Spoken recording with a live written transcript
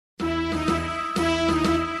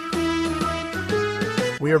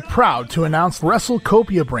we are proud to announce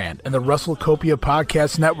WrestleCopia brand and the WrestleCopia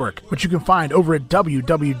Podcast Network, which you can find over at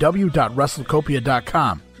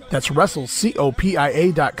www.wrestlecopia.com. That's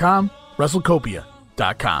WrestleCopia.com,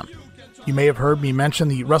 WrestleCopia.com. You may have heard me mention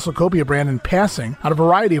the WrestleCopia brand in passing on a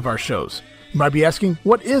variety of our shows. You might be asking,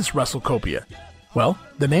 what is WrestleCopia? Well,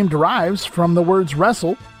 the name derives from the words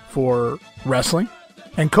wrestle, for wrestling,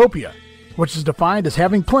 and copia, which is defined as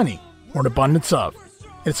having plenty or an abundance of.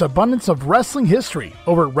 It's abundance of wrestling history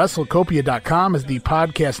over at WrestleCopia.com as the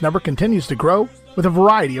podcast network continues to grow with a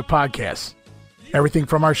variety of podcasts. Everything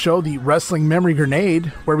from our show, The Wrestling Memory Grenade,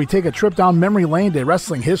 where we take a trip down memory lane to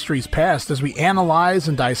wrestling history's past as we analyze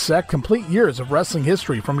and dissect complete years of wrestling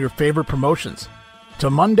history from your favorite promotions, to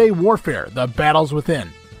Monday Warfare, The Battles Within,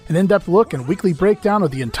 an in-depth look and weekly breakdown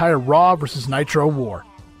of the entire Raw vs. Nitro war.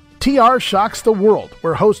 TR Shocks the World,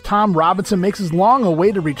 where host Tom Robinson makes his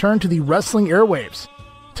long-awaited return to the wrestling airwaves.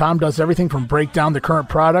 Tom does everything from break down the current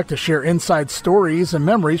product to share inside stories and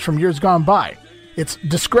memories from years gone by. It's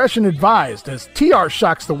discretion advised as TR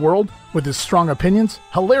shocks the world with his strong opinions,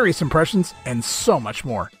 hilarious impressions, and so much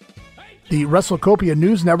more. The WrestleCopia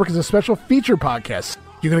News Network is a special feature podcast.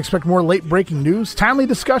 You can expect more late-breaking news, timely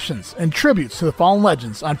discussions, and tributes to the fallen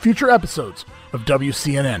legends on future episodes of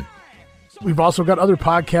WCNN. We've also got other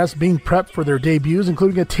podcasts being prepped for their debuts,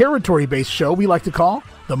 including a territory-based show we like to call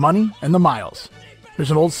The Money and the Miles.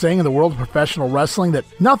 There's an old saying in the world of professional wrestling that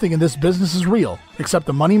nothing in this business is real except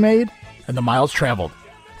the money made and the miles traveled.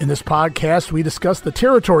 In this podcast, we discuss the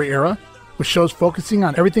territory era, with shows focusing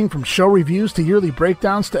on everything from show reviews to yearly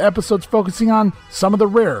breakdowns to episodes focusing on some of the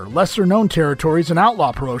rare, lesser-known territories and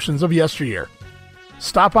outlaw promotions of yesteryear.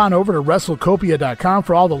 Stop on over to WrestleCopia.com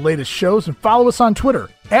for all the latest shows and follow us on Twitter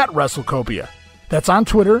at WrestleCopia. That's on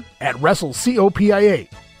Twitter at WrestleCopia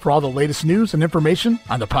for all the latest news and information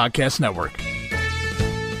on the podcast network.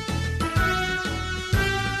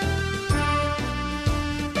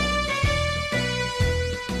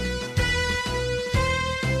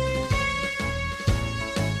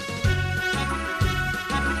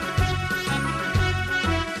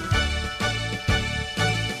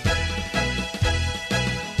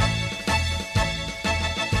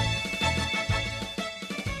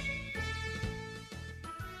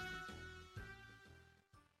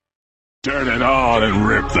 Turn it on and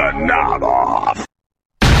rip the knob off.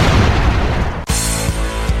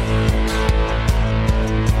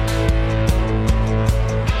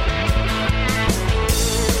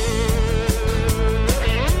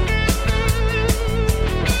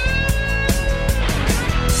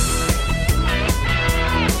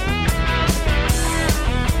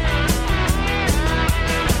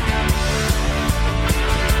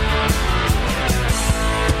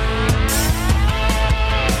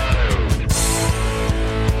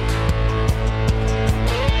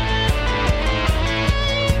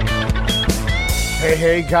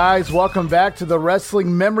 Hey guys, welcome back to the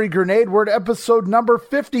Wrestling Memory Grenade. We're at episode number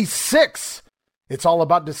 56. It's all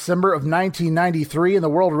about December of 1993 in the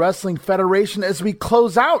World Wrestling Federation as we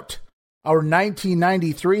close out our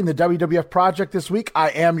 1993 in the WWF project this week. I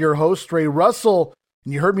am your host, Ray Russell,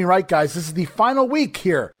 and you heard me right, guys. This is the final week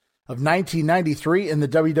here of 1993 in the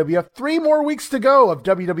WWF. 3 more weeks to go of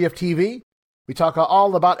WWF TV. We talk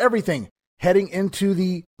all about everything heading into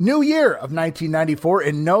the new year of 1994,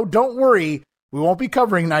 and no, don't worry, we won't be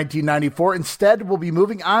covering 1994. Instead, we'll be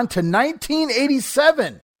moving on to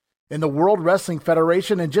 1987 in the World Wrestling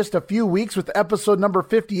Federation in just a few weeks with episode number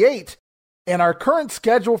 58. And our current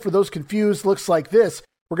schedule, for those confused, looks like this.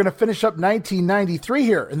 We're going to finish up 1993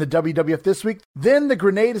 here in the WWF this week. Then the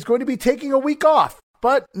Grenade is going to be taking a week off,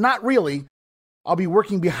 but not really. I'll be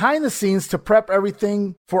working behind the scenes to prep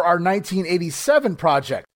everything for our 1987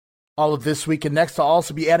 project. All of this week and next, I'll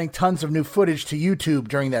also be adding tons of new footage to YouTube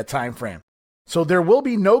during that time frame. So there will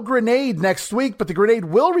be no Grenade next week, but the Grenade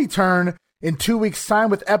will return in 2 weeks' time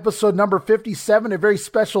with episode number 57, a very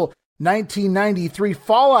special 1993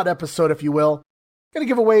 Fallout episode, if you will. Going to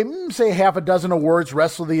give away, say, half a dozen awards: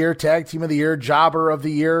 Wrestler of the Year, Tag Team of the Year, Jobber of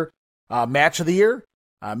the Year, Match of the Year,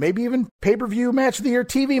 maybe even Pay-Per-View Match of the Year,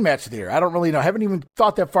 TV Match of the Year. I don't really know. I haven't even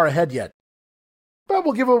thought that far ahead yet. But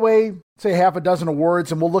we'll give away, say, half a dozen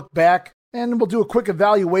awards, and we'll look back and we'll do a quick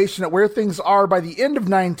evaluation at where things are by the end of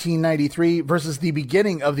 1993 versus the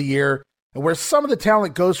beginning of the year, and where some of the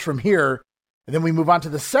talent goes from here. And then we move on to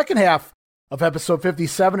the second half of episode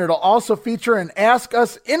 57. It'll also feature an Ask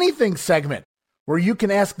Us Anything segment, where you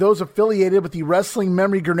can ask those affiliated with the Wrestling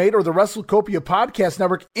Memory Grenade or the WrestleCopia Podcast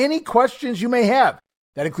Network any questions you may have.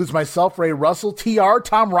 That includes myself, Ray Russell, TR,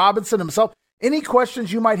 Tom Robinson himself. Any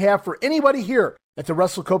questions you might have for anybody here at the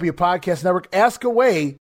WrestleCopia Podcast Network, ask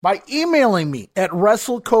away. by emailing me at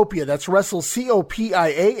WrestleCopia, that's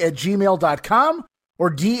WrestleCopia at gmail.com, or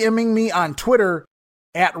DMing me on Twitter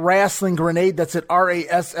at Wrestling Grenade, that's at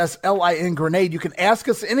RASSLIN Grenade. You can ask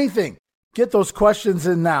us anything. Get those questions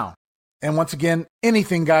in now. And once again,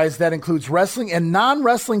 anything, guys, that includes wrestling and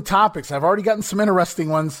non-wrestling topics. I've already gotten some interesting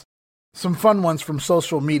ones, some fun ones from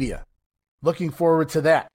social media. Looking forward to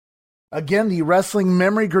that. Again, the Wrestling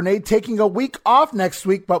Memory Grenade taking a week off next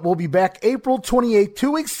week, but we'll be back April 28th,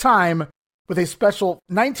 2 weeks' time, with a special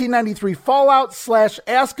 1993 Fallout /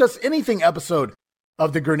 Ask Us Anything episode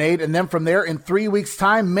of the Grenade. And then from there, in 3 weeks'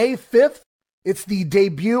 time, May 5th, it's the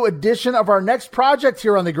debut edition of our next project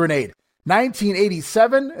here on the Grenade,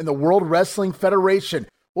 1987 and the World Wrestling Federation.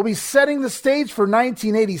 We'll be setting the stage for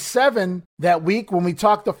 1987 that week when we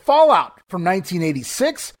talk the Fallout from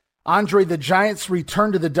 1986, Andre the Giant's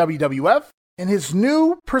return to the WWF, and his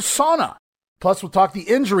new persona. Plus, we'll talk the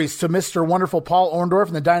injuries to Mr. Wonderful Paul Orndorff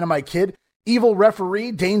and the Dynamite Kid, evil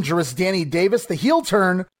referee, dangerous Danny Davis, the heel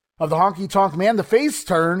turn of the Honky Tonk Man, the face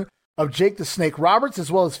turn of Jake the Snake Roberts,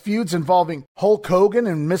 as well as feuds involving Hulk Hogan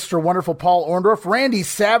and Mr. Wonderful Paul Orndorff, Randy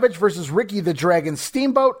Savage versus Ricky the Dragon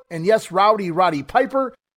Steamboat, and yes, Rowdy Roddy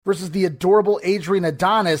Piper versus the adorable Adrian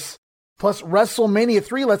Adonis, plus WrestleMania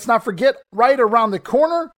 3, let's not forget, right around the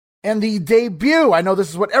corner, and the debut, I know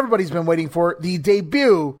this is what everybody's been waiting for, the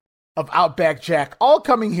debut of Outback Jack, all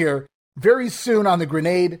coming here very soon on the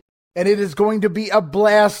Grenade, and it is going to be a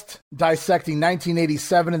blast dissecting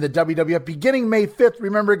 1987 in the WWF beginning May 5th.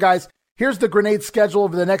 Remember, guys, here's the Grenade schedule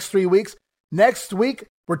over the next 3 weeks. Next week,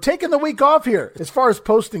 we're taking the week off here. As far as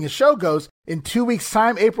posting a show goes, in 2 weeks'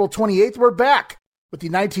 time, April 28th, we're back with the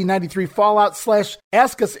 1993 Fallout /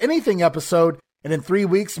 Ask Us Anything episode. And in 3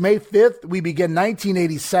 weeks, May 5th, we begin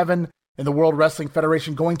 1987 in the World Wrestling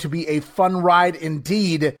Federation. Going to be a fun ride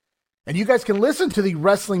indeed. And you guys can listen to the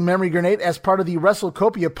Wrestling Memory Grenade as part of the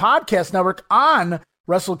WrestleCopia Podcast Network on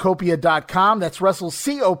WrestleCopia.com. That's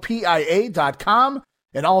WrestleCopia.com.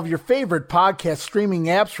 And all of your favorite podcast streaming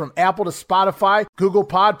apps from Apple to Spotify, Google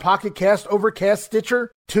Pod, Pocket Cast, Overcast,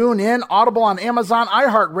 Stitcher, TuneIn, Audible on Amazon,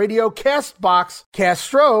 iHeartRadio, CastBox,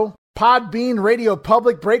 Castro, Podbean, Radio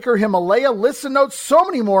Public, Breaker, Himalaya, Listen Notes, so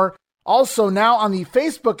many more. Also now on the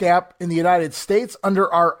Facebook app in the United States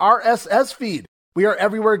under our RSS feed. We are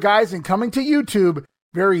everywhere, guys, and coming to YouTube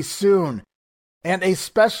very soon. And a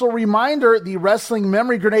special reminder, the Wrestling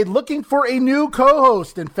Memory Grenade looking for a new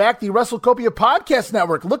co-host. In fact, the WrestleCopia Podcast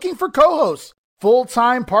Network looking for co-hosts.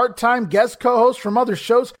 Full-time, part-time guest co-hosts from other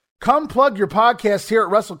shows. Come plug your podcast here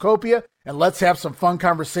at WrestleCopia, and let's have some fun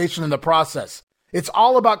conversation in the process. It's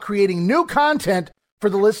all about creating new content for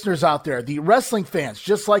the listeners out there, the wrestling fans,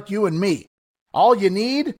 just like you and me. All you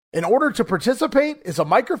need in order to participate is a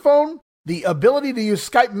microphone, the ability to use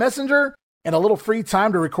Skype Messenger, and a little free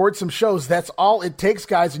time to record some shows. That's all it takes,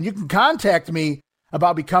 guys. And you can contact me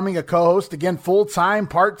about becoming a co-host. Again, full-time,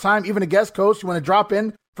 part-time, even a guest host. You want to drop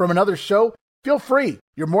in from another show? Feel free.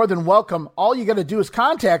 You're more than welcome. All you got to do is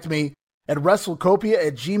contact me at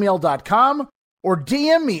WrestleCopia@gmail.com or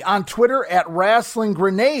DM me on Twitter at Wrestling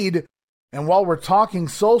Grenade. And while we're talking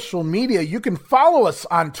social media, you can follow us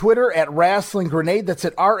on Twitter at Wrestling Grenade. That's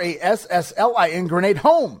at RASSLIN Grenade,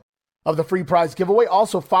 home of the free prize giveaway.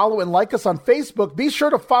 Also follow and like us on Facebook. Be sure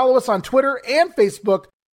to follow us on Twitter and Facebook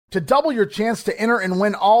to double your chance to enter and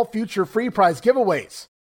win all future free prize giveaways.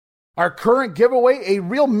 Our current giveaway, a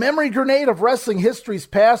real memory grenade of wrestling history's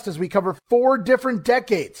past, as we cover 4 different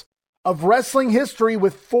decades of wrestling history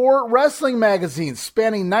with 4 wrestling magazines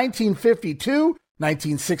spanning 1952,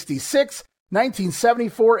 1966,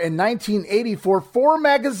 1974, and 1984. 4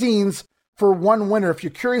 magazines for one winner. If you're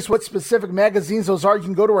curious what specific magazines those are, you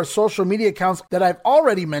can go to our social media accounts that I've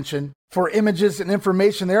already mentioned for images and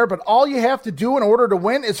information there. But all you have to do in order to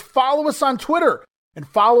win is follow us on Twitter and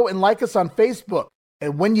follow and like us on Facebook.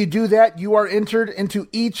 And when you do that, you are entered into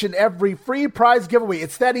each and every free prize giveaway.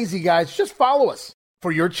 It's that easy, guys. Just follow us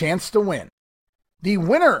for your chance to win. The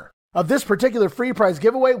winner of this particular free prize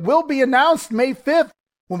giveaway will be announced May 5th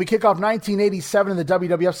when we kick off 1987 in the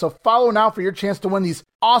WWF. So follow now for your chance to win these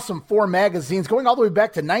awesome 4 magazines going all the way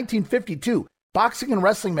back to 1952. Boxing and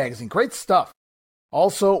Wrestling Magazine. Great stuff.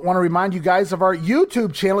 Also, want to remind you guys of our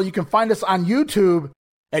YouTube channel. You can find us on YouTube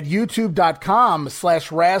at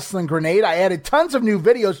youtube.com/Wrestling Grenade. I added tons of new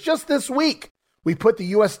videos just this week. We put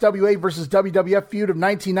the USWA versus WWF feud of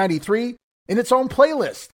 1993 in its own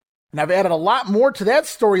playlist. And I've added a lot more to that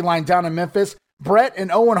storyline down in Memphis. BRET and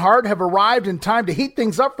Owen Hart have arrived in time to heat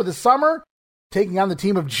things up for the summer, taking on the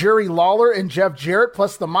team of Jerry Lawler and Jeff Jarrett,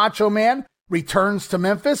 plus the Macho Man returns to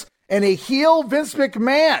Memphis, and a heel Vince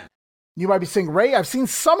McMahon. You might be saying, Ray, I've seen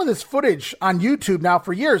some of this footage on YouTube now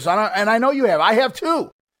for years, and I know you have. I have too.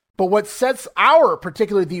 But what sets our,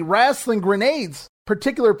 particularly the Wrestling Grenades,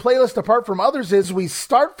 particular playlist apart from others is we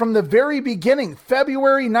start from the very beginning,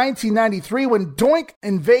 February 1993, when Doink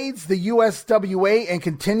invades the USWA and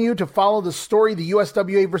continue to follow the story, the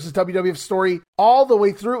USWA versus WWF story, all the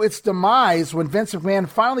way through its demise when Vince McMahon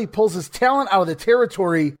finally pulls his talent out of the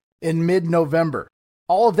territory in mid-November.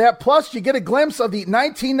 All of that, plus you get a glimpse of the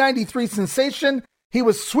 1993 sensation. He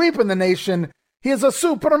was sweeping the nation. He is a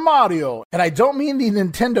Super Mario, and I don't mean the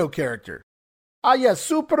Nintendo character. Ah, yes,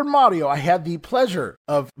 Super Mario. I had the pleasure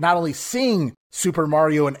of not only seeing Super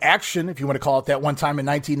Mario in action, if you want to call it that, one time in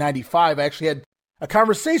 1995. I actually had a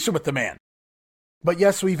conversation with the man. But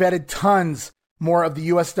yes, we've added tons more of the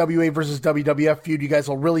USWA versus WWF feud. You guys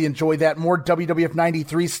will really enjoy that. More WWF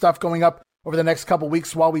 93 stuff going up over the next couple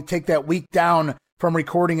weeks while we take that week down from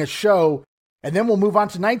recording a show. And then we'll move on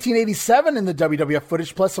to 1987 in the WWF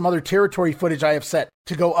footage, plus some other territory footage I have set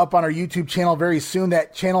to go up on our YouTube channel very soon.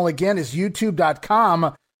 That channel again is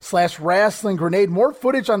youtube.com/Wrestling Grenade. More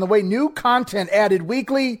footage on the way, new content added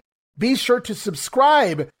weekly. Be sure to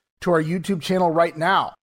subscribe to our YouTube channel right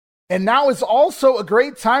now. And now is also a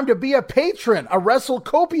great time to be a patron, a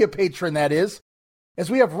WrestleCopia patron that is,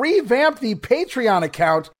 as we have revamped the Patreon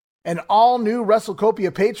account, an all new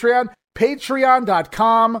WrestleCopia Patreon,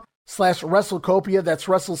 patreon.com/WrestleCopia. That's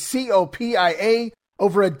WrestleCopia.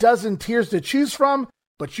 Over a dozen tiers to choose from,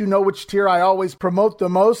 but you know which tier I always promote the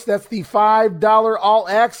most. That's the $5 all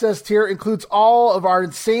access tier. Includes all of our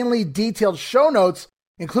insanely detailed show notes,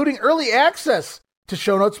 including early access to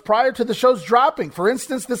show notes prior to the show's dropping. For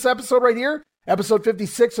instance, this episode right here, episode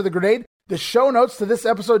 56 of The Grenade, the show notes to this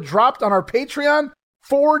episode dropped on our Patreon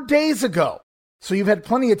 4 days ago. So you've had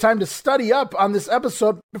plenty of time to study up on this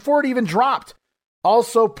episode before it even dropped.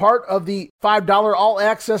 Also, part of the $5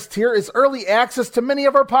 all-access tier is early access to many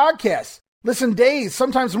of our podcasts. Listen days,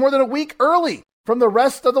 sometimes more than a week early from the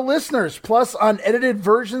rest of the listeners, plus unedited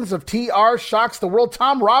versions of TR Shocks the World.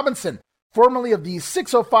 Tom Robinson, formerly of the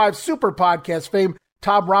 605 Super Podcast fame,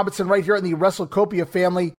 Tom Robinson right here in the WrestleCopia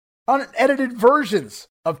family. Unedited versions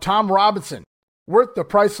of Tom Robinson, worth the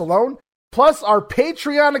price alone, plus our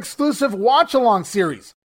Patreon-exclusive watch-along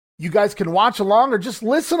series. You guys can watch along or just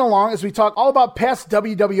listen along as we talk all about past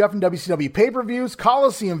WWF and WCW pay-per-views,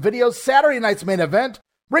 Coliseum videos, Saturday night's main event,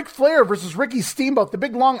 Ric Flair versus Ricky Steamboat, the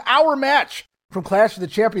big long hour match from Clash of the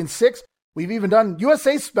Champions 6. We've even done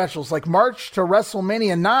USA specials like March to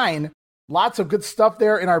WrestleMania 9. Lots of good stuff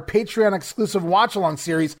there in our Patreon-exclusive watch-along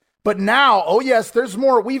series. But now, oh yes, there's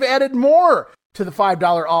more. We've added more to the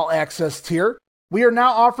 $5 all-access tier. We are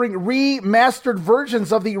now offering remastered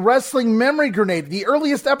versions of the Wrestling Memory Grenade. The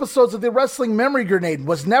earliest episodes of the Wrestling Memory Grenade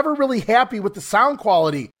was never really happy with the sound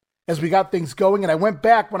quality as we got things going, and I went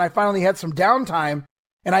back when I finally had some downtime,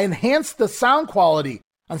 and I enhanced the sound quality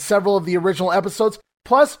on several of the original episodes,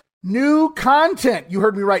 plus new content. You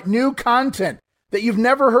heard me right, new content that you've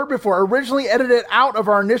never heard before, originally edited out of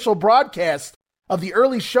our initial broadcast of the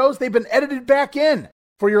early shows. They've been edited back in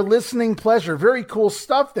for your listening pleasure. Very cool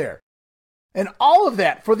stuff there. And all of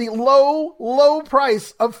that for the low, low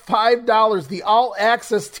price of $5, the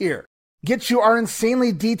all-access tier. Gets you our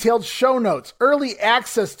insanely detailed show notes, early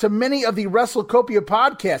access to many of the WrestleCopia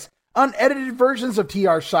podcasts, unedited versions of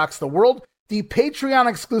TR Shocks the World, the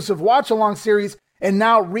Patreon-exclusive watch-along series, and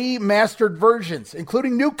now remastered versions,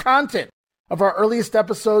 including new content of our earliest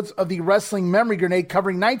episodes of the Wrestling Memory Grenade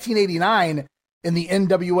covering 1989 in the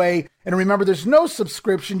NWA. And remember, there's no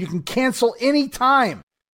subscription. You can cancel any time.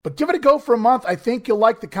 But give it a go for a month. I think you'll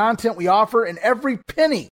like the content we offer, and every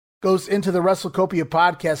penny goes into the WrestleCopia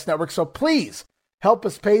Podcast Network. So please help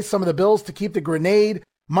us pay some of the bills to keep the Grenade,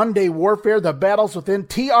 Monday Warfare, the Battles Within,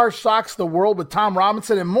 TR Shocks the World with Tom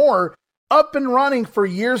Robinson, and more up and running for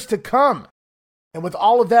years to come. And with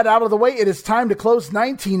all of that out of the way, it is time to close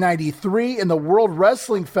 1993 in the World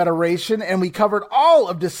Wrestling Federation, and we covered all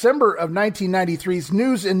of December of 1993's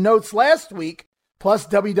news and notes last week, plus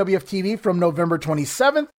WWF TV from November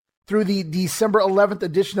 27th through the December 11th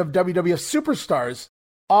edition of WWF Superstars,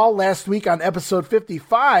 all last week on episode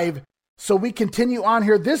 55. So we continue on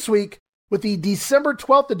here this week with the December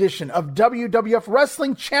 12th edition of WWF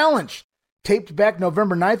Wrestling Challenge, taped back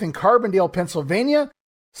November 9th in Carbondale, Pennsylvania,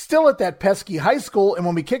 still at that pesky high school. And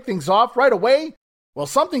when we kick things off right away, well,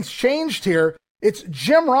 something's changed here. It's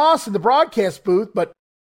Jim Ross in the broadcast booth, but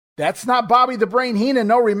that's not Bobby the Brain Heenan.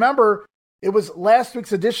 No, remember, it was last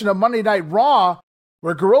week's edition of Monday Night Raw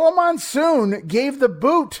where Gorilla Monsoon gave the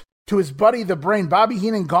boot to his buddy the Brain. Bobby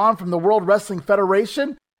Heenan gone from the World Wrestling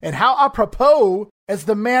Federation, and how apropos as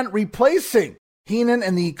the man replacing Heenan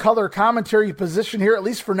in the color commentary position here, at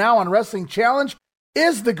least for now on Wrestling Challenge,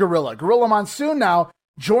 is the Gorilla. Gorilla Monsoon now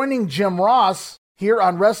joining Jim Ross. here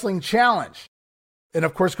on Wrestling Challenge. And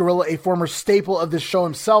of course, Gorilla, a former staple of this show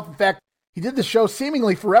himself. In fact, he did the show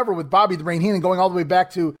seemingly forever with Bobby the Brain Heenan, going all the way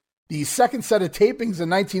back to the second set of tapings in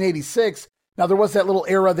 1986. Now, there was that little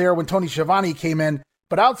era there when Tony Schiavone came in,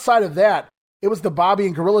 but outside of that, it was the Bobby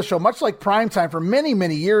and Gorilla show, much like Primetime, for many,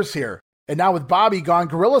 many years here. And now with Bobby gone,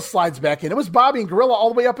 Gorilla slides back in. It was Bobby and Gorilla all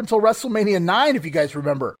the way up until WrestleMania 9, if you guys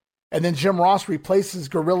remember. And then Jim Ross replaces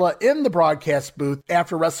Gorilla in the broadcast booth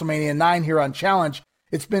after WrestleMania 9 here on Challenge.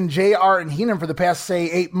 It's been JR and Heenan for the past, say,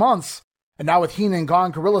 8 months. And now with Heenan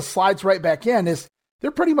gone, Gorilla slides right back in.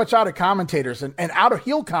 They're pretty much out of commentators and out of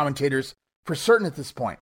heel commentators for certain at this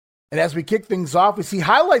point. And as we kick things off, we see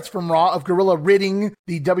highlights from Raw of Gorilla ridding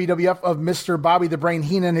the WWF of Mr. Bobby the Brain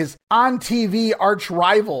Heenan, his on-TV arch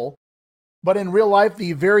rival. But in real life,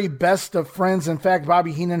 the very best of friends. In fact,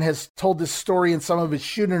 Bobby Heenan has told this story in some of his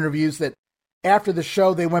shoot interviews that after the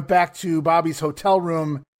show, they went back to Bobby's hotel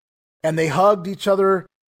room and they hugged each other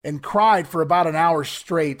and cried for about an hour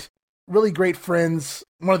straight. Really great friends.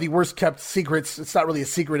 One of the worst kept secrets. It's not really a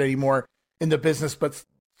secret anymore in the business, but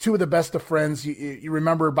two of the best of friends. You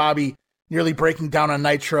remember Bobby nearly breaking down on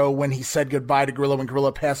Nitro when he said goodbye to Gorilla when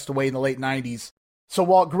Gorilla passed away in the late 90s. So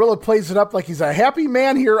while Gorilla plays it up like he's a happy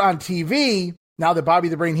man here on TV, now that Bobby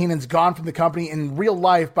the Brain Heenan's gone from the company, in real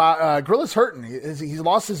life, Gorilla's hurting. He's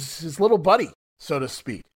lost his little buddy, so to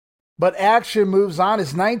speak. But action moves on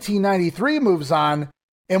as 1993 moves on,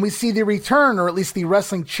 and we see the return, or at least the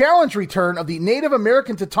Wrestling Challenge return, of the Native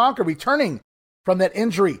American Tatanka returning from that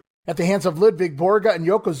injury at the hands of Ludwig Borga and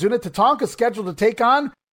Yokozuna. Tatanka scheduled to take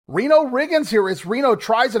on Reno Riggins here as Reno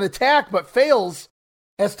tries an attack but fails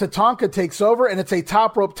as Tatanka takes over, and it's a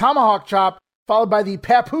top rope tomahawk chop followed by the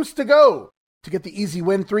Papoose to go to get the easy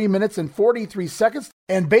win, 3 minutes and 43 seconds.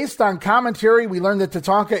 And based on commentary, we learned that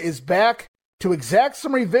Tatanka is back to exact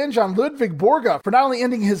some revenge on Ludwig Borga for not only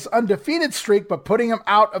ending his undefeated streak, but putting him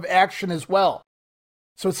out of action as well.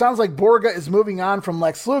 So it sounds like Borga is moving on from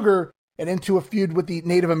Lex Luger and into a feud with the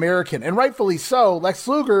Native American. And rightfully so. Lex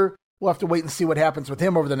Luger, we'll have to wait and see what happens with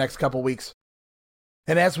him over the next couple weeks.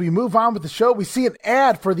 And as we move on with the show, we see an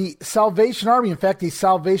ad for the Salvation Army. In fact, a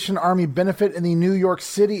Salvation Army benefit in the New York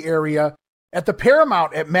City area at the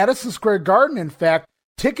Paramount at Madison Square Garden. In fact,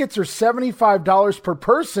 tickets are $75 per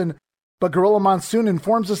person, but Gorilla Monsoon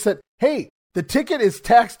informs us that, hey, the ticket is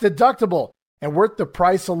tax deductible and worth the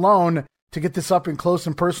price alone to get this up and close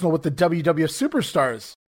and personal with the WWF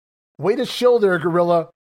superstars. Way to shill there, Gorilla.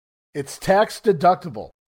 It's tax deductible.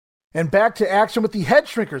 And back to action with the Head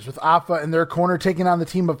Shrinkers, with Afa in their corner taking on the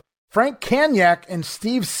team of Frank Kanyak and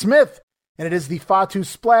Steve Smith. And it is the Fatu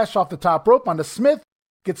Splash off the top rope onto Smith.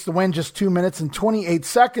 Gets the win, just 2 minutes and 28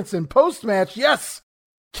 seconds. And post-match, yes,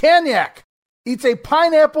 Kanyak eats a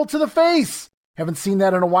pineapple to the face. Haven't seen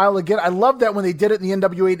that in a while again. I love that when they did it in the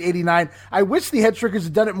NWA in 89. I wish the Head Shrinkers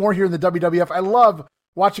had done it more here in the WWF. I love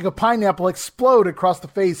watching a pineapple explode across the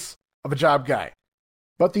face of a job guy.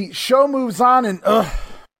 But the show moves on, and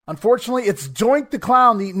unfortunately, it's Doink the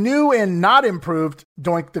Clown, the new and not improved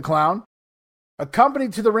Doink the Clown,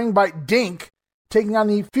 accompanied to the ring by Dink, taking on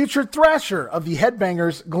the future Thrasher of the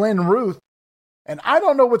Headbangers, Glenn Ruth. And I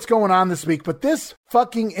don't know what's going on this week, but this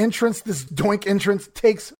fucking entrance, this Doink entrance,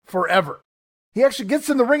 takes forever. He actually gets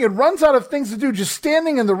in the ring and runs out of things to do just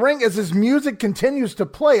standing in the ring as his music continues to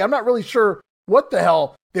play. I'm not really sure what the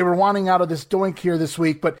hell they were wanting out of this Doink here this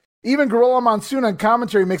week, but even Gorilla Monsoon on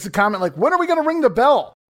commentary makes a comment like, when are we going to ring the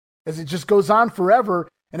bell? As it just goes on forever.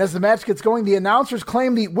 And as the match gets going, the announcers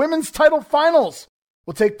claim the women's title finals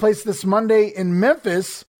will take place this Monday in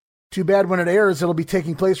Memphis. Too bad when it airs, it'll be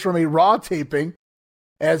taking place from a Raw taping,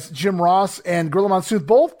 as Jim Ross and Gorilla Monsoon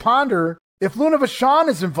both ponder if Luna Vachon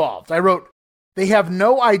is involved. I wrote, they have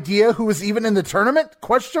no idea who is even in the tournament? ?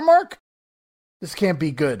 This can't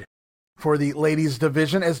be good for the ladies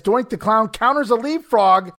division, as Doink the Clown counters a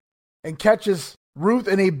leapfrog and catches Ruth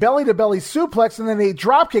in a belly-to-belly suplex, and then a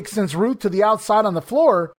dropkick sends Ruth to the outside on the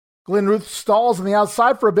floor. Glenn Ruth stalls on the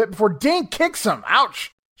outside for a bit before Dink kicks him.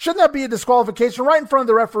 Ouch! Shouldn't that be a disqualification right in front of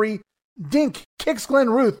the referee? Dink kicks Glenn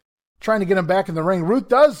Ruth, trying to get him back in the ring. Ruth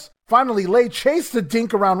does finally lay chase to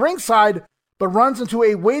Dink around ringside, but runs into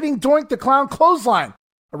a waiting Doink the Clown clothesline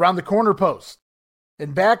around the corner post.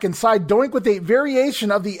 And back inside, Doink with a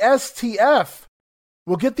variation of the STF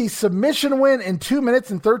will get the submission win in 2 minutes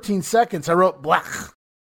and 13 seconds. I wrote, blech.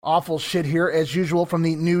 Awful shit here, as usual, from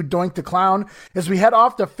the new Doink the Clown, as we head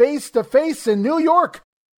off to face in New York,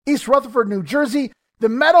 East Rutherford, New Jersey, the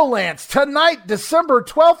Meadowlands, tonight, December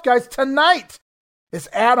 12th, guys, tonight, as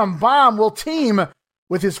Adam Bomb will team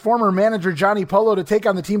with his former manager, Johnny Polo, to take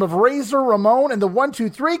on the team of Razor Ramon and the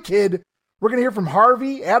 1-2-3 Kid. We're going to hear from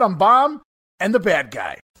Harvey, Adam Bomb, and the bad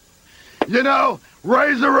guy. You know,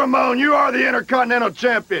 Razor Ramon, you are the Intercontinental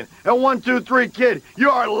Champion. And 1, 2, 3 Kid,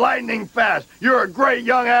 you are lightning fast. You're a great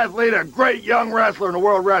young athlete, a great young wrestler in the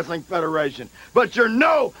World Wrestling Federation. But you're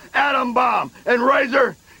no Adam Bomb. And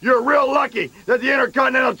Razor, you're real lucky that the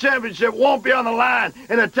Intercontinental Championship won't be on the line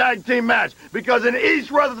in a tag team match, because in East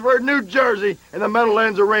Rutherford, New Jersey, in the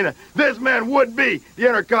Meadowlands Arena, this man would be the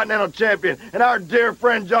Intercontinental Champion. And our dear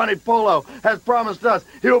friend Johnny Polo has promised us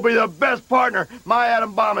he will be the best partner my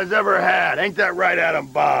Adam Bomb has ever had. Ain't that right, Adam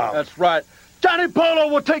Bomb? That's right. Johnny Polo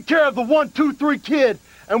will take care of the 1, 2, 3 Kid,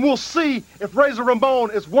 and we'll see if Razor Ramon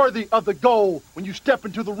is worthy of the goal when you step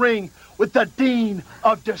into the ring with the Dean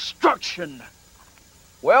of Destruction.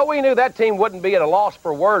 Well, we knew that team wouldn't be at a loss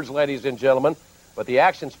for words, ladies and gentlemen, but the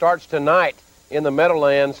action starts tonight in the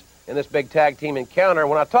Meadowlands in this big tag team encounter.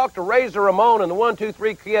 When I talked to Razor Ramon and the 1, 2,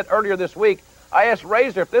 3 Kid earlier this week, I asked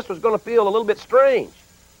Razor if this was going to feel a little bit strange.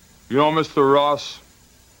 You know, Mr. Ross,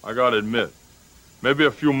 I gotta admit, maybe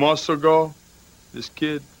a few months ago, this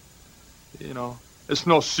kid, you know, it's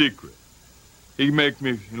no secret. He make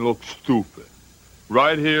me look stupid.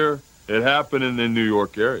 Right here, it happened in the New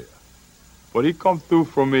York area. But he come through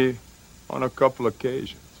for me on a couple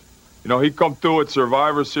occasions. You know, he come through at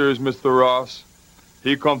Survivor Series, Mr. Ross.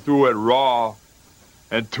 He come through at Raw.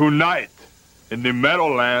 And tonight, in the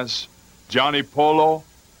Meadowlands, Johnny Polo,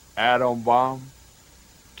 Adam Bomb,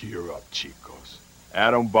 gear up, chicos.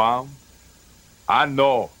 Adam Bomb, I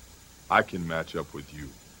know I can match up with you.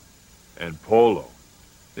 And Polo,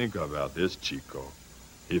 think about this, Chico.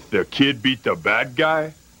 If the kid beat the bad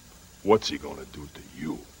guy, what's he gonna do to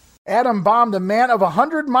you? Adam Bomb, the man of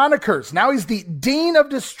 100 monikers. Now he's the Dean of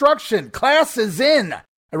Destruction. Class is in.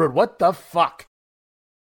 I wrote, what the fuck?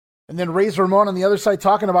 And then Razor Ramon on the other side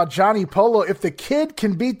talking about Johnny Polo. If the kid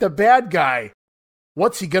can beat the bad guy,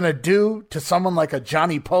 what's he going to do to someone like a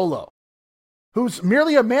Johnny Polo, who's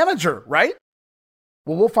merely a manager, right?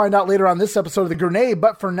 Well, we'll find out later on this episode of The Grenade.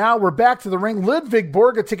 But for now, we're back to the ring. Ludwig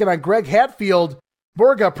Borga taking on Greg Hatfield.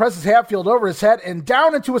 Borga presses Hatfield over his head and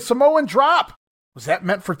down into a Samoan drop. Was that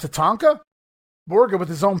meant for Tatanka? Borga with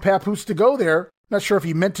his own papoose to go there. Not sure if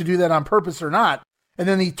he meant to do that on purpose or not. And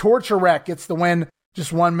then the torture rack gets the win,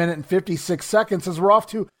 just 1 minute and 56 seconds, as we're off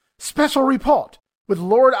to special report with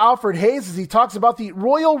Lord Alfred Hayes as he talks about the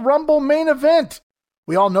Royal Rumble main event.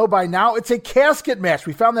 We all know by now it's a casket match.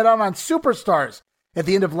 We found that out on Superstars at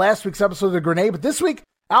the end of last week's episode of The Grenade. But this week,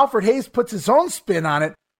 Alfred Hayes puts his own spin on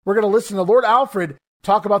it. We're going to listen to Lord Alfred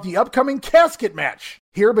talk about the upcoming casket match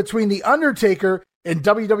here between The Undertaker and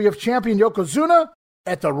WWF champion Yokozuna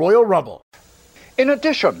at the Royal Rumble. In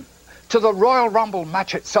addition to the Royal Rumble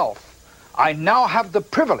match itself, I now have the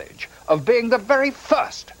privilege of being the very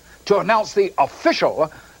first to announce the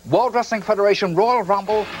official World Wrestling Federation Royal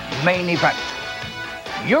Rumble main event.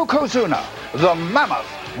 Yokozuna, the mammoth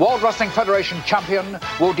World Wrestling Federation champion,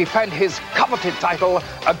 will defend his coveted title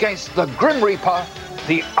against the Grim Reaper,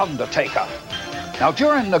 The Undertaker. Now,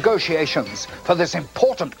 during negotiations for this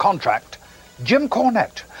important contract, Jim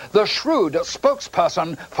Cornette, the shrewd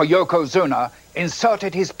spokesperson for Yokozuna,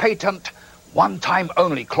 inserted his patent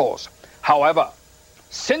one-time-only clause. However,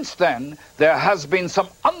 since then, there has been some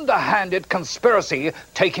underhanded conspiracy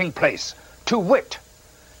taking place. To wit,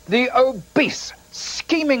 the obese,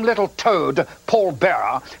 scheming little toad, Paul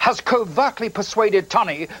Bearer, has covertly persuaded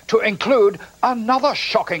Tunney to include another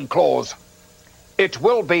shocking clause. It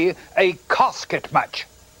will be a casket match.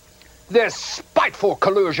 This spiteful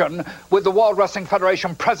collusion with the World Wrestling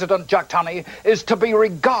Federation President Jack Tunney is to be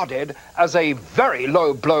regarded as a very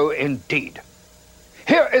low blow indeed.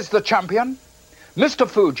 Here is the champion, Mr.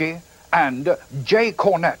 Fuji, and Jay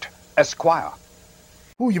Cornette, Esquire.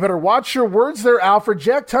 Ooh, you better watch your words there, Alfred.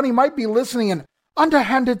 Jack Tunney might be listening, an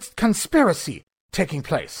underhanded conspiracy taking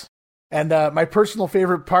place. And my personal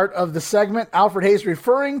favorite part of the segment, Alfred Hayes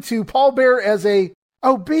referring to Paul Bearer as a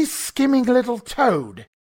obese, skimming little toad.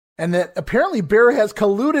 And that apparently Bearer has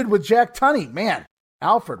colluded with Jack Tunney. Man,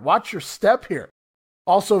 Alfred, watch your step here.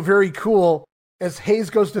 Also very cool, as Hayes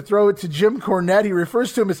goes to throw it to Jim Cornette, he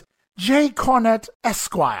refers to him as J. Cornette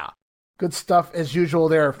Esquire. Good stuff as usual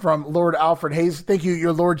there from Lord Alfred Hayes. Thank you,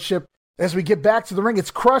 your lordship. As we get back to the ring,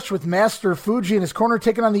 it's Crush with Master Fuji in his corner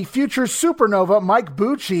taking on the future supernova, Mike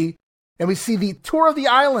Bucci. And we see the Tour of the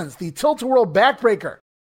Islands, the Tilt-A-Whirl backbreaker,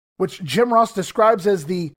 which Jim Ross describes as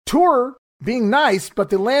the tour being nice,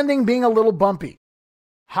 but the landing being a little bumpy.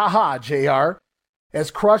 Ha-ha, JR.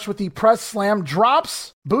 As Crush with the press slam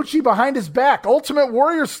drops Bucci behind his back, Ultimate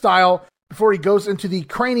Warrior style, before he goes into the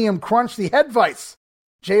cranium crunch, the head vice.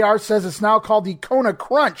 JR says it's now called the Kona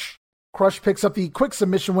Crunch. Crush picks up the quick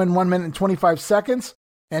submission win, 1 minute and 25 seconds.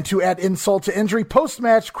 And to add insult to injury,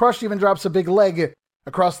 post-match, Crush even drops a big leg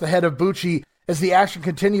across the head of Bucci as the action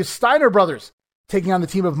continues. Steiner brothers taking on the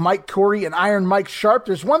team of Mike Corey and Iron Mike Sharp.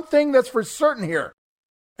 There's one thing that's for certain here.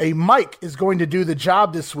 A Mike is going to do the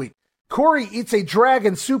job this week. Corey eats a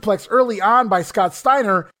dragon suplex early on by Scott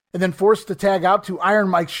Steiner and then forced to tag out to Iron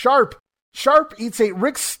Mike Sharp. Sharp eats a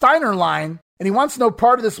Rick Steiner line, and he wants no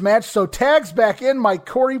part of this match, so tags back in Mike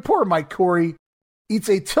Corey. Poor Mike Corey. Eats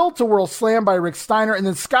a tilt-a-whirl slam by Rick Steiner, and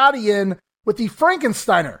then Scotty in with the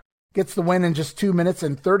Frankensteiner. Gets the win in just 2 minutes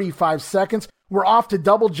and 35 seconds. We're off to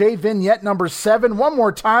Double J vignette number 7. One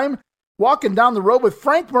more time. Walking down the road with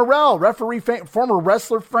Frank Morrell, former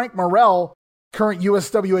wrestler Frank Morrell, current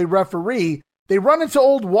USWA referee. They run into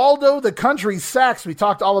old Waldo the Country Sachs. We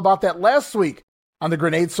talked all about that last week on the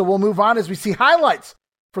Grenade, so we'll move on as we see highlights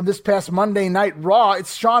from this past Monday Night Raw.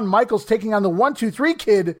 It's Shawn Michaels taking on the 1-2-3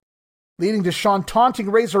 Kid, leading to Shawn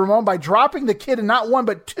taunting Razor Ramon by dropping the Kid in not one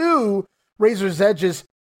but two Razor's Edges.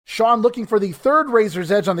 Shawn looking for the third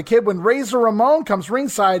Razor's Edge on the Kid when Razor Ramon comes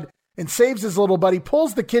ringside and saves his little buddy,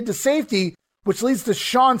 pulls the Kid to safety, which leads to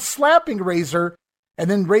Shawn slapping Razor, and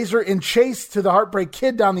then Razor in chase to the Heartbreak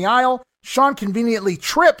Kid down the aisle. Shawn conveniently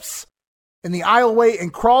trips in the aisleway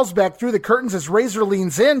and crawls back through the curtains as Razor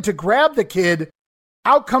leans in to grab the Kid.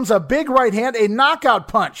 Out comes a big right hand, a knockout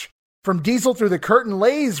punch from Diesel through the curtain,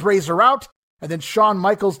 lays Razor out, and then Shawn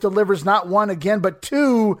Michaels delivers not one again, but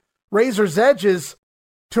two Razor's Edges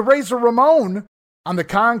to Razor Ramon on the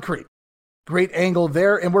concrete. Great angle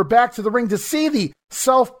there, and we're back to the ring to see the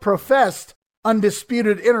self-professed,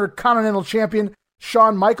 undisputed Intercontinental Champion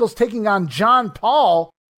Shawn Michaels taking on John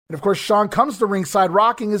Paul. And of course, Shawn comes to ringside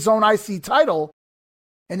rocking his own IC title,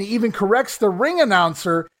 and he even corrects the ring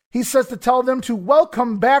announcer. He says to tell them to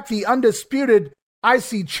welcome back the undisputed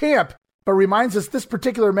IC champ, but reminds us this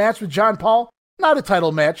particular match with John Paul, not a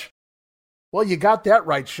title match. Well, you got that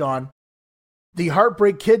right, Shawn. The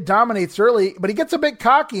Heartbreak Kid dominates early, but he gets a bit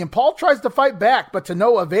cocky, and Paul tries to fight back, but to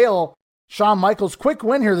no avail. Shawn Michaels' quick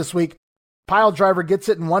win here this week. Pile driver gets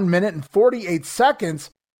it in 1 minute and 48 seconds.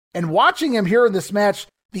 And watching him here in this match,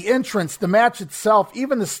 the entrance, the match itself,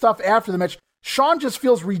 even the stuff after the match, Shawn just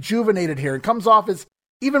feels rejuvenated here and comes off as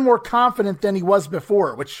even more confident than he was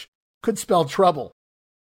before, which could spell trouble.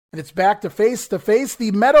 And it's back to face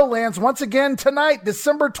the Meadowlands once again tonight,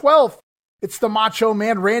 December 12th. It's the Macho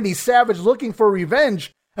Man Randy Savage looking for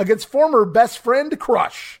revenge against former best friend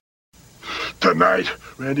Crush. Tonight,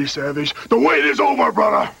 Randy Savage, the wait is over,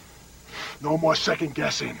 brother. No more second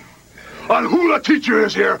guessing on who the teacher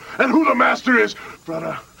is here and who the master is.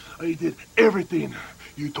 Brother, I did everything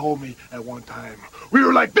you told me at one time. We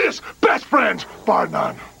were like this, best friends, bar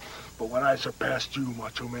none. But when I surpassed you,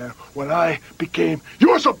 Macho Man, when I became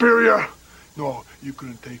your superior, no, you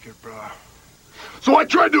couldn't take it, brother. So I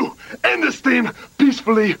tried to end this thing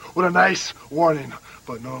peacefully with a nice warning.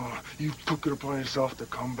 But no, you took it upon yourself to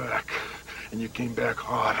come back. And you came back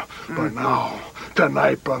hard. But now,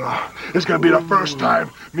 tonight, brother, it's going to be the first time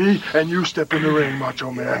me and you step in the ring,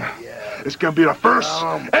 Macho Man. It's going to be the first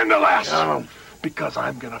and the last. Because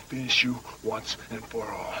I'm going to finish you once and for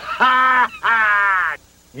all.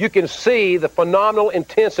 You can see the phenomenal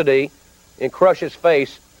intensity in Crush's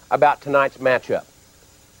face about tonight's matchup.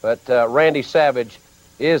 But Randy Savage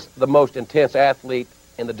is the most intense athlete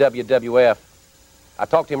in the WWF. I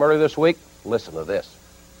talked to him earlier this week. Listen to this.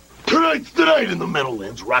 Tonight's the night in the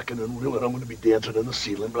Meadowlands, rocking and reeling. I'm going to be dancing in the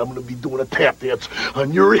ceiling, but I'm going to be doing a tap dance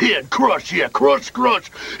on your head. Crush, yeah, crush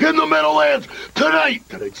in the Meadowlands tonight.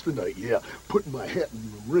 Tonight's the night, yeah. Putting my hat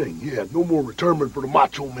in the ring, yeah. No more retirement for the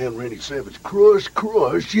Macho Man Randy Savage.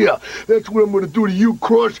 Crush, yeah. That's what I'm going to do to you,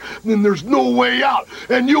 Crush. Then there's no way out.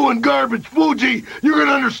 And you and Garbage Fuji, you're going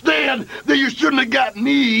to understand that you shouldn't have got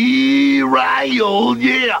me riled,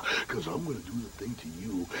 yeah. Because I'm going to do the thing to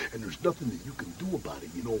you, and there's nothing that you can do about it.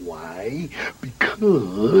 You know why?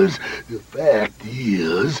 Because the fact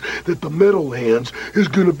is that the Meadowlands is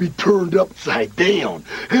going to be turned upside down.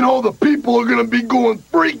 And all the people are going to be going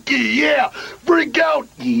freaky, yeah. Freak out,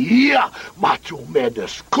 yeah. Macho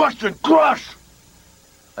Madness, crush and crush.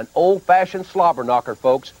 An old-fashioned slobber knocker,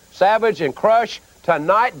 folks. Savage and Crush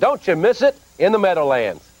tonight. Don't you miss it in the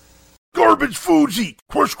Meadowlands. Garbage Fuji,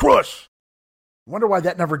 crush. Wonder why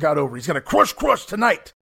that never got over. He's going to crush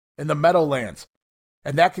tonight in the Meadowlands.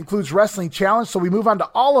 And that concludes Wrestling Challenge, so we move on to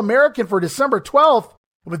All-American for December 12th.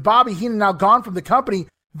 With Bobby Heenan now gone from the company,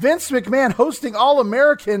 Vince McMahon hosting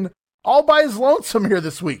All-American all by his lonesome here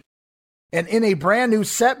this week. And in a brand new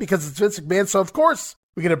set, because it's Vince McMahon, so of course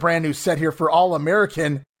we get a brand new set here for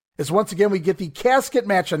All-American, as once again we get the casket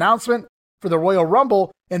match announcement for the Royal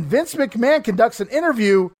Rumble, and Vince McMahon conducts an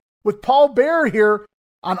interview with Paul Bearer here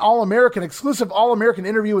on All-American, exclusive All-American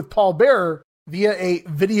interview with Paul Bearer via a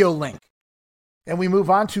video link. And we move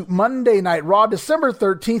on to Monday Night Raw, December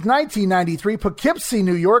 13th, 1993, Poughkeepsie,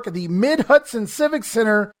 New York, at the Mid-Hudson Civic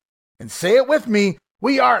Center. And say it with me,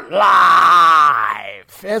 we are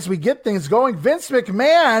live! As we get things going, Vince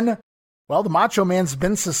McMahon, well, the Macho Man's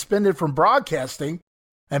been suspended from broadcasting,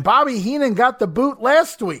 and Bobby Heenan got the boot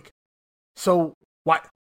last week. So, what?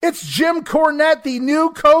 It's Jim Cornette, the new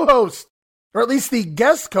co-host, or at least the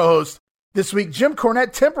guest co-host this week. Jim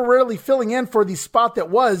Cornette temporarily filling in for the spot that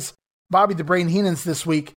was Bobby the Brain Heenan's this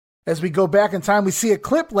week. As we go back in time, we see a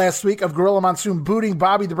clip last week of Gorilla Monsoon booting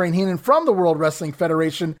Bobby the Brain Heenan from the World Wrestling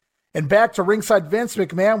Federation, and back to ringside Vince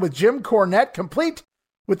McMahon with Jim Cornette, complete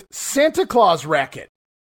with Santa Claus racket.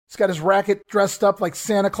 He's got his racket dressed up like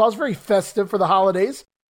Santa Claus, very festive for the holidays.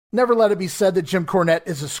 Never let it be said that Jim Cornette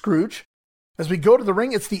is a Scrooge. As we go to the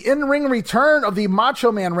ring, it's the in-ring return of the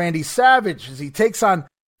Macho Man Randy Savage as he takes on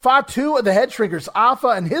Fatu of the Head Shrinkers, Alpha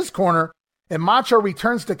in his corner, and Macho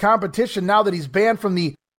returns to competition now that he's banned from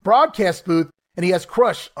the broadcast booth and he has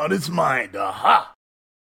Crush on his mind. Aha!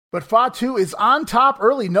 But Fatu is on top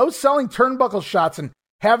early, no selling turnbuckle shots and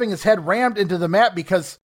having his head rammed into the mat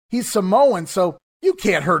because he's Samoan, so you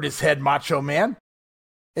can't hurt his head, Macho Man.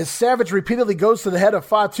 As Savage repeatedly goes to the head of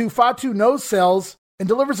Fatu, Fatu no-sells and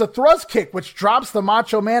delivers a thrust kick which drops the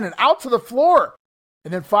Macho Man and out to the floor.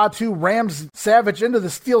 And then Fatu rams Savage into the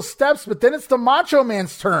steel steps, but then it's the Macho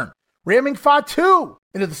Man's turn, ramming Fatu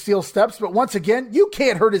into the steel steps, but once again, you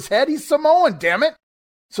can't hurt his head. He's Samoan, damn it.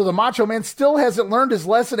 So the Macho Man still hasn't learned his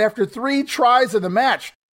lesson after 3 tries of the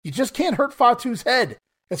match. You just can't hurt Fatu's head.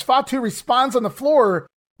 As Fatu responds on the floor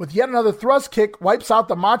with yet another thrust kick, wipes out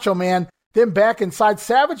the Macho Man, then back inside.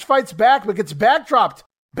 Savage fights back, but gets backdropped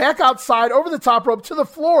back outside over the top rope to the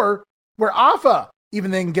floor, where Alpha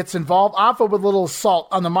even then gets involved. Alpha with a little assault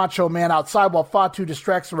on the Macho Man outside while Fatu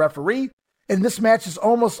distracts the referee. And this match is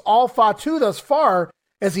almost all Fatu thus far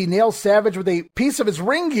as he nails Savage with a piece of his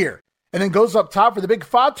ring gear and then goes up top for the big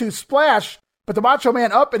Fatu splash. But the Macho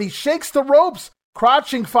Man up and he shakes the ropes,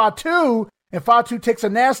 crotching Fatu, and Fatu takes a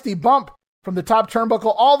nasty bump from the top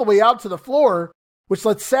turnbuckle all the way out to the floor, which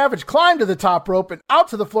lets Savage climb to the top rope and out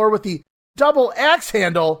to the floor with the double axe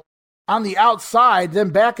handle on the outside. Then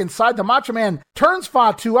back inside, the Macho Man turns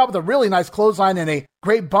Fatu out with a really nice clothesline and a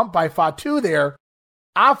great bump by Fatu there.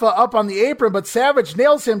 Alpha up on the apron, but Savage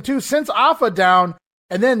nails him too, sends Alpha down,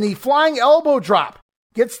 and then the flying elbow drop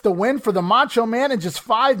gets the win for the Macho Man in just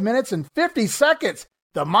 5 minutes and 50 seconds.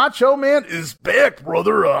 The Macho Man is back,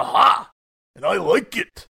 brother. Aha! And I like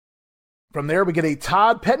it. From there, we get a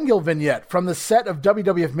Todd Pettengill vignette from the set of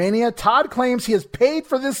WWF Mania. Todd claims he has paid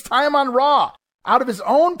for this time on Raw out of his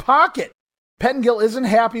own pocket. Pettengill isn't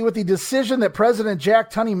happy with the decision that President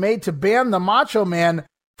Jack Tunney made to ban the Macho Man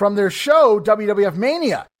from their show, WWF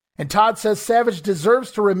Mania. And Todd says Savage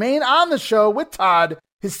deserves to remain on the show with Todd,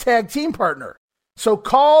 his tag team partner. So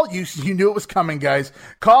call, you knew it was coming, guys.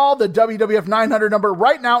 Call the WWF 900 number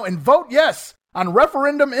right now and vote yes on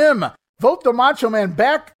Referendum M. Vote the Macho Man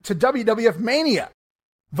back to WWF Mania.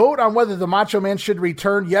 Vote on whether the Macho Man should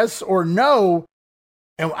return, yes or no.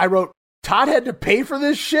 And I wrote, Todd had to pay for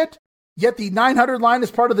this shit, yet the 900 line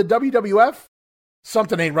is part of the WWF?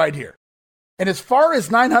 Something ain't right here. And as far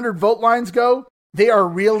as 900 vote lines go, they are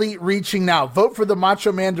really reaching now. Vote for the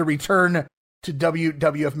Macho Man to return to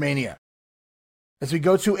WWF Mania. As we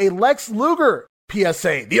go to a Lex Luger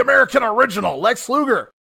PSA, the American original, Lex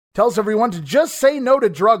Luger tells everyone to just say no to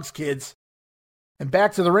drugs, kids. And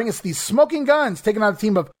back to the ring, it's the Smoking Guns taking on a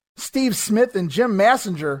team of Steve Smith and Jim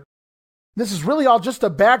Messenger. This is really all just a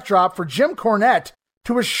backdrop for Jim Cornette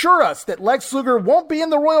to assure us that Lex Luger won't be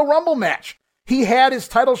in the Royal Rumble match. He had his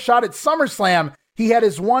title shot at SummerSlam. He had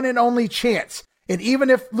his one and only chance. And even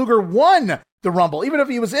if Luger won the Rumble, even if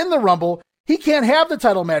he was in the Rumble, he can't have the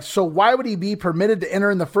title match. So why would he be permitted to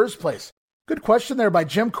enter in the first place? Good question there by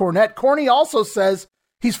Jim Cornette. Corny also says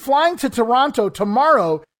he's flying to Toronto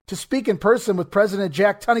tomorrow to speak in person with President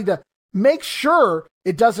Jack Tunney to make sure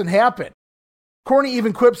it doesn't happen. Corny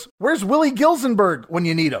even quips, where's Willie Gilzenberg when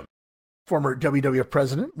you need him? Former WWF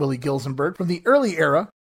President Willie Gilzenberg from the early era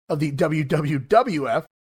of the WWF.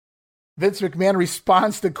 Vince McMahon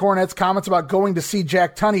responds to Cornette's comments about going to see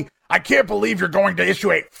Jack Tunney. I can't believe you're going to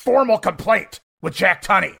issue a formal complaint with Jack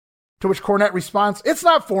Tunney. To which Cornette responds, it's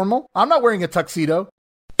not formal. I'm not wearing a tuxedo.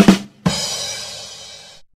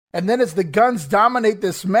 And then as the Guns dominate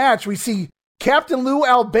this match, we see Captain Lou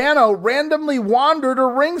Albano randomly wander to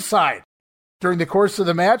ringside. During the course of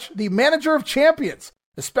the match, the manager of champions,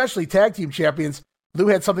 especially tag team champions, Lou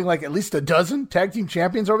had something like at least a dozen tag team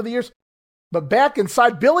champions over the years. But back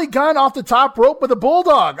inside, Billy Gunn off the top rope with a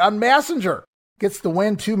bulldog on Messenger. Gets the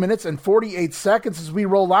win, 2 minutes and 48 seconds. As we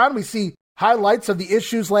roll on, we see Highlights of the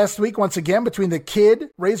issues last week, once again, between the Kid,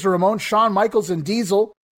 Razor Ramon, Shawn Michaels, and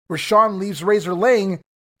Diesel, where Shawn leaves Razor laying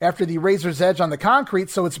after the Razor's Edge on the concrete.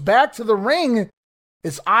 So it's back to the ring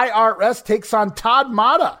as IRS takes on Todd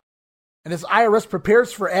Mata. And as IRS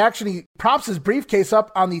prepares for action, he props his briefcase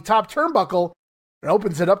up on the top turnbuckle and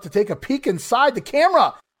opens it up to take a peek inside. The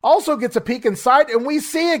camera also gets a peek inside, and we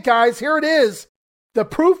see it, guys. Here it is. The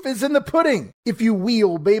proof is in the pudding, if you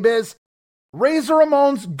will, babies. Razor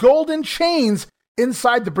Ramon's golden chains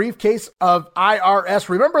inside the briefcase of IRS.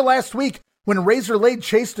 Remember last week when Razor laid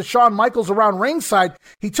chase to Shawn Michaels around ringside,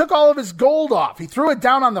 he took all of his gold off. He threw it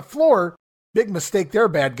down on the floor. Big mistake there,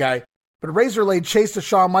 bad guy. But Razor laid chase to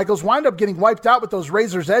Shawn Michaels, wind up getting wiped out with those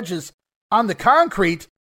Razor's edges on the concrete.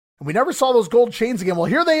 And we never saw those gold chains again. Well,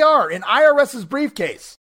 here they are in IRS's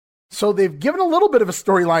briefcase. So they've given a little bit of a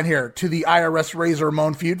storyline here to the IRS Razor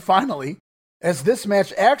Ramon feud, finally, as this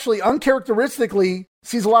match actually uncharacteristically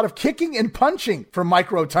sees a lot of kicking and punching from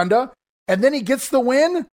Mike Rotunda. And then he gets the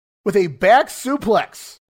win with a back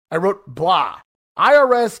suplex. I wrote blah.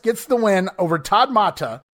 IRS gets the win over Todd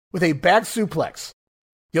Mata with a back suplex.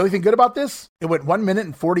 The only thing good about this, it went 1 minute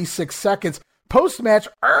and 46 seconds. Post-match,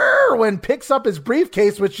 Irwin picks up his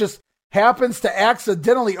briefcase, which just happens to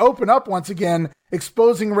accidentally open up once again,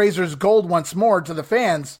 exposing Razor's gold once more to the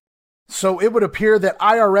fans. So it would appear that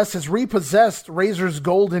IRS has repossessed Razor's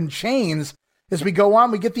golden chains. As we go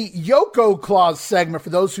on, we get the Yoko Clause segment. For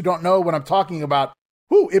those who don't know what I'm talking about,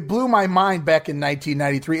 it blew my mind back in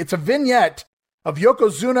 1993. It's a vignette of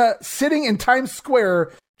Yokozuna sitting in Times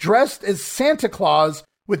Square dressed as Santa Claus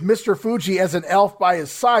with Mr. Fuji as an elf by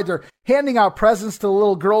his side. They're handing out presents to the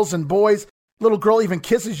little girls and boys. Little girl even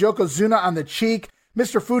kisses Yokozuna on the cheek.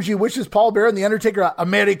 Mr. Fuji wishes Paul Bearer and The Undertaker a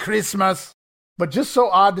Merry Christmas. But just so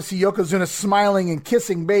odd to see Yokozuna smiling and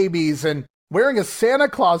kissing babies and wearing a Santa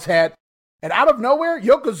Claus hat. And out of nowhere,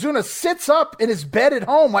 Yokozuna sits up in his bed at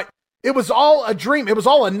home. Like it was all a dream. It was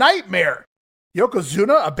all a nightmare.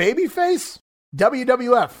 Yokozuna, a babyface?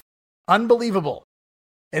 WWF. Unbelievable.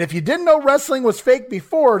 And if you didn't know wrestling was fake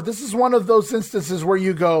before, this is one of those instances where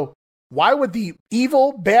you go, why would the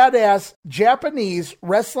evil, badass Japanese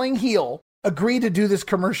wrestling heel agree to do this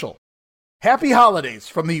commercial? Happy holidays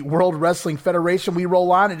from the World Wrestling Federation. We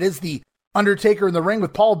roll on. It is the Undertaker in the ring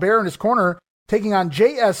with Paul Bearer in his corner, taking on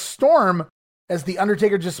JS Storm as the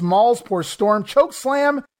Undertaker just mauls poor Storm. Choke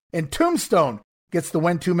slam and Tombstone gets the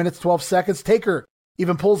win, 2 minutes, 12 seconds. Taker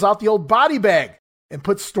even pulls out the old body bag and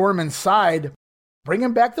puts Storm inside,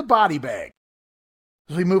 bringing back the body bag.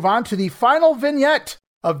 As we move on to the final vignette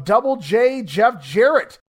of Double J Jeff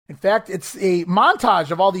Jarrett. In fact, it's a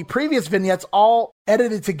montage of all the previous vignettes all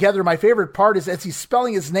edited together. My favorite part is as he's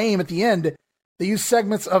spelling his name at the end, they use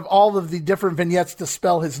segments of all of the different vignettes to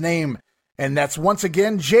spell his name. And that's once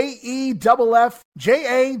again JEFFJARRE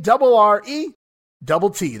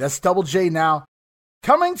T. That's Double J now.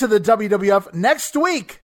 Coming to the WWF next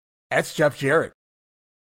week, that's Jeff Jarrett.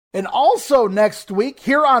 And also next week,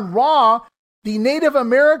 here on Raw, the Native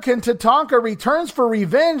American Tatanka returns for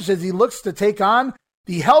revenge as he looks to take on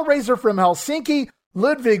the Hellraiser from Helsinki,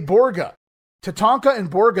 Ludwig Borga. Tatanka and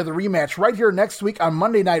Borga, the rematch, right here next week on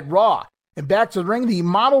Monday Night Raw. And back to the ring, the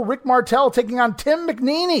model Rick Martel taking on Tim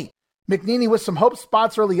McNeely. McNeely with some hope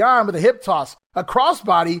spots early on with a hip toss, a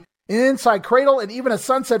crossbody, an inside cradle, and even a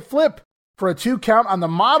sunset flip for a 2 count on the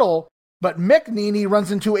model. But McNeely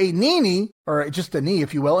runs into a Nini, or just a knee,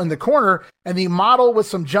 if you will, in the corner, and the model with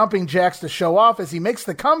some jumping jacks to show off as he makes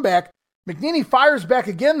the comeback. McNeely fires back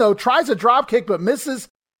again, though, tries a drop kick, but misses,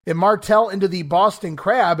 and Martel into the Boston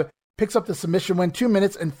Crab picks up the submission win, 2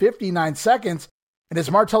 minutes and 59 seconds. And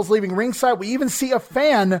as Martel's leaving ringside, we even see a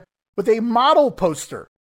fan with a model poster.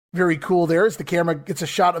 Very cool there as the camera gets a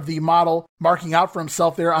shot of the model marking out for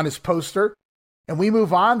himself there on his poster. And we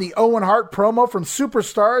move on. The Owen Hart promo from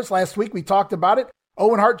Superstars. Last week we talked about it.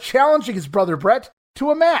 Owen Hart challenging his brother Bret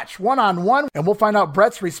to a match, one-on-one. And we'll find out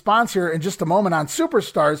Bret's response here in just a moment on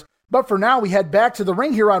Superstars. But for now, we head back to the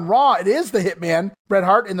ring here on Raw. It is the Hitman, Bret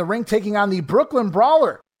Hart, in the ring taking on the Brooklyn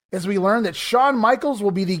Brawler, as we learn that Shawn Michaels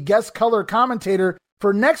will be the guest color commentator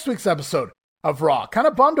for next week's episode of Raw. Kind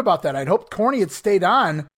of bummed about that. I'd hoped Corny had stayed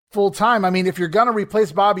on full time. I mean, if you're going to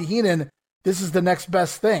replace Bobby Heenan, this is the next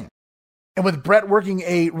best thing. And with Bret working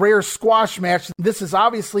a rare squash match, this is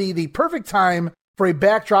obviously the perfect time for a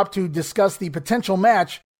backdrop to discuss the potential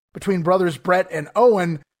match between brothers Bret and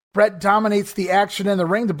Owen. Bret dominates the action in the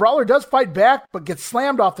ring. The Brawler does fight back, but gets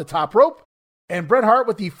slammed off the top rope. And Bret Hart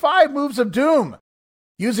with the 5 moves of doom,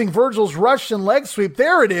 using Virgil's Russian leg sweep.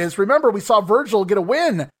 There it is. Remember, we saw Virgil get a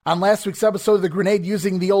win on last week's episode of The Grenade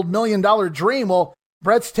using the old $1 Million Dream. Well,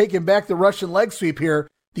 Bret's taking back the Russian leg sweep here.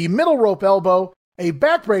 The middle rope elbow, A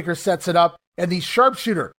backbreaker sets it up, and the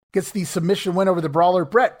sharpshooter gets the submission win over the brawler.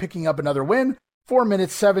 BRET picking up another win, 4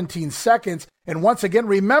 minutes, 17 seconds. And once again,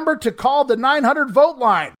 remember to call the 900 vote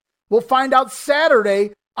line. We'll find out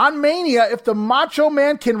Saturday on Mania if the Macho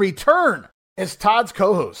Man can return as Todd's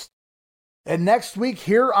co-host. And next week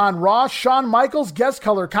here on Raw, Shawn Michaels, guest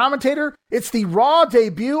color commentator. It's the Raw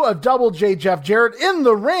debut of Double J Jeff Jarrett in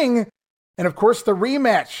the ring. And of course, the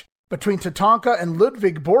rematch between Tatanka and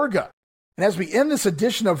Ludwig Borga. And as we end this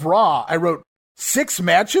edition of Raw, I wrote 6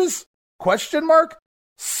 matches? ?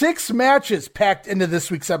 6 matches packed into this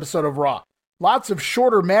week's episode of Raw. Lots of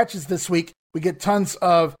shorter matches this week. We get tons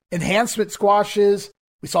of enhancement squashes.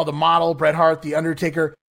 We saw the Model, Bret Hart, The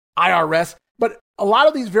Undertaker, IRS. But a lot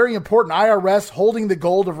of these very important. IRS holding the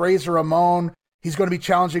gold of Razor Ramon. He's going to be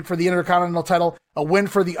challenging for the Intercontinental title. A win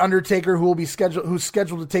for The Undertaker, who's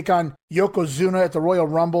scheduled to take on Yokozuna at the Royal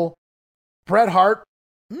Rumble. Bret Hart.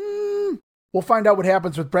 We'll find out what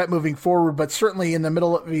happens with Bret moving forward, but certainly in the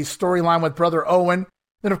middle of the storyline with Brother Owen.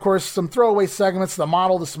 Then, of course, some throwaway segments. The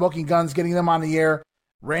Model, the Smoking Guns, getting them on the air.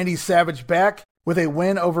 Randy Savage back with a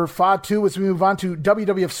win over Fatu as we move on to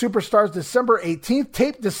WWF Superstars December 18th,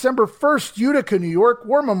 taped December 1st, Utica, New York,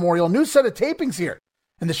 War Memorial. New set of tapings here.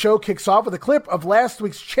 And the show kicks off with a clip of last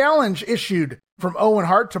week's challenge issued from Owen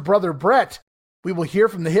Hart to Brother Bret. We will hear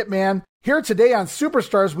from the Hitman. Here today on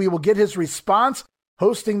Superstars, we will get his response.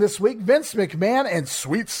 Hosting this week, Vince McMahon and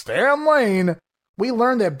Sweet Stan Lane. We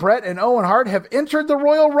learned that Bret and Owen Hart have entered the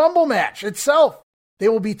Royal Rumble match itself. They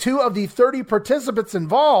will be 2 of the 30 participants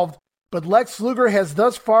involved, but Lex Luger has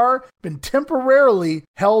thus far been temporarily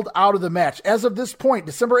held out of the match. As of this point,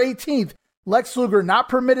 December 18th, Lex Luger not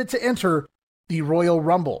permitted to enter the Royal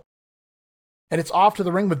Rumble. And it's off to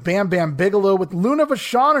the ring with Bam Bam Bigelow with Luna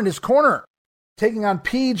Vachon in his corner. Taking on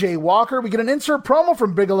PJ Walker, we get an insert promo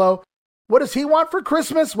from Bigelow. What does he want for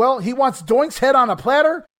Christmas? Well, he wants Doink's head on a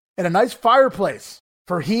platter and a nice fireplace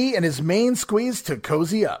for he and his main squeeze to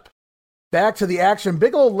cozy up. Back to the action.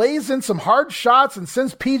 Bigelow lays in some hard shots and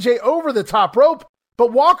sends PJ over the top rope,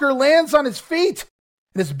 but Walker lands on his feet.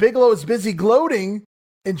 And as Bigelow is busy gloating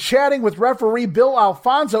and chatting with referee Bill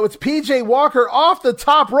Alfonso, it's PJ Walker off the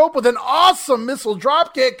top rope with an awesome missile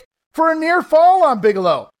dropkick for a near fall on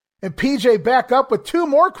Bigelow. And PJ back up with 2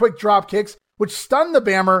 more quick drop kicks, which stun the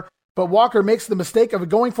Bammer. But Walker makes the mistake of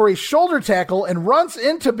going for a shoulder tackle and runs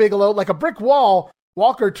into Bigelow like a brick wall.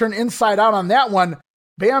 Walker turned inside out on that one.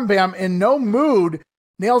 Bam Bam, in no mood,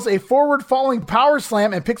 nails a forward falling power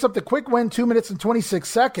slam and picks up the quick win, 2 minutes and 26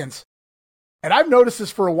 seconds. And I've noticed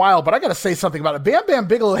this for a while, but I got to say something about it. Bam Bam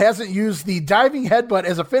Bigelow hasn't used the diving headbutt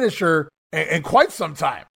as a finisher in quite some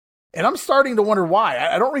time. And I'm starting to wonder why.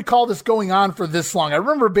 I don't recall this going on for this long. I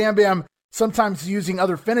remember Bam Bam sometimes using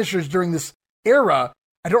other finishers during this era.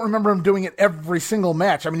 I don't remember him doing it every single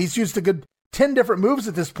match. I mean, he's used a good 10 different moves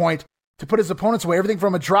at this point to put his opponents away. Everything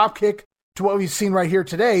from a drop kick to what we've seen right here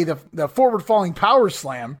today, the forward falling power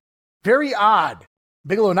slam. Very odd.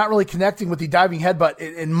 Bigelow not really connecting with the diving headbutt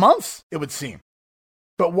in months, it would seem.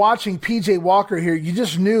 But watching PJ Walker here, you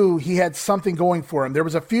just knew he had something going for him. There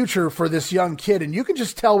was a future for this young kid, and you can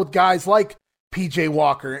just tell with guys like PJ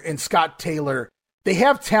Walker and Scott Taylor. They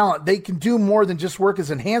have talent. They can do more than just work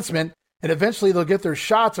as enhancement. And eventually they'll get their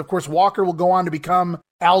shots. Of course, Walker will go on to become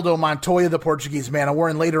Aldo Montoya, the Portuguese Man of War,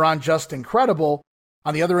 and later on, Just Incredible.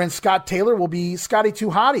 On the other end, Scott Taylor will be Scotty 2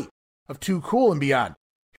 Hotty of Too Cool and Beyond.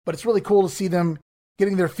 But it's really cool to see them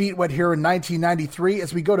getting their feet wet here in 1993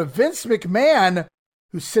 as we go to Vince McMahon,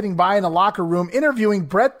 who's sitting by in the locker room interviewing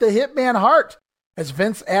Bret the Hitman Hart. As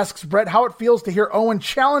Vince asks Bret how it feels to hear Owen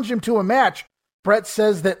challenge him to a match, Bret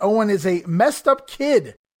says that Owen is a messed up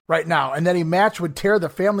kid right now and that a match would tear the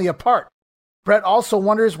family apart. Bret also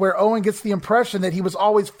wonders where Owen gets the impression that he was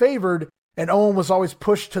always favored and Owen was always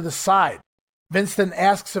pushed to the side. Vince then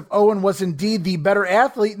asks if Owen was indeed the better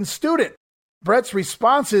athlete and student. Bret's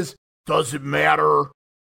response is, "Does it matter?"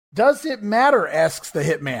 Does it matter, asks the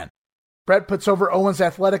Hitman. Bret puts over Owen's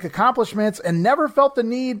athletic accomplishments and never felt the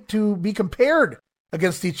need to be compared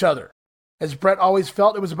against each other, as Bret always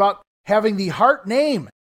felt it was about having the Hart name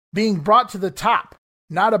being brought to the top,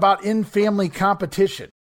 not about in-family competition.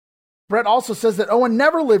 Bret also says that Owen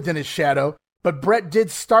never lived in his shadow, but Bret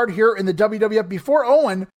did start here in the WWF before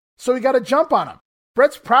Owen, so he got a jump on him.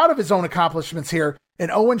 Bret's proud of his own accomplishments here,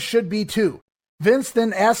 and Owen should be too. Vince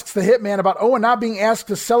then asks the Hitman about Owen not being asked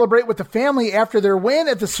to celebrate with the family after their win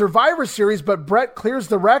at the Survivor Series, but Bret clears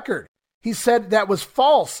the record. He said that was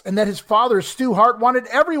false and that his father, Stu Hart, wanted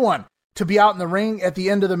everyone to be out in the ring at the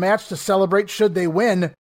end of the match to celebrate should they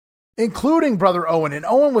win, including Brother Owen, and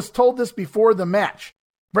Owen was told this before the match.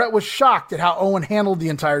 Bret was shocked at how Owen handled the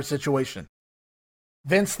entire situation.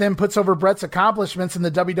 Vince then puts over Bret's accomplishments in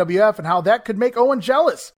the WWF and how that could make Owen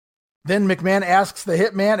jealous. Then McMahon asks the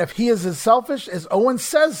Hitman if he is as selfish as Owen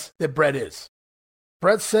says that Bret is.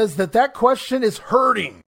 Bret says that question is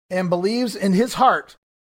hurting and believes in his heart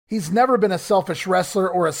he's never been a selfish wrestler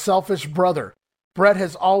or a selfish brother. Bret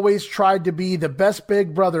has always tried to be the best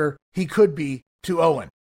big brother he could be to Owen.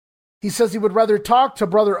 He says he would rather talk to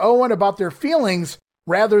brother Owen about their feelings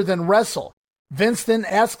rather than wrestle. Vince then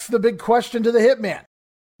asks the big question to the Hitman.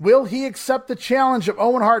 Will he accept the challenge of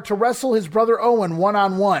Owen Hart to wrestle his brother Owen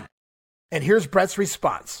one-on-one? And here's Bret's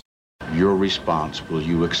response. Your response, will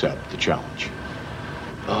you accept the challenge?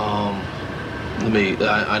 I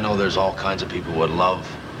know there's all kinds of people who would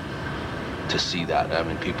love to see that. I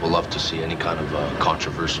mean, people love to see any kind of a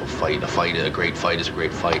controversial fight. A great fight is a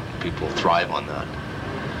great fight. People thrive on that.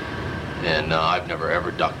 And I've never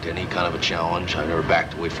ever ducked any kind of a challenge. I've never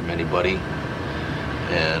backed away from anybody.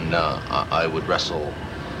 And I would wrestle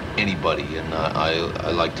anybody. And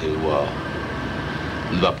I like to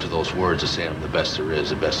live up to those words of saying I'm the best there is,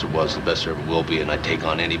 the best there was, the best there ever will be. And I take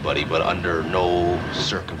on anybody. But under no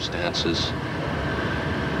circumstances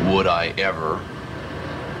would I ever,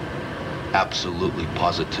 absolutely,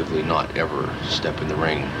 positively not ever step in the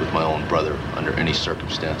ring with my own brother under any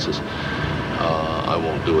circumstances. I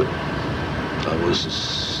won't do it.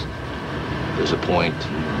 There's a point,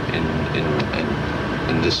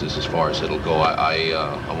 and this is as far as it'll go.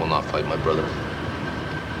 I will not fight my brother.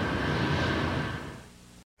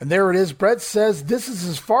 And there it is. Bret says this is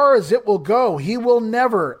as far as it will go. He will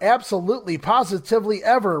never, absolutely, positively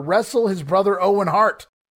ever wrestle his brother Owen Hart.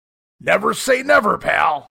 Never say never,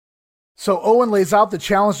 pal. So Owen lays out the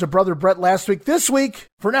challenge to brother Bret last week. This week,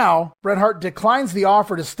 for now, Bret Hart declines the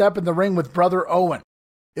offer to step in the ring with brother Owen.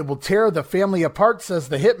 It will tear the family apart, says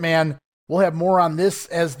the Hitman. We'll have more on this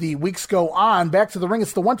as the weeks go on. Back to the ring,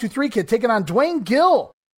 it's the 1-2-3 Kid taking on Dwayne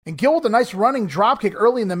Gill. And Gill with a nice running dropkick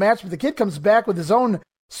early in the match, but the Kid comes back with his own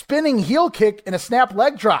spinning heel kick and a snap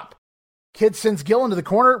leg drop. Kid sends Gill into the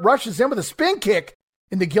corner, rushes in with a spin kick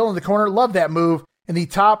into Gill in the corner. Love that move. And the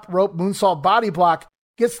top rope moonsault body block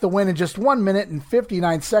gets the win in just 1 minute and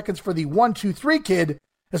 59 seconds for the 1-2-3 Kid.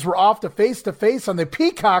 As we're off to face on the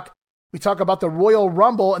Peacock, we talk about the Royal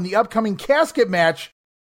Rumble and the upcoming casket match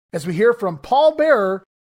as we hear from Paul Bearer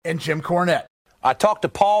and Jim Cornette. I talked to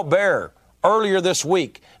Paul Bearer earlier this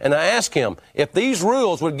week, and I asked him if these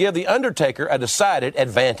rules would give The Undertaker a decided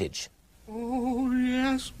advantage. Oh,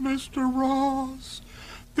 yes, Mr. Ross.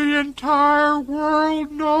 The entire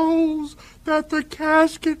world knows that the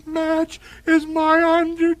casket match is my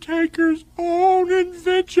Undertaker's own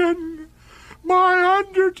invention. My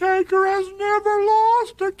Undertaker has never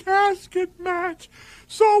lost a casket match,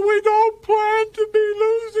 so we don't plan to be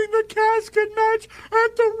losing the casket match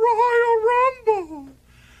at the Royal Rumble.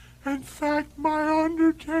 In fact, my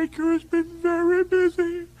Undertaker has been very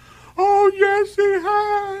busy. Oh, yes, he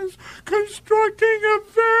has, constructing a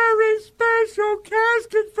very special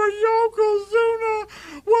casket for Yokozuna.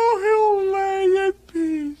 Well, he'll lay in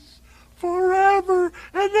peace forever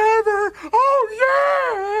and ever. Oh,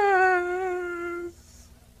 yes!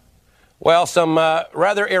 Well, some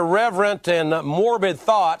rather irreverent and morbid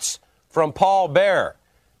thoughts from Paul Bearer.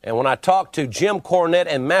 And when I talked to Jim Cornette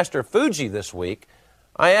and Master Fuji this week,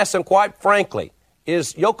 I asked him quite frankly,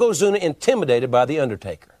 is Yokozuna intimidated by The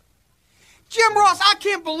Undertaker? Jim Ross, I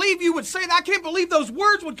can't believe you would say that. I can't believe those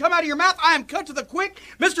words would come out of your mouth. I am cut to the quick.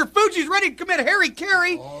 Mr. Fuji's ready to commit Harry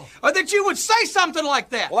Carey. That you would say something like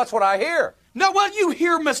that. Well, that's what I hear. No, well, you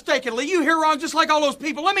hear mistakenly. You hear wrong just like all those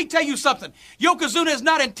people. Let me tell you something. Yokozuna is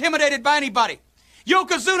not intimidated by anybody.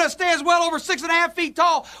 Yokozuna stands well over 6.5 feet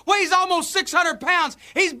tall, weighs almost 600 pounds.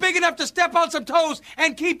 He's big enough to step on some toes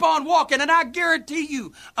and keep on walking. And I guarantee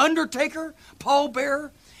you, Undertaker, Paul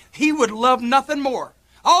Bearer, he would love nothing more.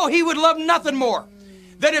 Oh, he would love nothing more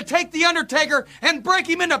than to take The Undertaker and break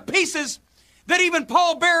him into pieces that even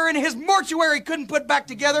Paul Bearer in his mortuary couldn't put back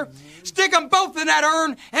together. Stick them both in that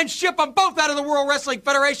urn and ship them both out of the World Wrestling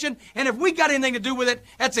Federation. And if we got anything to do with it,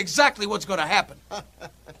 that's exactly what's going to happen.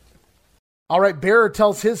 All right, Bearer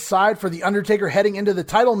tells his side for The Undertaker heading into the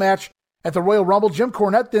title match at the Royal Rumble. Jim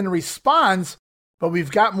Cornette then responds, but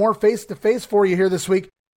we've got more face-to-face for you here this week.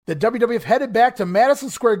 The WWF headed back to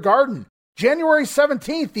Madison Square Garden January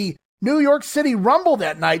 17th, the New York City Rumble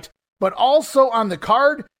that night, but also on the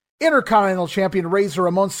card, Intercontinental Champion Razor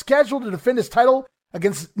Ramon scheduled to defend his title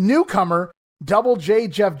against newcomer Double J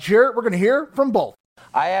Jeff Jarrett. We're going to hear from both.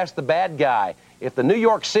 I asked the bad guy if the New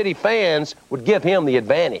York City fans would give him the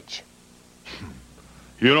advantage.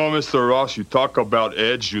 You know, Mr. Ross, you talk about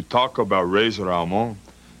Edge, you talk about Razor Ramon.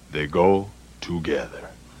 They go together.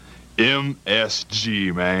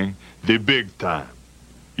 MSG, man, the big time.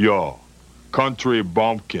 Yo, country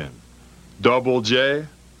bumpkin. Double J,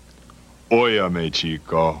 óyame,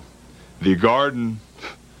 chico. The Garden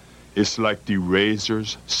is like the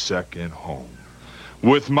Razor's second home.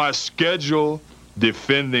 With my schedule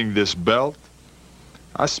defending this belt,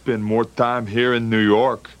 I spend more time here in New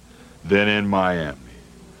York than in Miami.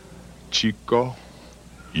 Chico,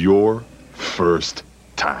 your first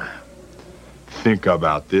time. Think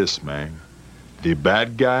about this, man. The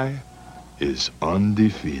bad guy is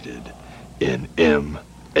undefeated in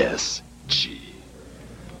MSG.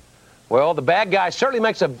 Well, the bad guy certainly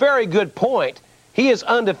makes a very good point. He is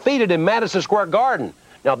undefeated in Madison Square Garden.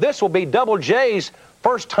 Now, this will be Double J's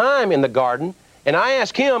first time in the Garden, and I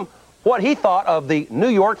asked him what he thought of the New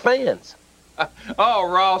York fans. Oh,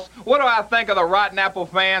 Ross, what do I think of the Rotten Apple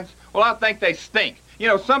fans? Well, I think they stink. You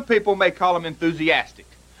know, some people may call them enthusiastic.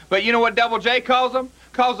 But you know what Double J calls them?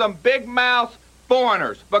 Calls them big mouth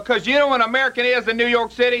foreigners. Because you know what an American is in New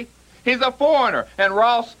York City? He's a foreigner. And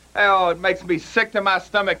Ross, oh, it makes me sick to my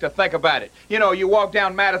stomach to think about it. You know, you walk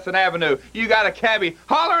down Madison Avenue, you got a cabbie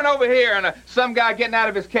hollering over here, and some guy getting out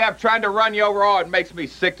of his cab trying to run you over. Oh, it makes me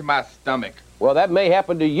sick to my stomach. Well, that may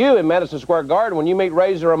happen to you in Madison Square Garden when you meet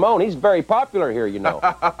Razor Ramon. He's very popular here, you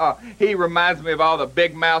know. He reminds me of all the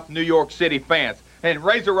big mouth New York City fans. And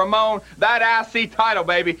Razor Ramon, that IC title,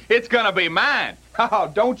 baby, it's gonna be mine.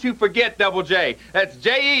 Oh, don't you forget, Double J. That's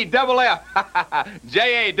J-E-double-F,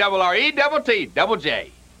 J-A-double-R-E-double-T, Double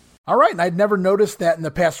J. All right, and I'd never noticed that in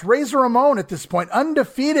the past. Razor Ramon at this point,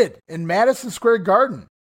 undefeated in Madison Square Garden.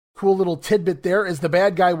 Cool little tidbit there as the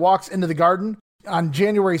bad guy walks into the Garden on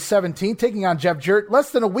January 17th, taking on Jeff Jarrett.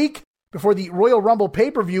 Less than a week before the Royal Rumble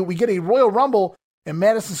pay-per-view, we get a Royal Rumble in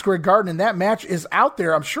Madison Square Garden, and that match is out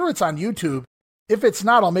there. I'm sure it's on YouTube. If it's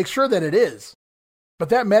not, I'll make sure that it is. But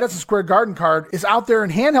that Madison Square Garden card is out there in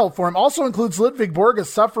handheld form. Also includes Ludwig Borga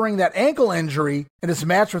suffering that ankle injury in his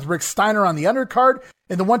match with Rick Steiner on the undercard,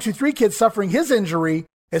 and the 1-2-3 Kid suffering his injury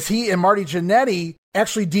as he and Marty Jannetty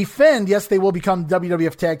actually defend. Yes, they will become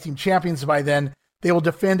WWF Tag Team Champions by then. They will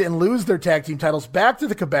defend and lose their tag team titles back to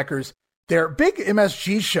the Quebecers. Their big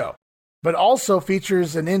MSG show, but also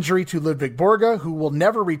features an injury to Ludwig Borga, who will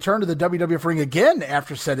never return to the WWF ring again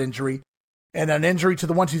after said injury, and an injury to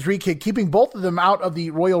the 1-2-3 Kid, keeping both of them out of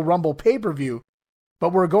the Royal Rumble pay-per-view.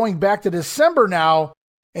 But we're going back to December now,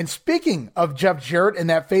 and speaking of Jeff Jarrett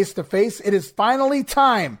and that face-to-face, it is finally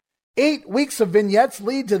time. 8 weeks of vignettes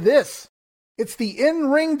lead to this. It's the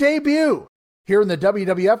in-ring debut here in the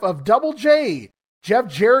WWF of Double J, Jeff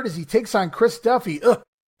Jarrett, as he takes on Chris Duffy.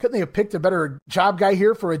 Couldn't they have picked a better job guy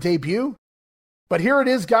here for a debut? But here it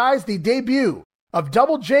is, guys, the debut of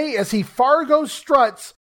Double J as he Fargo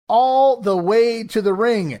struts all the way to the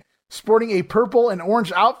ring, sporting a purple and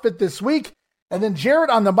orange outfit this week. And then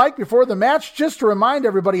Jarrett on the mic before the match, just to remind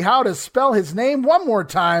everybody how to spell his name one more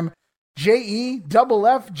time.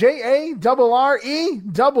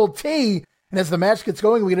 J-E-F-F-J-A-R-R-E-T. And as the match gets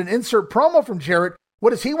going, we get an insert promo from Jarrett.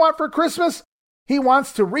 What does he want for Christmas? He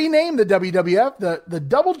wants to rename the WWF the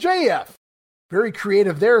Double JF. Very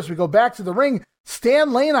creative there as we go back to the ring.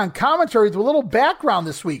 Stan Lane on commentary with a little background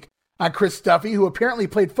this week on Chris Duffy, who apparently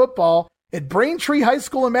played football at Braintree High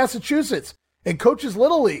School in Massachusetts and coaches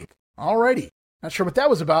Little League. Alrighty. Not sure what that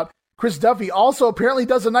was about. Chris Duffy also apparently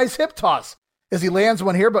does a nice hip toss as he lands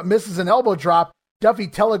one here but misses an elbow drop. Duffy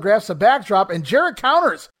telegraphs a backdrop and Jarrett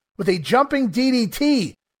counters with a jumping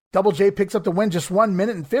DDT. Double J picks up the win just 1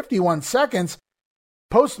 minute and 51 seconds.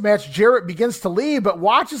 Post-match, Jarrett begins to leave, but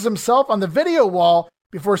watches himself on the video wall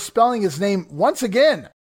before spelling his name once again.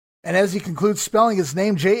 And as he concludes spelling his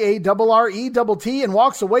name, J-A-R-R-E-T, and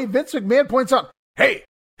walks away, Vince McMahon points out, "Hey,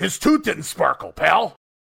 his tooth didn't sparkle, pal."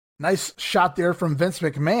 Nice shot there from Vince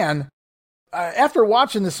McMahon. After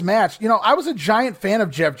watching this match, I was a giant fan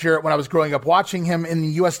of Jeff Jarrett when I was growing up, watching him in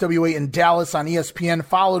the USWA in Dallas on ESPN,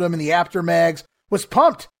 followed him in the After Mags, was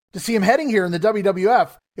pumped to see him heading here in the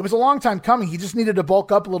WWF. It was a long time coming. He just needed to bulk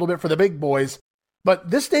up a little bit for the big boys.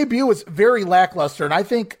 But this debut was very lackluster, and I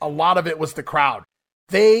think a lot of it was the crowd.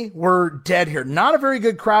 They were dead here. Not a very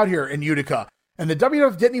good crowd here in Utica. And the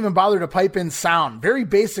WWF didn't even bother to pipe in sound. Very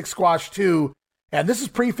basic squash, too. And this is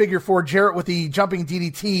pre-figure 4. Jarrett with the jumping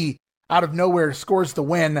DDT out of nowhere scores the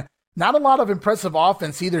win. Not a lot of impressive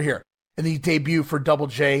offense either here in the debut for Double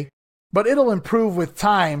J. But it'll improve with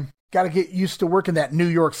time. Got to get used to working that New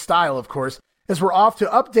York style, of course. As we're off to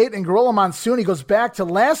Update and Gorilla Monsoon, he goes back to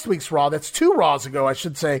last week's Raw. That's 2 Raws ago, I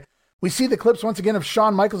should say. We see the clips once again of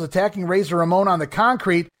Shawn Michaels attacking Razor Ramon on the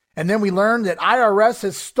concrete, and then we learn that IRS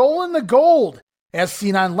has stolen the gold, as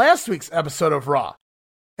seen on last week's episode of Raw.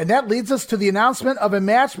 And that leads us to the announcement of a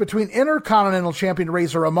match between Intercontinental Champion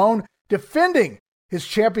Razor Ramon defending his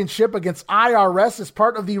championship against IRS as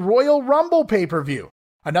part of the Royal Rumble pay-per-view.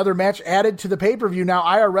 Another match added to the pay-per-view now,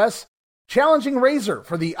 IRS challenging Razor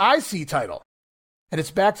for the IC title. And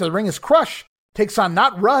it's back to the ring as Crush takes on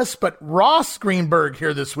not Russ, but Ross Greenberg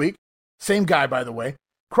here this week. Same guy, by the way.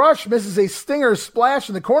 Crush misses a stinger splash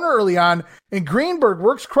in the corner early on, and Greenberg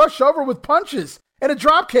works Crush over with punches and a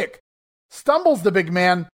dropkick. Stumbles the big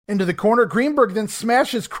man into the corner. Greenberg then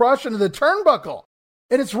smashes Crush into the turnbuckle.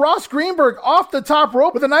 And it's Ross Greenberg off the top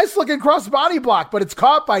rope with a nice-looking crossbody block, but it's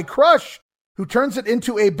caught by Crush, who turns it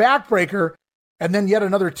into a backbreaker, and then yet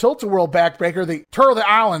another tilt-a-whirl backbreaker, the Tour of the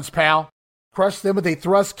Islands, pal. Crush then with a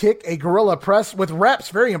thrust kick, a gorilla press with reps.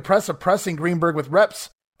 Very impressive pressing Greenberg with reps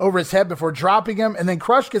over his head before dropping him, and then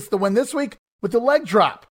Crush gets the win this week with the leg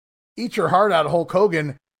drop. Eat your heart out, Hulk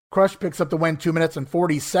Hogan. Crush picks up the win 2 minutes and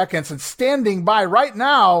 40 seconds, and standing by right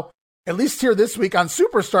now, at least here this week on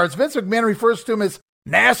Superstars, Vince McMahon refers to him as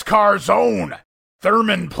NASCAR's own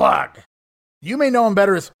Thurman Plug. You may know him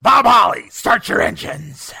better as Bob Holly. Start your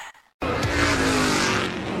engines. Boy,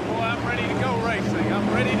 I'm ready to go racing.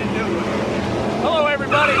 I'm ready to do it. Hello,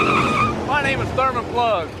 everybody. My name is Thurman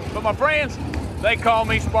Plug, but my friends, they call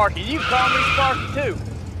me Sparky. You call me Sparky, too.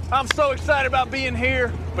 I'm so excited about being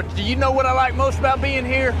here, but do you know what I like most about being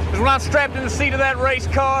here? Is when I'm strapped in the seat of that race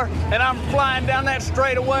car and I'm flying down that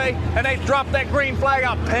straightaway and they drop that green flag,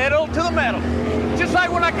 I'll pedal to the metal. Just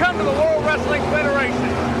like when I come to the World Wrestling Federation,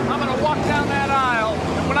 I'm going to walk down that aisle,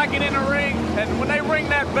 and when I get in the ring and when they ring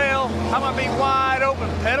that bell, I'm going to be wide open,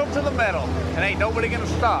 pedal to the metal, and ain't nobody going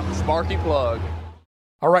to stop Sparky Plug.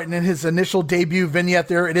 All right, and in his initial debut vignette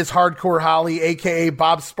there, it is Hardcore Holly, a.k.a.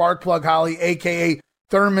 Bob Sparkplug Holly, a.k.a.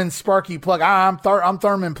 Thurman Sparky Plug. I'm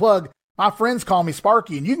Thurman Plug. My friends call me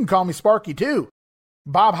Sparky, and you can call me Sparky too.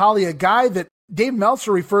 Bob Holly, a guy that Dave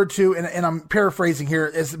Meltzer referred to, and I'm paraphrasing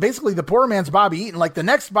here, as basically the poor man's Bobby Eaton, like the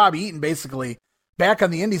next Bobby Eaton, basically, back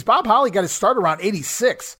on the Indies. Bob Holly got his start around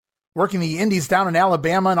 86, working the Indies down in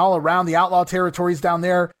Alabama and all around the outlaw territories down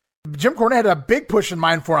there. Jim Cornette had a big push in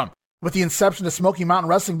mind for him with the inception of Smoky Mountain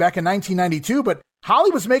Wrestling back in 1992, but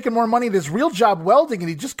Holly was making more money at his real job welding, and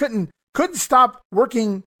he just couldn't stop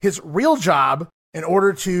working his real job in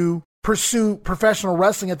order to pursue professional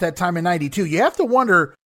wrestling at that time in 92. You have to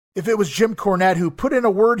wonder if it was Jim Cornette who put in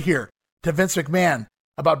a word here to Vince McMahon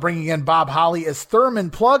about bringing in Bob Holly as Thurman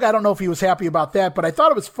Plug. I don't know if he was happy about that, but I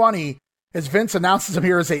thought it was funny as Vince announces him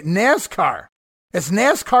here as NASCAR's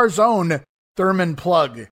own Thurman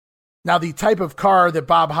Plug. Now, the type of car that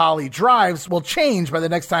Bob Holly drives will change by the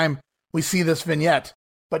next time we see this vignette.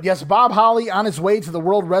 But yes, Bob Holly on his way to the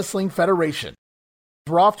World Wrestling Federation.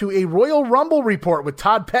 We're off to a Royal Rumble report with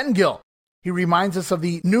Todd Pettengill. He reminds us of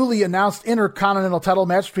the newly announced Intercontinental title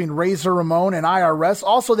match between Razor Ramon and IRS.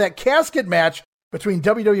 Also that casket match between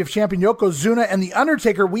WWF champion Yokozuna and The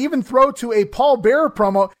Undertaker. We even throw to a Paul Bearer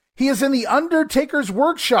promo. He is in The Undertaker's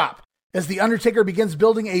workshop as The Undertaker begins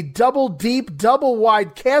building a double deep, double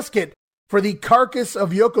wide casket for the carcass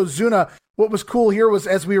of Yokozuna. What was cool here was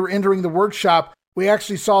as we were entering the workshop, we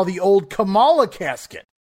actually saw the old Kamala casket,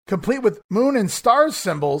 complete with moon and stars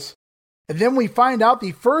symbols. And then we find out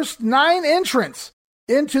the first 9 entrants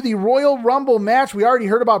into the Royal Rumble match. We already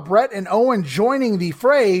heard about BRET and Owen joining the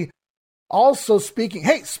fray. Also speaking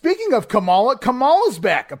of Kamala, Kamala's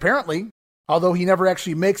back, apparently. Although he never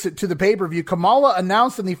actually makes it to the pay-per-view. Kamala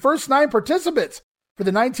announced in the first 9 participants for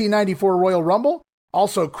the 1994 Royal Rumble.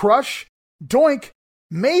 Also Crush, Doink,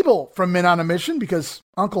 Mabel from Men on a Mission, because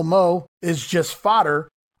Uncle Mo is just fodder.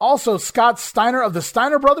 Also, Scott Steiner of the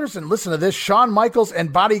Steiner Brothers, and listen to this, Shawn Michaels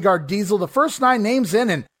and Bodyguard Diesel. The first 9 names in,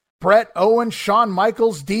 and BRET, Owen, Shawn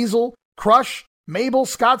Michaels, Diesel, Crush, Mabel,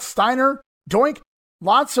 Scott Steiner, Doink.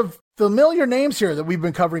 Lots of familiar names here that we've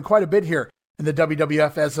been covering quite a bit here in the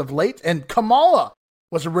WWF as of late. And Kamala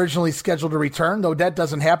was originally scheduled to return, though that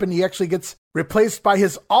doesn't happen. He actually gets replaced by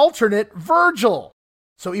his alternate, Virgil.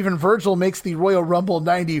 So even Virgil makes the Royal Rumble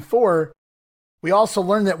 94. We also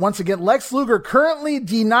learned that once again, Lex Luger currently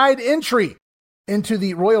denied entry into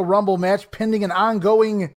the Royal Rumble match pending an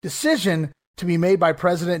ongoing decision to be made by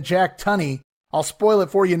President Jack Tunney. I'll spoil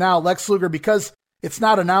it for you now. Lex Luger, because it's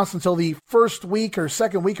not announced until the first week or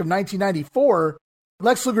second week of 1994,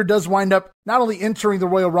 Lex Luger does wind up not only entering the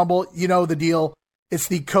Royal Rumble, you know the deal. It's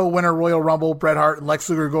the co-winner Royal Rumble. Bret Hart and Lex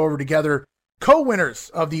Luger go over together, co-winners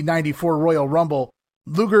of the 94 Royal Rumble.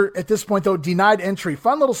 Luger, at this point, though, denied entry.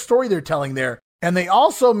 Fun little story they're telling there. And they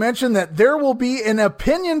also mentioned that there will be an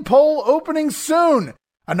opinion poll opening soon.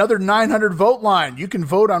 Another 900 vote line. You can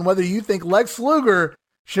vote on whether you think Lex Luger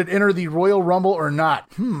should enter the Royal Rumble or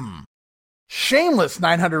not. Shameless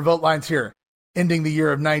 900 vote lines here, ending the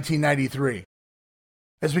year of 1993.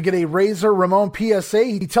 As we get a Razor Ramon PSA,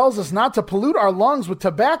 he tells us not to pollute our lungs with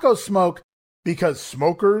tobacco smoke because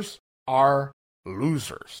smokers are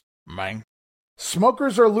losers, man.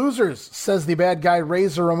 Smokers are losers, says the bad guy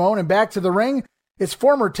Razor Ramon. And back to the ring, it's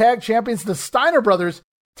former tag champions, the Steiner brothers,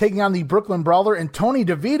 taking on the Brooklyn Brawler and Tony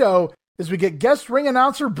DeVito as we get guest ring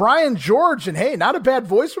announcer Brian George. And hey, not a bad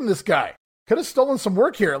voice from this guy. Could have stolen some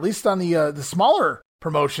work here, at least on the smaller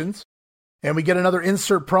promotions. And we get another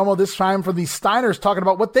insert promo, this time from the Steiners, talking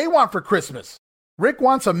about what they want for Christmas. Rick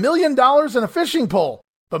wants $1 million and a fishing pole,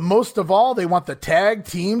 but most of all, they want the tag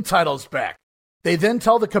team titles back. They then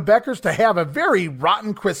tell the Quebecers to have a very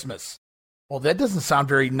rotten Christmas. Well, that doesn't sound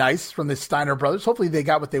very nice from the Steiner brothers. Hopefully they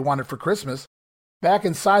got what they wanted for Christmas. Back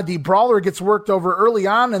inside, the Brawler gets worked over early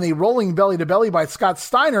on and a rolling belly-to-belly by Scott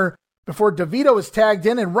Steiner before DeVito is tagged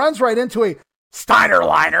in and runs right into a Steiner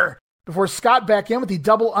liner before Scott back in with the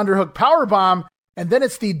double underhook powerbomb. And then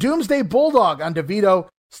it's the Doomsday Bulldog on DeVito.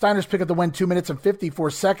 Steiners pick up the win 2 minutes and 54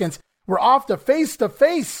 seconds. We're off to face,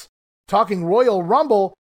 talking Royal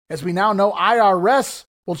Rumble, as we now know IRS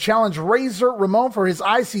will challenge Razor Ramon for his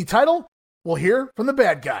IC title. We'll hear from the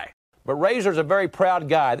bad guy. But Razor's a very proud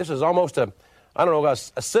guy. This is almost a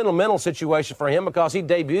sentimental situation for him because he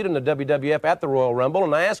debuted in the WWF at the Royal Rumble,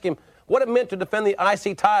 and I asked him what it meant to defend the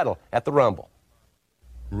IC title at the Rumble.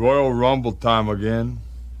 Royal Rumble time again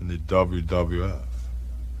in the WWF.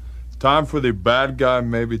 Time for the bad guy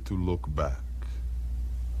maybe to look back.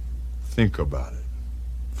 Think about it.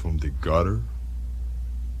 From the gutter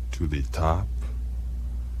to the top.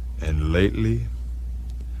 And lately,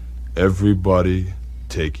 everybody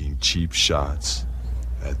taking cheap shots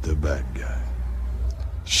at the bad guy.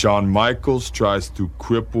 Shawn Michaels tries to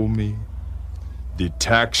cripple me. The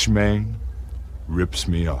taxman rips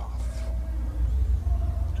me off.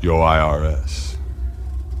 Yo, IRS.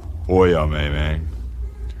 Oya, man.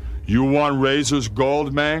 You want Razor's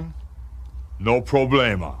gold, man? No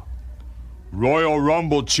problema. Royal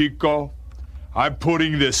Rumble, Chico. I'm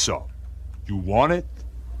putting this up. You want it?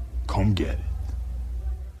 Come get it.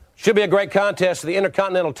 Should be a great contest for the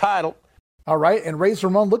Intercontinental title. All right, and Razor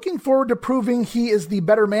Ramon looking forward to proving he is the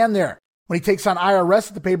better man there when he takes on IRS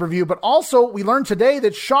at the pay-per-view. But also, we learned today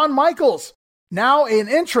that Shawn Michaels, now an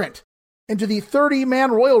entrant into the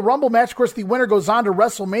 30-man Royal Rumble match. Of course, the winner goes on to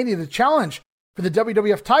WrestleMania to challenge for the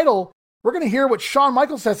WWF title. We're going to hear what Shawn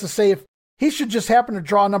Michaels has to say if he should just happen to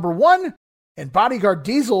draw number 1 and Bodyguard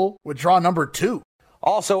Diesel would draw number 2.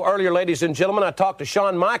 Also, earlier, ladies and gentlemen, I talked to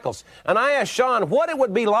Shawn Michaels, and I asked Shawn what it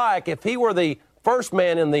would be like if he were the first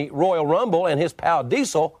man in the Royal Rumble and his pal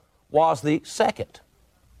Diesel was the second.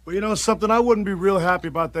 Well, you know something? I wouldn't be real happy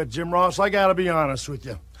about that, Jim Ross. I gotta be honest with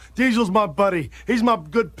you. Diesel's my buddy. He's my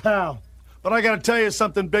good pal. But I gotta tell you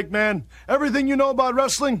something, big man. Everything you know about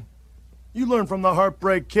wrestling, you learned from the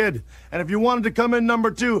Heartbreak Kid. And if you wanted to come in number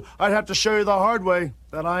 2, I'd have to show you the hard way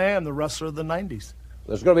that I am the wrestler of the 90s.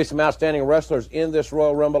 There's going to be some outstanding wrestlers in this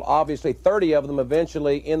Royal Rumble. Obviously, 30 of them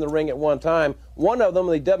eventually in the ring at one time. One of them,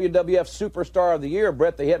 the WWF Superstar of the Year,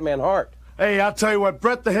 Bret the Hitman Hart. Hey, I'll tell you what,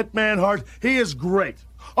 Bret the Hitman Hart, he is great.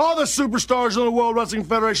 All the superstars in the World Wrestling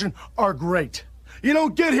Federation are great. You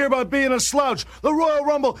don't get here by being a slouch. The Royal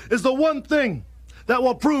Rumble is the one thing that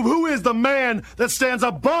will prove who is the man that stands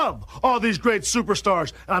above all these great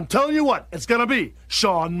superstars. And I'm telling you what, it's going to be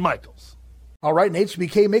Shawn Michaels. All right, and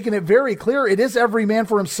HBK making it very clear it is every man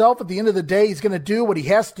for himself. At the end of the day, he's going to do what he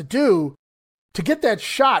has to do to get that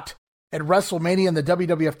shot at WrestleMania and the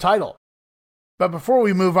WWF title. But before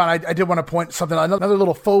we move on, I did want to point something, another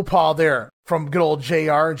little faux pas there from good old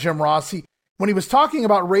JR, Jim Rossi. When he was talking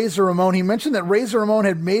about Razor Ramon, he mentioned that Razor Ramon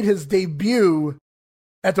had made his debut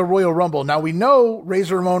at the Royal Rumble. Now, we know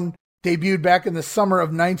Razor Ramon debuted back in the summer of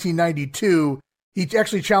 1992. He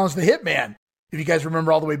actually challenged the Hitman. If you guys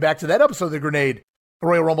remember all the way back to that episode of The Grenade, the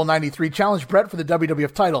Royal Rumble 93 challenged Bret for the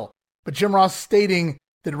WWF title. But Jim Ross stating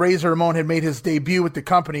that Razor Ramon had made his debut with the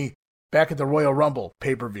company back at the Royal Rumble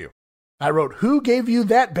pay-per-view. I wrote, who gave you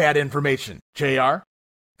that bad information, JR?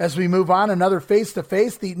 As we move on, another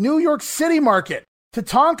face-to-face, the New York City market.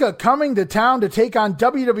 Tatanka coming to town to take on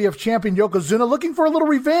WWF champion Yokozuna, looking for a little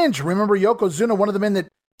revenge. Remember, Yokozuna, one of the men that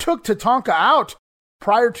took Tatanka out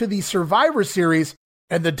prior to the Survivor Series,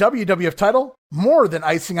 and the WWF title, more than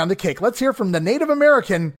icing on the cake. Let's hear from the Native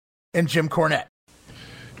American and Jim Cornette.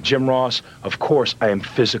 Jim Ross, of course, I am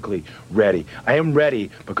physically ready. I am ready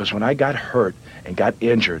because when I got hurt and got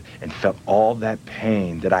injured and felt all that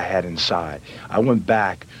pain that I had inside, I went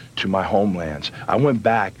back to my homelands. I went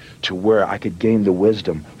back to where I could gain the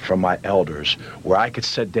wisdom from my elders, where I could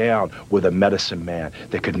sit down with a medicine man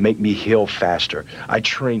that could make me heal faster. I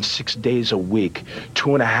trained 6 days a week,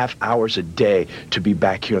 2.5 hours a day to be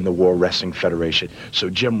back here in the World Wrestling Federation. So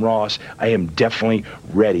Jim Ross, I am definitely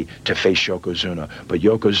ready to face Yokozuna. But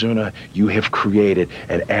Yokozuna, you have created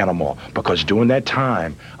an animal, because during that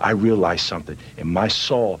time, I realized something. In my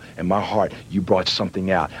soul and my heart, you brought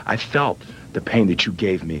something out. I felt the pain that you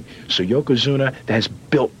gave me. So Yokozuna, that has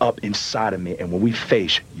built up inside of me, and when we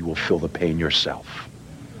face, you will feel the pain yourself.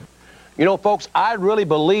 You know, folks, I really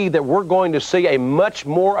believe that we're going to see a much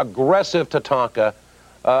more aggressive Tatanka,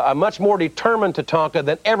 a much more determined Tatanka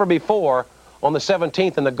than ever before on the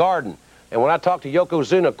 17th in the Garden. And when I talked to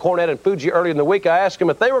Yokozuna, Cornette, and Fuji earlier in the week, I asked them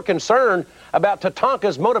if they were concerned about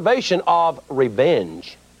Tatanka's motivation of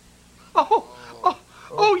revenge.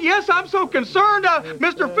 Oh, yes, I'm so concerned.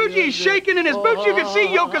 Mr. Fuji is shaking in his boots. You can see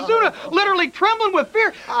Yokozuna literally trembling with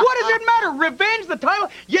fear. What does it matter? Revenge, the title?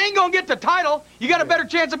 You ain't gonna get the title. You got a better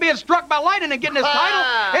chance of being struck by lightning and getting this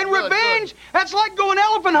title. And revenge, that's like going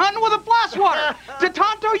elephant hunting with a fly swatter.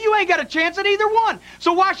 Tatanto, you ain't got a chance at either one.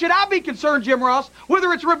 So why should I be concerned, Jim Ross,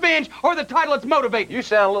 whether it's revenge or the title it's motivating? You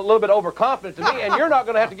sound a little bit overconfident to me, and you're not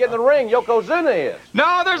gonna have to get in the ring. Yokozuna is.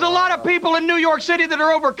 No, there's a lot of people in New York City that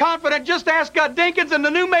are overconfident. Just ask Dinkins and the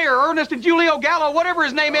new mayor, Ernest and Julio Gallo, whatever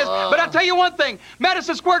his name is. But I'll tell you one thing,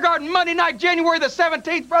 Madison Square Garden, Monday night, January the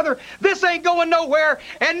 17th, brother, this ain't going nowhere,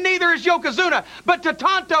 and neither is Yokozuna. But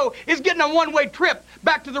Tatanto is getting a one-way trip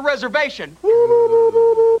back to the reservation.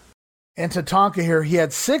 And Tatanka here, he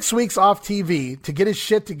had 6 weeks off TV to get his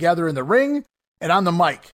shit together in the ring and on the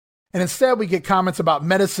mic. And instead we get comments about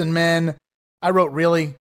medicine men. I wrote,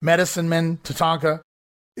 really? Medicine men, Tatanka?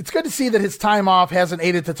 It's good to see that his time off hasn't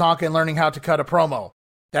aided Tatanka in learning how to cut a promo.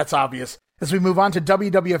 That's obvious. As we move on to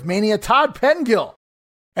WWF Mania, Todd Pettengill,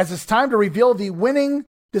 as it's time to reveal the winning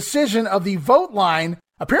decision of the vote line.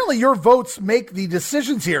 Apparently your votes make the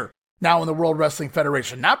decisions here now in the World Wrestling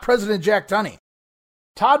Federation, not President Jack Tunney.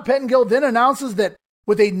 Todd Pettengill then announces that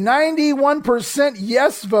with a 91%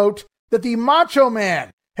 yes vote, that the Macho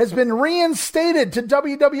Man has been reinstated to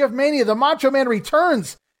WWF Mania. The Macho Man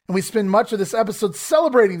returns, and we spend much of this episode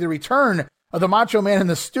celebrating the return of the Macho Man in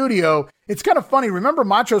the studio. It's kind of funny. Remember,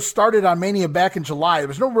 Macho started on Mania back in July. There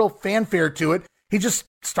was no real fanfare to it. He just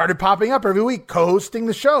started popping up every week, co-hosting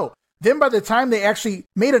the show. Then by the time they actually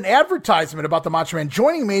made an advertisement about the Macho Man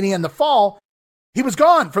joining Mania in the fall, he was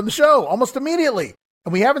gone from the show almost immediately.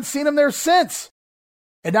 And we haven't seen him there since.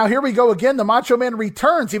 And now here we go again. The Macho Man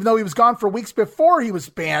returns, even though he was gone for weeks before he was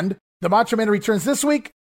banned. The Macho Man returns this week,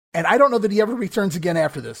 and I don't know that he ever returns again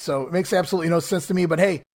after this. So it makes absolutely no sense to me. But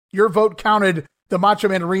hey, your vote counted. The Macho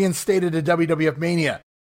Man reinstated to WWF Mania.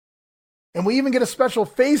 And we even get a special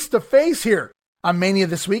face-to-face here on Mania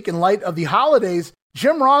this week. In light of the holidays,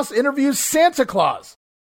 Jim Ross interviews Santa Claus.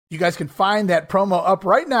 You guys can find that promo up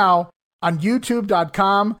right now on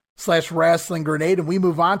youtube.com/Wrestling Grenade. And we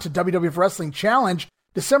move on to WWF Wrestling Challenge,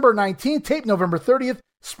 December 19th, tape November 30th,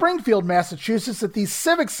 Springfield, Massachusetts at the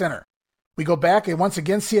Civic Center. We go back and once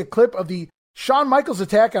again see a clip of the Shawn Michaels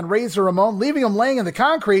attack on Razor Ramon, leaving him laying in the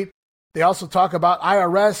concrete. They also talk about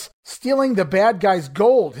IRS stealing the bad guy's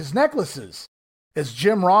gold, his necklaces. As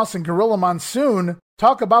Jim Ross and Gorilla Monsoon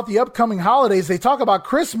talk about the upcoming holidays, they talk about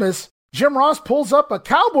Christmas. Jim Ross pulls up a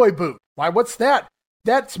cowboy boot. Why, what's that?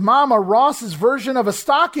 That's Mama Ross's version of a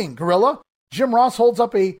stocking, Gorilla. Jim Ross holds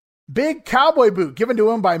up a big cowboy boot given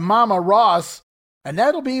to him by Mama Ross, and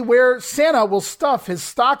that'll be where Santa will stuff his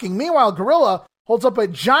stocking. Meanwhile, Gorilla holds up a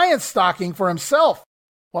giant stocking for himself.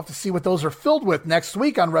 We'll have to see what those are filled with next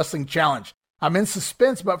week on Wrestling Challenge. I'm in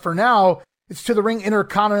suspense, but for now, it's to the ring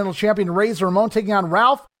Intercontinental Champion Razor Ramon taking on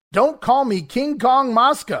Ralph, Don't Call Me King Kong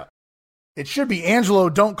Mosca. It should be Angelo,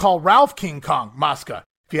 Don't Call Ralph King Kong Mosca.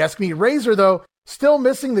 If you ask me, Razor, though, still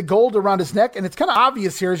missing the gold around his neck, and it's kind of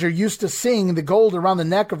obvious here as you're used to seeing the gold around the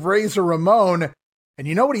neck of Razor Ramon. And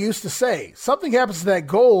you know what he used to say? Something happens to that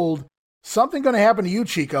gold, something going to happen to you,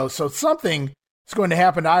 Chico. So something is going to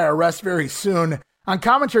happen to IRS very soon. On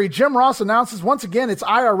commentary, Jim Ross announces once again it's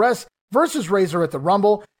IRS versus Razor at the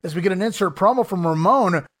Rumble as we get an insert promo from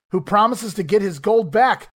Ramon, who promises to get his gold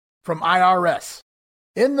back from IRS.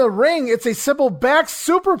 In the ring, it's a simple back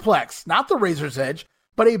superplex, not the Razor's Edge,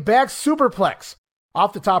 but a back superplex.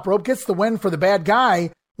 Off the top rope gets the win for the bad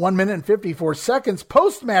guy, 1 minute and 54 seconds.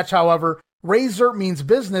 Post-match, however, Razor means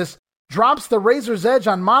business, drops the Razor's Edge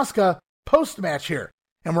on Mosca post-match here.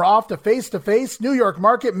 And we're off to face-to-face, New York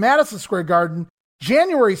Market, Madison Square Garden,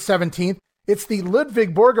 January 17th, it's the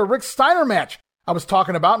Ludwig Borga-Rick Steiner match I was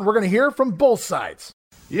talking about, and we're going to hear from both sides.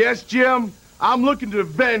 Yes, Jim, I'm looking to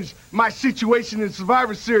avenge my situation in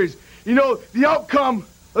Survivor Series. You know, the outcome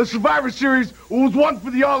of Survivor Series was one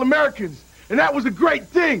for the All-Americans, and that was a great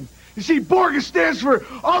thing. You see, Borga stands for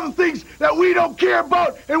all the things that we don't care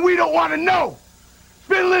about and we don't want to know.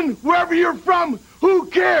 Finland, wherever you're from, who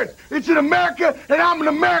cares? It's in America, and I'm an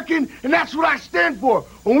American, and that's what I stand for.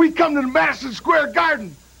 When we come to the Madison Square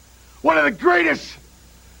Garden, one of the greatest,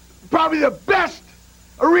 probably the best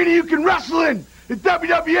arena you can wrestle in, the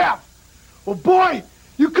WWF. Well, boy,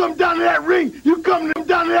 you come down to that ring, you come to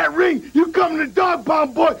the dog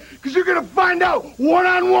pound, boy, because you're going to find out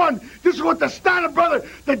one-on-one. This is what the Steiner brother,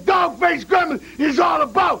 the dog-faced gremlin, is all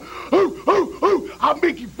about. I'll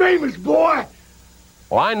make you famous, boy.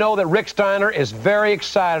 Well, I know that Rick Steiner is very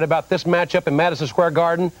excited about this matchup in Madison Square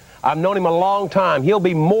Garden. I've known him a long time. He'll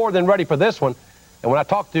be more than ready for this one. And when I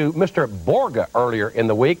talked to Mr. Borga earlier in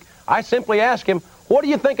the week, I simply asked him, what do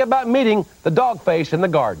you think about meeting the dog face in the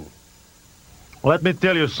Garden? Let me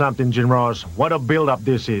tell you something, Jim Ross. What a build-up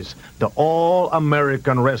this is. The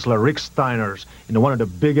all-American wrestler Rick Steiner's in one of the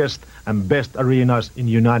biggest and best arenas in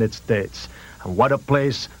the United States. And what a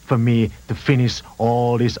place for me to finish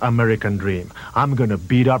all this American dream. I'm going to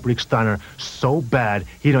beat up Rick Steiner so bad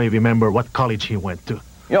he don't even remember what college he went to.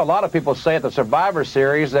 You know, a lot of people say at the Survivor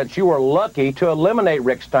Series that you were lucky to eliminate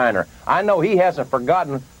Rick Steiner. I know he hasn't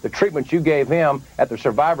forgotten the treatment you gave him at the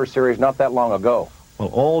Survivor Series not that long ago. Well,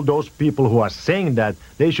 all those people who are saying that,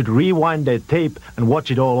 they should rewind their tape and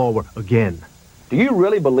watch it all over again. Do you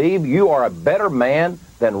really believe you are a better man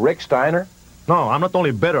than Rick Steiner? No, I'm not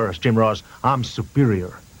only better, Jim Ross, I'm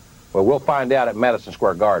superior. Well, we'll find out at Madison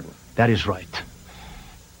Square Garden. That is right.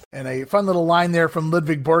 And a fun little line there from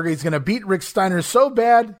Ludwig Borga. He's going to beat Rick Steiner so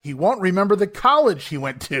bad, he won't remember the college he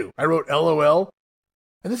went to. I wrote LOL.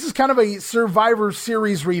 And this is kind of a Survivor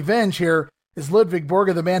Series revenge here. Is Ludwig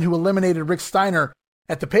Borga the man who eliminated Rick Steiner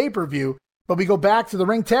at the pay-per-view? But we go back to the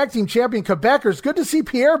ring tag team champion Quebecers. Good to see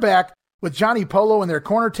Pierre back with Johnny Polo in their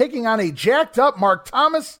corner, taking on a jacked-up Mark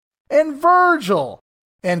Thomas and Virgil.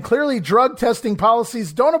 And clearly drug testing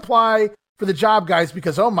policies don't apply for the job guys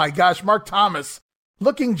because, oh my gosh, Mark Thomas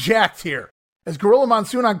looking jacked here. As Gorilla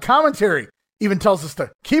Monsoon on commentary even tells us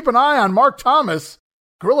to keep an eye on Mark Thomas.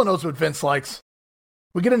 Gorilla knows what Vince likes.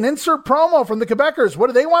 We get an insert promo from the Quebecers. What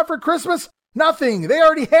do they want for Christmas? Nothing. They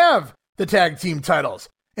already have the tag team titles.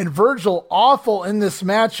 And Virgil, awful in this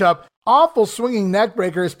matchup. Awful swinging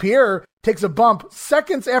neckbreaker as Pierre takes a bump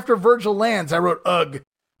seconds after Virgil lands. I wrote, ugh.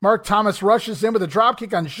 Mark Thomas rushes in with a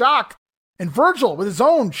dropkick on Jacques. And Virgil with his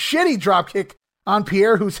own shitty dropkick on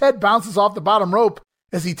Pierre, whose head bounces off the bottom rope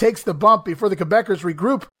as he takes the bump before the Quebecers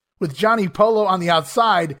regroup with Johnny Polo on the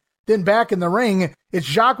outside. Then back in the ring, it's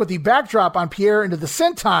Jacques with the backdrop on Pierre into the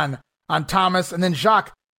senton on Thomas, and then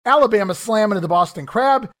Jacques Alabama slam into the Boston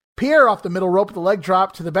Crab. Pierre off the middle rope with the leg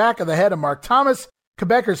drop to the back of the head of Mark Thomas.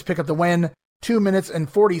 Quebecers pick up the win, 2 minutes and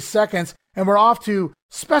 40 seconds, and we're off to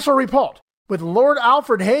special report with Lord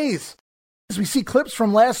Alfred Hayes. As we see clips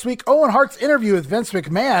from last week, Owen Hart's interview with Vince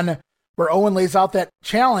McMahon, where Owen lays out that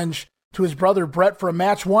challenge to his brother Bret for a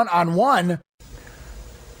match one-on-one.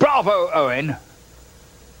 Bravo, Owen.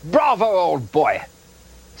 Bravo, old boy.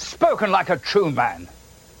 Spoken like a true man.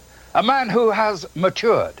 A man who has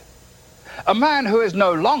matured. A man who is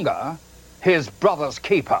no longer his brother's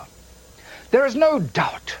keeper. There is no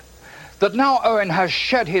doubt that now Owen has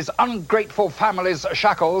shed his ungrateful family's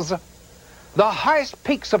shackles. The highest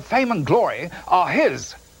peaks of fame and glory are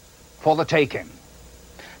his for the taking.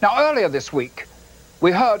 Now, earlier this week,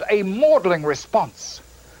 we heard a maudling response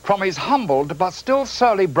from his humbled but still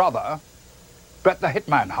surly brother, Bret the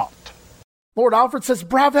Hitman Hart. Lord Alfred says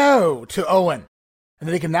bravo to Owen, and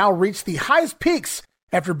that he can now reach the highest peaks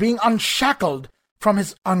after being unshackled from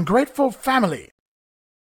his ungrateful family.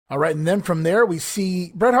 All right, and then from there, we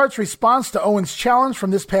see Bret Hart's response to Owen's challenge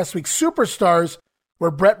from this past week's Superstars, where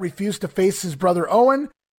Bret refused to face his brother Owen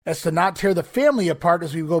as to not tear the family apart.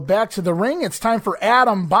 As we go back to the ring, it's time for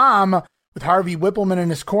Adam Bomb with Harvey Whippleman in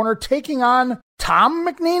his corner, taking on Tom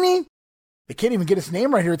McNeely. They can't even get his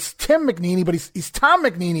name right here. It's Tim McNeely, but he's Tom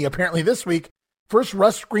McNeely apparently this week. First,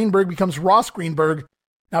 Russ Greenberg becomes Ross Greenberg.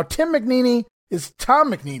 Now, Tim McNeely is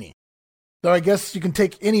Tom McNeely. Though I guess you can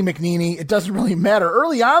take any McNeely. It doesn't really matter.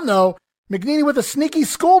 Early on, though, McNeely with a sneaky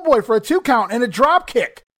schoolboy for a 2 count and a drop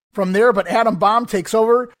kick. From there, but Adam Bomb takes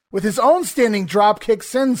over with his own standing drop kick,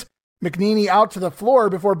 sends McNeely out to the floor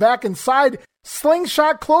before back inside.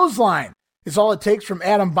 Slingshot clothesline is all it takes from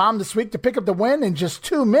Adam Bomb this week to pick up the win in just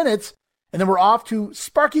 2 minutes. And then we're off to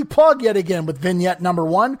Sparky Plug yet again with vignette number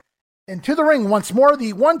 1. And to the ring once more,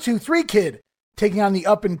 the 1-2-3 Kid taking on the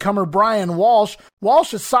up-and-comer Brian Walsh.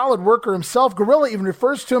 Walsh, a solid worker himself. Gorilla even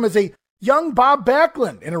refers to him as a young Bob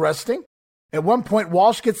Backlund. Interesting. At one point,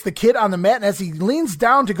 Walsh gets the Kid on the mat, and as he leans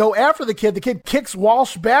down to go after the Kid kicks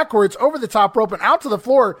Walsh backwards over the top rope and out to the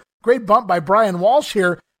floor. Great bump by Brian Walsh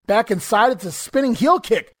here. Back inside, it's a spinning heel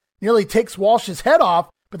kick. Nearly takes Walsh's head off,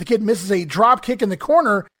 but the Kid misses a drop kick in the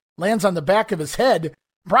corner, lands on the back of his head.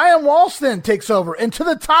 Brian Walsh then takes over and to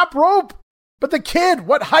the top rope. But the Kid,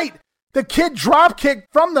 what height? The Kid drop kick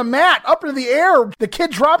from the mat up into the air. The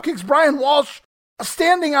Kid drop kicks Brian Walsh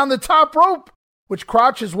standing on the top rope, which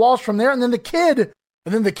crouches Walsh from there. And then the Kid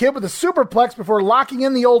with a superplex before locking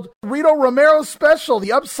in the old Rito Romero special,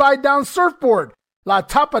 the upside down surfboard. La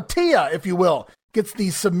Tapatilla, if you will, gets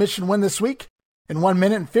the submission win this week. In 1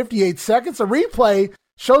 minute and 58 seconds, a replay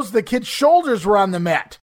shows the Kid's shoulders were on the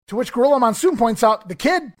mat, to which Gorilla Monsoon points out the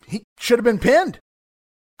Kid, he should have been pinned.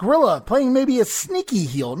 Gorilla playing maybe a sneaky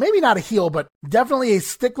heel, maybe not a heel, but definitely a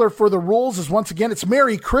stickler for the rules, as once again it's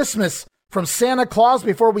Merry Christmas from Santa Claus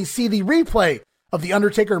before we see the replay of The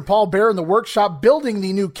Undertaker and Paul Bearer in the workshop building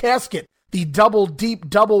the new casket, the double deep,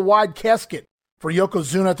 double wide casket for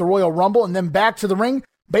Yokozuna at the Royal Rumble, and then back to the ring,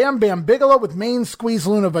 Bam Bam Bigelow with main squeeze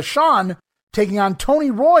Luna Vachon taking on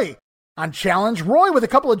Tony Roy on challenge. Roy with a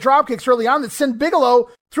couple of drop kicks early on that send Bigelow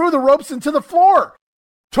through the ropes into the floor.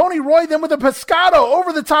 Tony Roy then with a pescado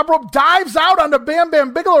over the top rope, dives out onto Bam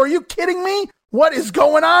Bam Bigelow. Are you kidding me? What is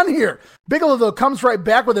going on here? Bigelow, though, comes right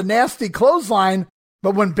back with a nasty clothesline,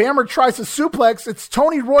 but when Bammer tries to suplex, it's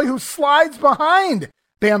Tony Roy who slides behind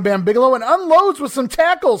Bam Bam Bigelow and unloads with some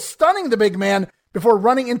tackles, stunning the big man before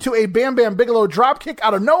running into a Bam Bam Bigelow dropkick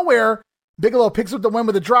out of nowhere. Bigelow picks up the win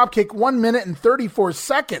with a dropkick, 1 minute and 34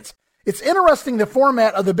 seconds. It's interesting the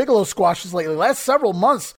format of the Bigelow squashes lately. Last several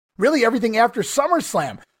months, really everything after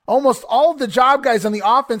SummerSlam. Almost all of the job guys on the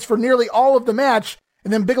offense for nearly all of the match,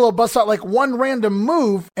 and then Bigelow busts out like one random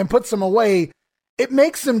move and puts them away. It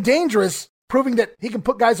makes him dangerous, proving that he can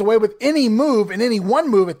put guys away with any move and any one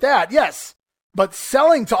move at that, yes. But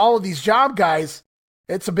selling to all of these job guys,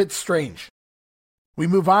 it's a bit strange. We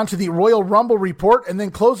move on to the Royal Rumble report and then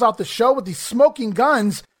close out the show with the Smoking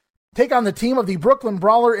Guns take on the team of the Brooklyn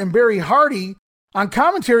Brawler and Barry Hardy. On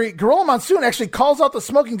commentary, Gorilla Monsoon actually calls out the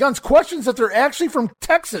Smoking Guns, questions that they're actually from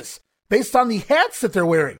Texas based on the hats that they're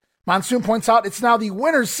wearing. Monsoon points out it's now the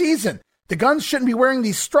winter season. The Guns shouldn't be wearing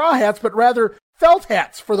these straw hats, but rather felt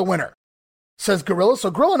hats for the winter, says Gorilla.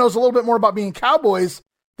 So Gorilla knows a little bit more about being cowboys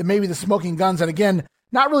than maybe the Smoking Guns. And again,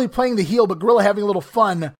 not really playing the heel, but Gorilla having a little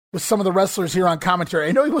fun with some of the wrestlers here on commentary.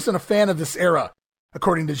 I know he wasn't a fan of this era,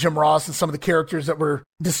 according to Jim Ross and some of the characters that were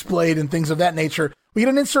displayed and things of that nature. We get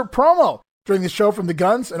an insert promo during the show from the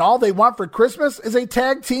Guns, and all they want for Christmas is a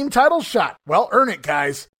tag team title shot. Well, earn it,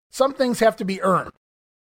 guys. Some things have to be earned.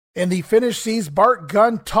 And the finish sees Bart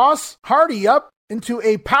Gunn toss Hardy up into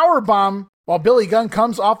a power bomb while Billy Gunn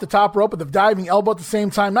comes off the top rope with a diving elbow at the same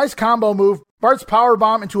time. Nice combo move. Bart's power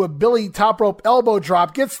bomb into a Billy top rope elbow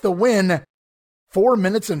drop gets the win. 4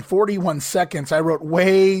 minutes and 41 seconds. I wrote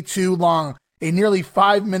way too long. A nearly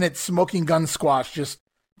 5-minute Smoking Gun squash. Just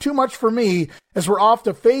too much for me, as we're off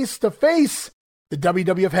to face. The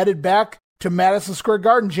WWF headed back to Madison Square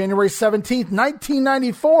Garden January 17th,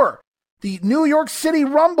 1994. The New York City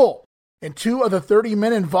Rumble. And 2 of the 30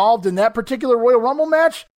 men involved in that particular Royal Rumble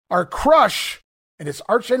match are Crush and his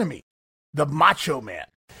archenemy, the Macho Man.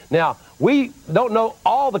 Now, we don't know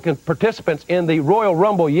all the participants in the Royal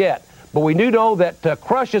Rumble yet, but we do know that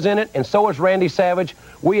Crush is in it, and so is Randy Savage.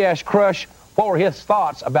 We asked Crush what were his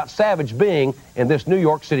thoughts about Savage being in this New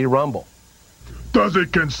York City Rumble. Does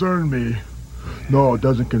it concern me? No, it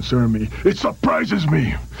doesn't concern me. It surprises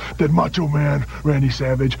me that Macho Man Randy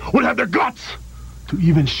Savage would have the guts to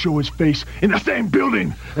even show his face in the same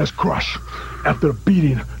building as Crush after the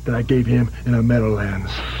beating that I gave him in the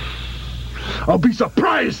Meadowlands. I'll be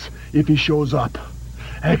surprised if he shows up.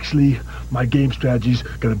 Actually, my game strategy's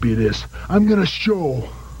gonna be this. I'm gonna show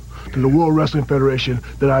to the World Wrestling Federation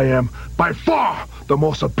that I am by far the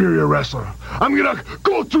most superior wrestler. I'm gonna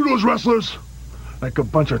go through those wrestlers like a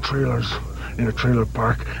bunch of trailers in a trailer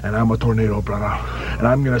park, and I'm a tornado, brother. And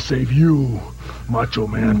I'm gonna save you, Macho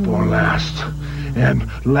Man, for last.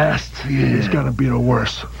 And last is gonna be the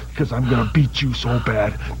worst, because I'm gonna beat you so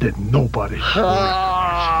bad that nobody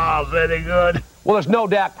will. Very good. Well, there's no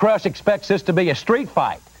doubt Crush expects this to be a street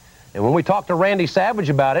fight. And when we talked to Randy Savage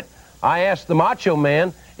about it, I asked the Macho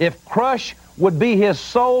Man if Crush would be his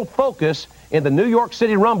sole focus in the New York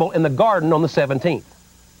City Rumble in the Garden on the 17th.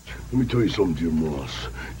 Let me tell you something, Jim Ross.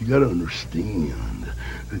 You gotta understand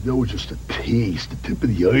That was just a taste, the tip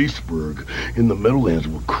of the iceberg. In the Meadowlands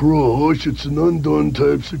with Crush, it's an undone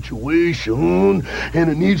type situation, and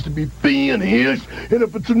it needs to be finished. And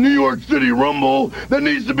if it's a New York City Rumble that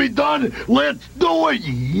needs to be done, let's do it.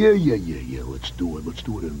 Yeah. Let's do it. Let's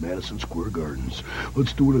do it in Madison Square Gardens.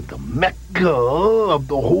 Let's do it at the Mecca of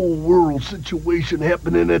the whole world situation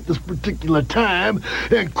happening at this particular time.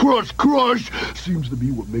 And Crush seems to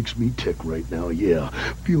be what makes me tick right now, yeah.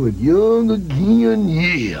 Feeling young again,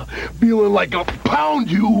 yeah. Feeling like I'll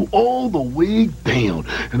pound you all the way down.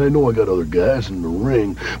 And I know I got other guys in the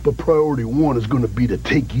ring, but priority one is going to be to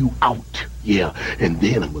take you out, yeah. And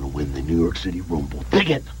then I'm going to win the New York City Rumble.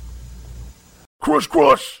 Dig it. Crush.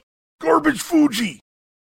 Garbage Fuji.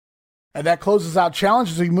 And that closes out challenge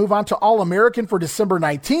as we move on to All-American for December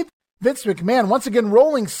 19th. Vince McMahon once again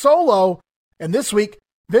rolling solo. And this week,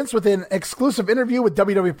 Vince with an exclusive interview with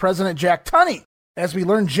WWE President Jack Tunney. As we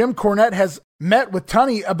learn, Jim Cornette has met with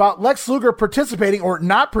Tunney about Lex Luger participating or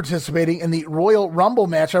not participating in the Royal Rumble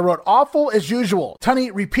match. I wrote, awful as usual. Tunney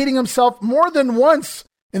repeating himself more than once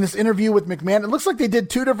in this interview with McMahon. It looks like they did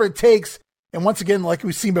two different takes. And once again, like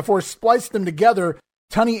we've seen before, spliced them together.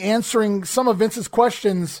 Tunney answering some of Vince's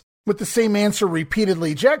questions with the same answer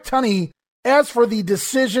repeatedly. Jack Tunney, as for the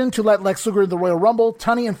decision to let Lex Luger in the Royal Rumble,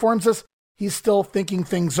 Tunney informs us he's still thinking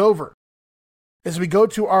things over. As we go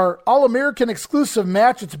to our All-American exclusive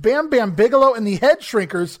match, it's Bam Bam Bigelow and the Head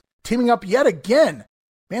Shrinkers teaming up yet again.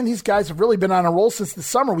 Man, these guys have really been on a roll since the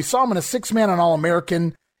summer. We saw them in a six-man on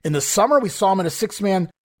All-American in the summer. We saw them in a six-man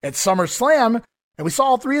at SummerSlam. And we saw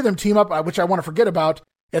all three of them team up, which I want to forget about,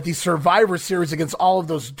 at the Survivor Series against all of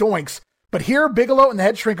those doinks. But here, Bigelow and the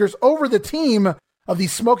Head Shrinkers over the team of the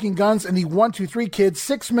Smoking Guns and the 1-2-3 Kid,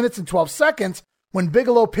 6 minutes and 12 seconds. When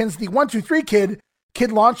Bigelow pins the 1-2-3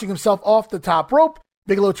 Kid launching himself off the top rope.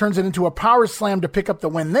 Bigelow turns it into a power slam to pick up the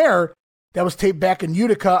win there. That was taped back in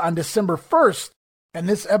Utica on December 1st. And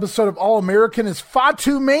this episode of All-American is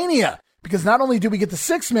Fatu Mania, because not only do we get the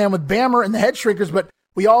six-man with Bammer and the Head Shrinkers, but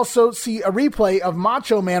we also see a replay of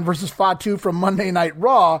Macho Man versus Fatu from Monday Night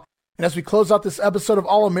Raw. And as we close out this episode of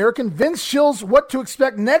All-American, Vince shills what to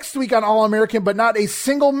expect next week on All-American, but not a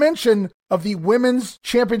single mention of the Women's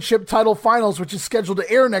Championship title finals, which is scheduled to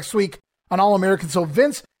air next week on All-American. So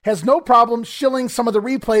Vince has no problem shilling some of the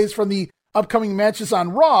replays from the upcoming matches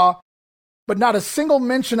on Raw, but not a single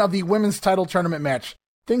mention of the women's title tournament match.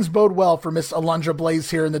 Things bode well for Miss Alundra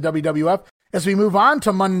Blaze here in the WWF. As we move on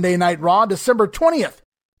to Monday Night Raw, December 20th,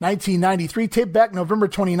 1993, taped back November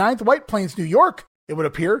 29th, White Plains, New York, it would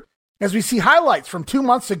appear. As we see highlights from 2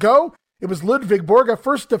 months ago, it was Ludwig Borga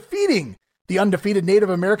first defeating the undefeated Native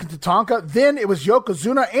American Tatanka. Then it was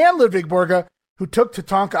Yokozuna and Ludwig Borga who took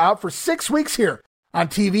Tatanka out for 6 weeks here on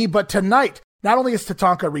TV. But tonight, not only has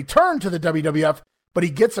Tatanka returned to the WWF, but he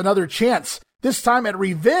gets another chance, this time at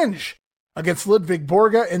Revenge against Ludwig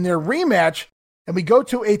Borga in their rematch. And we go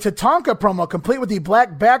to a Tatanka promo complete with the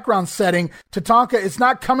black background setting. Tatanka is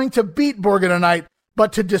not coming to beat Borga tonight,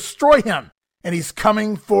 but to destroy him. And he's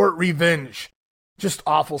coming for revenge. Just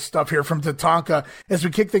awful stuff here from Tatanka. As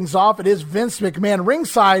we kick things off, it is Vince McMahon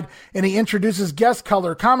ringside, and he introduces guest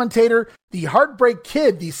color commentator, the Heartbreak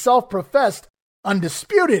Kid, the self-professed,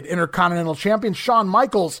 undisputed Intercontinental Champion, Shawn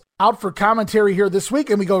Michaels, out for commentary here this week.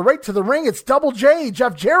 And we go right to the ring. It's Double J,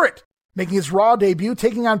 Jeff Jarrett, making his Raw debut,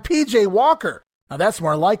 taking on PJ Walker. Now that's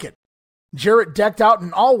more like it. Jarrett decked out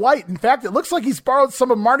in all white. In fact, it looks like he's borrowed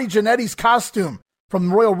some of Marty Jannetty's costume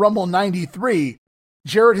from Royal Rumble 93.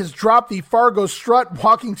 Jarrett has dropped the Fargo strut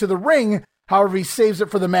walking to the ring. However, he saves it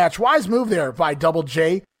for the match. Wise move there by Double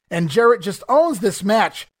J. And Jarrett just owns this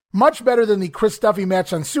match. Much better than the Chris Duffy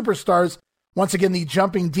match on Superstars. Once again, the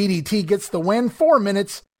jumping DDT gets the win. 4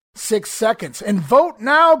 minutes, 6 seconds. And vote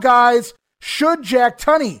now, guys. Should Jack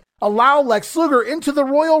Tunney allow Lex Luger into the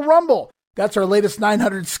Royal Rumble? That's our latest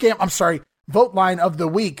 900 vote line of the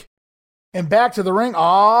week. And back to the ring.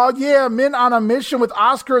 Oh, yeah, men on a mission with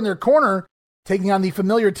Oscar in their corner, taking on the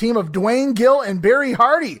familiar team of Dwayne Gill and Barry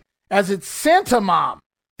Hardy, as it's Santa Mom.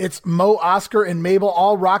 It's Mo, Oscar, and Mabel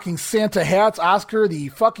all rocking Santa hats. Oscar, the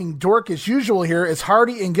fucking dork as usual here, as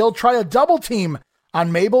Hardy and Gill try a double team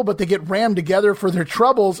on Mabel, but they get rammed together for their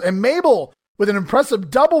troubles. And Mabel with an impressive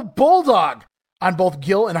double bulldog on both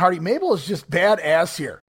Gill and Hardy. Mabel is just badass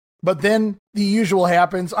here. But then the usual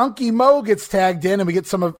happens. Unky Mo gets tagged in, and we get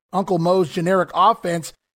some of Uncle Mo's generic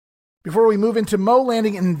offense before we move into Mo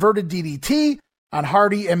landing an inverted DDT on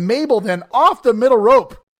Hardy, and Mabel then off the middle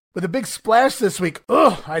rope with a big splash this week.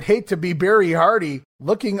 Ugh, I'd hate to be Barry Hardy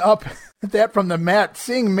looking up at that from the mat,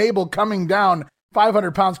 seeing Mabel coming down,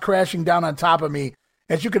 500 pounds crashing down on top of me.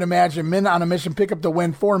 As you can imagine, men on a mission pick up the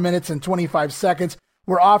win, 4 minutes and 25 seconds.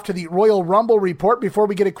 we're off to the Royal Rumble report before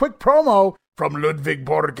we get a quick promo from Ludwig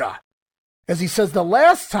Borga. As he says the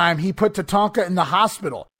last time he put Tatanka in the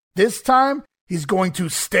hospital, this time he's going to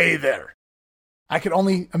stay there. I could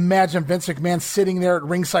only imagine Vince McMahon sitting there at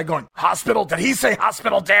ringside going, hospital? Did he say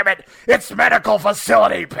hospital, damn it? It's medical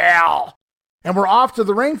facility, pal. And we're off to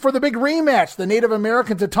the ring for the big rematch. The Native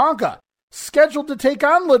American Tatanka, scheduled to take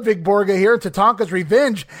on Ludwig Borga here at Tatanka's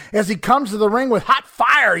revenge as he comes to the ring with hot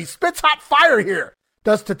fire. He spits hot fire here.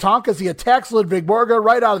 Does Tatanka as he attacks Ludwig Borga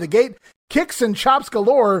right out of the gate. Kicks and chops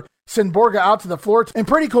galore send Borga out to the floor. And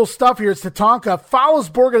pretty cool stuff here as Tatanka follows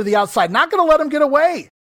Borga to the outside. Not going to let him get away.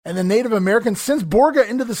 And the Native American sends Borga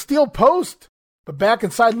into the steel post. But back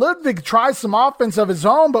inside, Ludwig tries some offense of his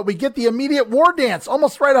own, but we get the immediate war dance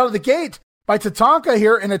almost right out of the gate by Tatanka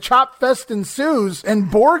here, and a chop fest ensues, and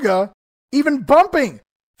Borga even bumping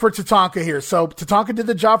for Tatanka here. So Tatanka did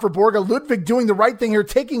the job for Borga. Ludwig doing the right thing here,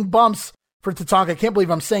 taking bumps for Tatanka. I can't believe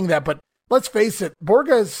I'm saying that, but let's face it,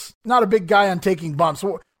 Borga is not a big guy on taking bumps.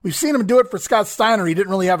 We've seen him do it for Scott Steiner. He didn't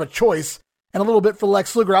really have a choice, and a little bit for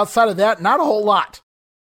Lex Luger. Outside of that, not a whole lot.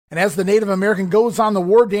 And as the Native American goes on the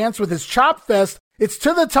war dance with his chop fest, it's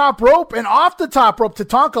to the top rope, and off the top rope,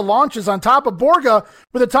 Tatanka launches on top of Borga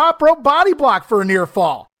with a top rope body block for a near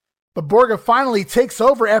fall. But Borga finally takes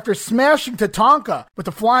over after smashing Tatanka with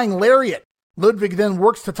the flying lariat. Ludwig then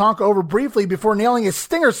works Tatanka over briefly before nailing a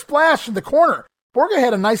stinger splash in the corner. Borga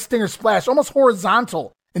had a nice stinger splash, almost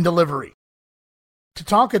horizontal in delivery.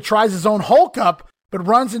 Tatanka tries his own Hulk up, but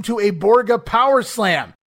runs into a Borga power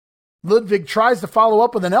slam. Ludwig tries to follow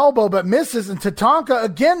up with an elbow, but misses, and Tatanka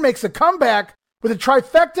again makes a comeback with a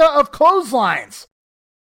trifecta of clotheslines.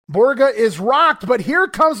 Borga is rocked, but here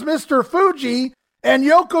comes Mr. Fuji and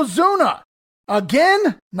Yokozuna.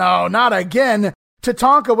 Again? No, not again.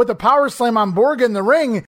 Tatanka with a power slam on Borga in the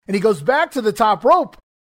ring, and he goes back to the top rope.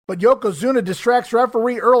 But Yokozuna distracts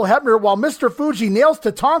referee Earl Hebner while Mr. Fuji nails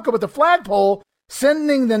Tatanka with the flagpole,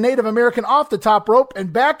 sending the Native American off the top rope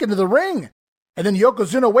and back into the ring. And then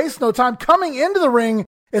Yokozuna wastes no time coming into the ring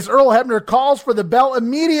as Earl Hebner calls for the bell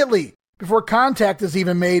immediately. Before contact is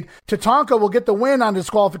even made, Tatanka will get the win on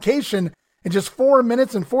disqualification in just 4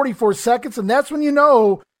 minutes and 44 seconds, and that's when you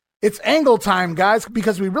know it's angle time, guys,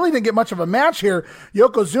 because we really didn't get much of a match here.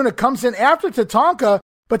 Yokozuna comes in after Tatanka,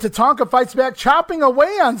 but Tatanka fights back, chopping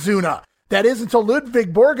away on Zuna. That is until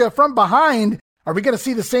Ludwig Borga from behind. Are we going to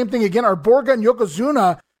see the same thing again? Are Borga and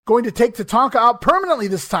Yokozuna going to take Tatanka out permanently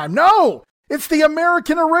this time? No! It's the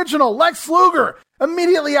American original, Lex Luger,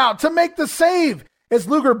 immediately out to make the save as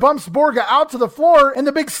Luger bumps Borga out to the floor and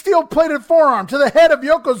the big steel-plated forearm to the head of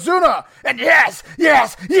Yokozuna. And yes!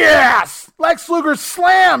 Lex Luger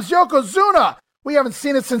slams Yokozuna. We haven't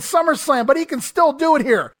seen it since SummerSlam, but he can still do it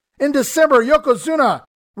here. In December, Yokozuna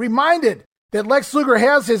reminded that Lex Luger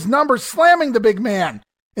has his number, slamming the big man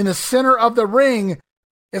in the center of the ring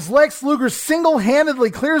as Lex Luger single-handedly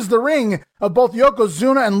clears the ring of both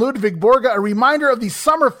Yokozuna and Ludwig Borga, a reminder of the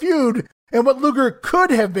summer feud and what Luger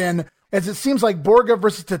could have been, as it seems like Borga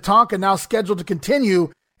versus Tatanka now scheduled to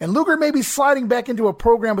continue, and Luger may be sliding back into a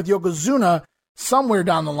program with Yokozuna somewhere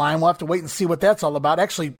down the line. We'll have to wait and see what that's all about.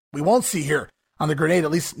 Actually, we won't see here on the Grenade,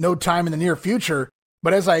 at least no time in the near future.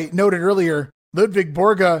 But as I noted earlier, Ludwig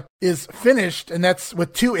Borga is finished, and that's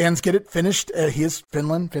with two N's. Get it? Finished. He is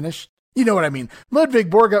Finland, finished. You know what I mean. Ludwig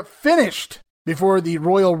Borga finished before the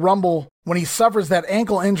Royal Rumble when he suffers that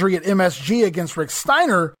ankle injury at MSG against Rick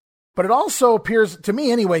Steiner. But it also appears, to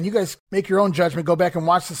me anyway, and you guys make your own judgment, go back and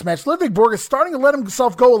watch this match, Ludwig Borga is starting to let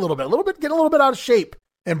himself go a little bit, getting a little bit out of shape.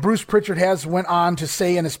 And Bruce Pritchard has went on to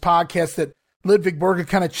say in his podcast that Ludwig Borga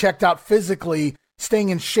kind of checked out physically, staying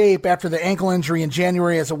in shape after the ankle injury in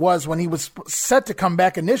January as it was when he was set to come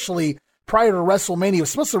back initially prior to WrestleMania. He was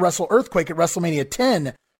supposed to wrestle Earthquake at WrestleMania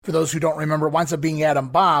 10. For those who don't remember, it winds up being Adam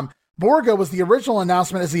Bomb. Borga was the original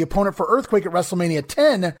announcement as the opponent for Earthquake at WrestleMania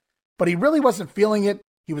 10, but he really wasn't feeling it.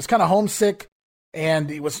 He was kind of homesick, and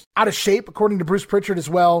he was out of shape, according to Bruce Pritchard as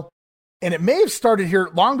well. And it may have started here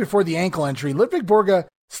long before the ankle injury. Ludwig Borga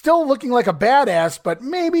still looking like a badass, but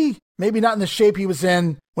maybe not in the shape he was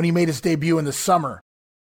in when he made his debut in the summer.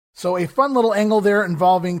 So a fun little angle there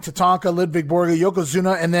involving Tatanka, Ludwig Borga,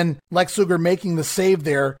 Yokozuna, and then Lex Luger making the save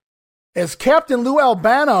there. As Captain Lou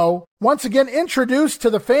Albano once again introduced to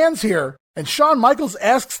the fans here, and Shawn Michaels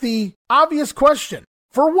asks the obvious question,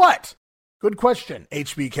 for what? Good question,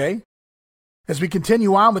 HBK. As we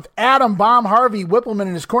continue on with Adam Bomb Harvey Whippleman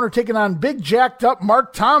in his corner taking on big jacked up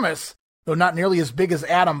Mark Thomas, though not nearly as big as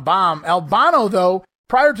Adam Bomb. Albano, though,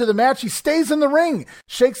 prior to the match, he stays in the ring,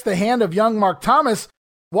 shakes the hand of young Mark Thomas,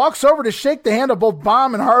 walks over to shake the hand of both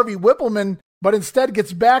Bomb and Harvey Whippleman, but instead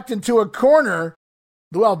gets backed into a corner.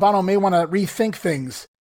 Lou Albano may want to rethink things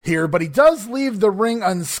here, but he does leave the ring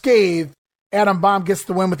unscathed. Adam Bomb gets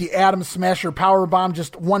the win with the Atom Smasher Powerbomb,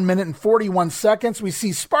 just 1 minute and 41 seconds. We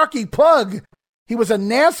see Sparky Plug. He was a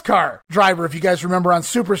NASCAR driver, if you guys remember, on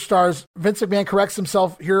Superstars. Vince McMahon corrects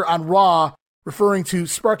himself here on Raw, referring to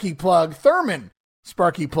Sparky Plug, Thurman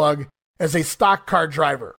Sparky Plug, as a stock car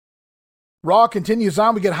driver. Raw continues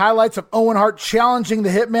on. We get highlights of Owen Hart challenging the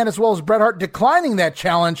Hitman, as well as Bret Hart declining that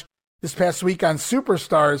challenge this past week on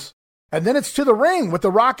Superstars. And then it's to the ring with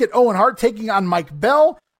the Rocket Owen Hart taking on Mike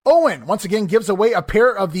Bell. Owen once again gives away a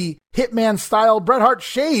pair of the Hitman-style Bret Hart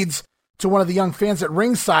shades to one of the young fans at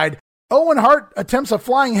ringside. Owen Hart attempts a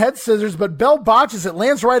flying head scissors, but Bell botches it,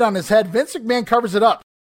 lands right on his head. Vince McMahon covers it up,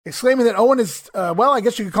 exclaiming that Owen is, I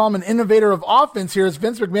guess you could call him an innovator of offense here, as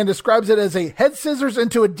Vince McMahon describes it as a head scissors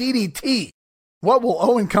into a DDT. What will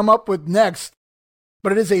Owen come up with next?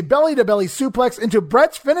 But it is a belly-to-belly suplex into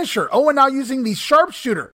Bret's finisher. Owen now using the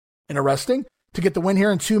sharpshooter. Interesting to get the win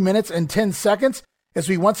here in 2 minutes and 10 seconds. As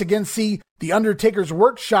we once again see the Undertaker's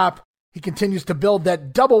workshop, he continues to build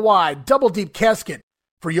that double-wide, double-deep casket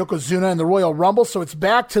for Yokozuna in the Royal Rumble. So it's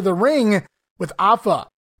back to the ring with Afa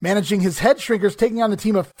managing his head shrinkers, taking on the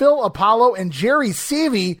team of Phil Apollo and Jerry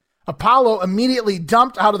Seavey. Apollo immediately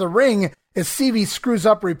dumped out of the ring as Seavey screws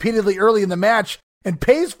up repeatedly early in the match and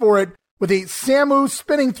pays for it with a Samu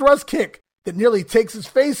spinning thrust kick that nearly takes his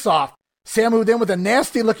face off. Samu then with a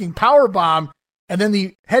nasty-looking powerbomb. And then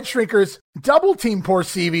the head shrinkers double team poor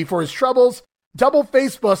Seavey for his troubles, double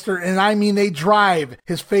face buster, and I mean they drive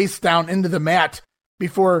his face down into the mat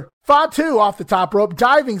before Fatu off the top rope,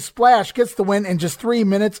 diving splash, gets the win in just 3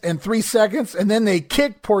 minutes and 3 seconds, and then they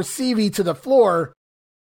kick poor Seavey to the floor.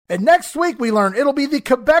 And next week we learn it'll be the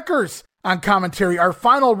Quebecers on commentary. Our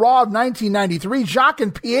final Raw of 1993, Jacques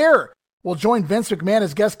and Pierre will join Vince McMahon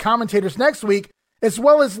as guest commentators next week, as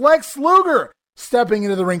well as Lex Luger stepping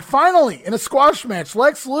into the ring, finally, in a squash match.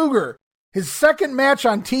 Lex Luger, his second match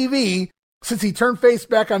on TV since he turned face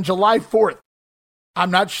back on July 4th. I'm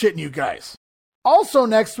not shitting you guys. Also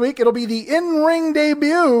next week, it'll be the in-ring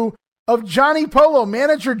debut of Johnny Polo,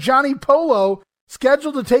 manager Johnny Polo,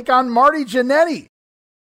 scheduled to take on Marty Jannetty.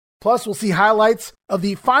 Plus, we'll see highlights of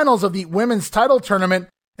the finals of the women's title tournament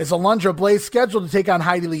as Alundra Blaze scheduled to take on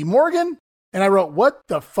Heidi Lee Morgan. And I wrote, what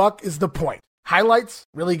the fuck is the point? Highlights?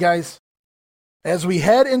 Really, guys? As we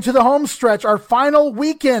head into the home stretch, our final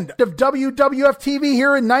weekend of WWF TV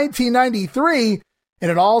here in 1993, and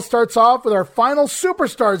it all starts off with our final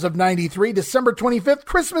Superstars of 93, December 25th,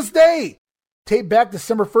 Christmas Day. Tape back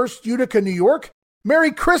December 1st, Utica, New York.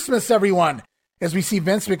 Merry Christmas, everyone. As we see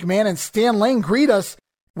Vince McMahon and Stan Lane greet us,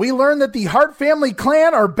 we learn that the Hart family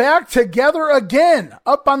clan are back together again.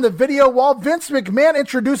 Up on the video wall, Vince McMahon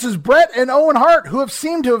introduces Bret and Owen Hart, who have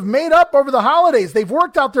seemed to have made up over the holidays. They've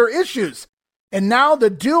worked out their issues. And now the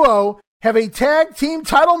duo have a tag team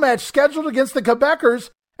title match scheduled against the Quebecers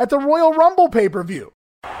at the Royal Rumble pay-per-view.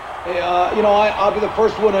 Hey, I'll be the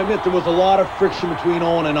first one to admit there was a lot of friction between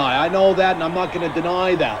Owen and I. I know that, and I'm not going to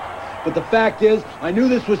deny that. But the fact is, I knew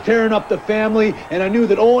this was tearing up the family, and I knew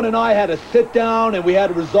that Owen and I had to sit down and we had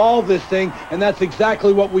to resolve this thing, and that's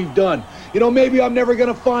exactly what we've done. You know, maybe I'm never going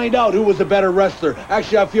to find out who was a better wrestler.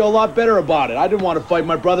 Actually, I feel a lot better about it. I didn't want to fight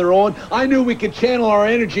my brother Owen. I knew we could channel our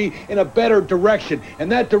energy in a better direction,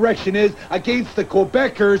 and that direction is against the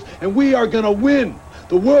Quebecers, and we are going to win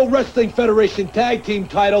the World Wrestling Federation Tag Team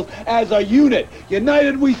titles as a unit.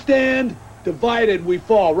 United we stand, divided we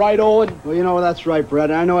fall. Right, Owen? Well, you know, that's right,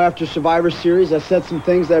 Brett. I know after Survivor Series I said some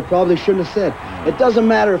things that I probably shouldn't have said. It doesn't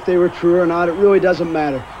matter if they were true or not. It really doesn't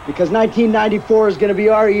matter. Because 1994 is going to be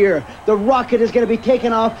our year. The rocket is going to be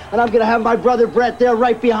taken off, and I'm going to have my brother Brett there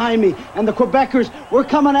right behind me. And the Quebecers, we're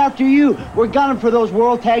coming after you. We're gunning for those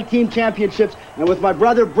World Tag Team Championships. And with my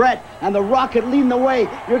brother Brett and the rocket leading the way,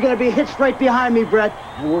 you're going to be hitched right behind me, Brett.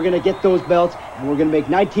 And we're going to get those belts, and we're going to make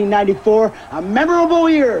 1994 a memorable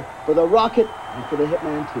year for the rocket and for the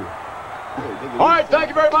Hitman, too. All right, thank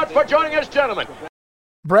you very much for joining us, gentlemen.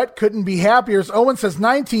 Brett couldn't be happier as Owen says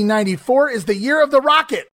 1994 is the year of the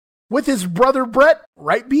Rocket, with his brother Brett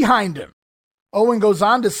right behind him. Owen goes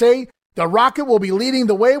on to say the Rocket will be leading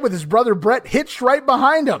the way with his brother Brett hitched right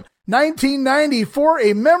behind him. 1994,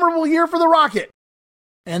 a memorable year for the Rocket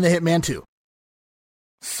and the Hitman 2.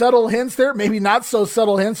 Subtle hints there, maybe not so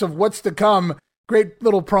subtle hints of what's to come. Great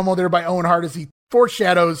little promo there by Owen Hart as he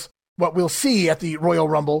foreshadows what we'll see at the Royal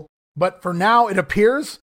Rumble. But for now, it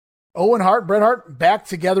appears Owen Hart, Bret Hart, back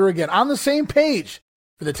together again on the same page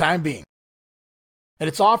for the time being. And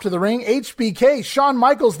it's off to the ring. HBK, Shawn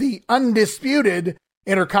Michaels, the undisputed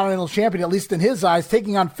Intercontinental Champion, at least in his eyes,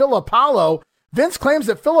 taking on Phil Apollo. Vince claims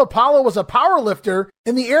that Phil Apollo was a powerlifter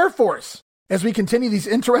in the Air Force. as we continue these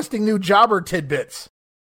interesting new jobber tidbits.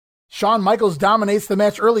 Shawn Michaels dominates the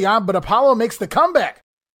match early on, but Apollo makes the comeback.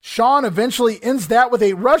 Shawn eventually ends that with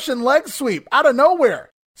a Russian leg sweep out of nowhere.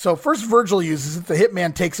 So first Virgil uses it, the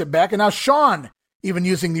Hitman takes it back, and now Shawn even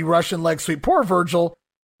using the Russian leg sweep. Poor Virgil.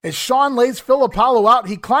 As Shawn lays Phil Apollo out,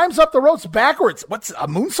 he climbs up the ropes backwards. What's a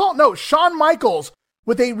moonsault? No, Shawn Michaels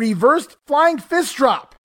with a reversed flying fist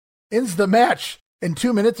drop ends the match in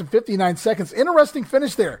 2 minutes and 59 seconds. Interesting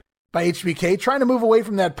finish there by HBK, trying to move away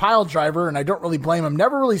from that pile driver, and I don't really blame him.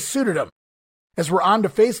 Never really suited him. As we're on to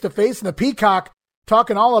face, and the Peacock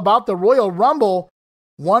talking all about the Royal Rumble.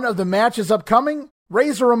 One of the matches upcoming,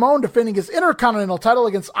 Razor Ramon defending his Intercontinental title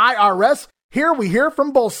against IRS. Here we hear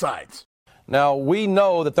from both sides. Now, we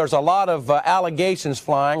know that there's a lot of allegations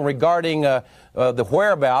flying regarding the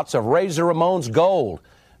whereabouts of Razor Ramon's gold.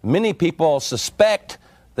 Many people suspect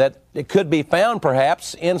that it could be found,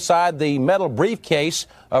 perhaps, inside the metal briefcase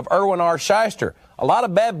of Irwin R. Shyster. A lot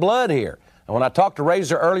of bad blood here. And when I talked to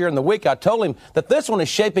Razor earlier in the week, I told him that this one is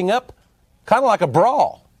shaping up kind of like a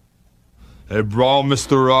brawl. A brawl,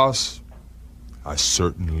 Mr. Ross? I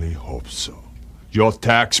certainly hope so. You're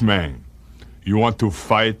tax man. You want to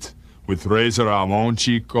fight with Razor Ramon,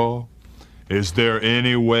 Chico? Is there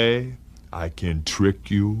any way I can trick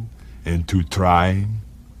you into trying?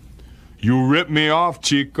 You rip me off,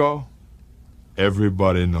 Chico.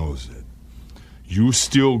 Everybody knows it. You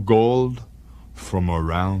steal gold from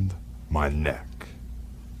around my neck.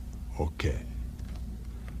 Okay.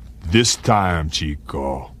 This time,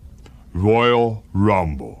 Chico, Royal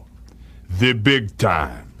Rumble. The big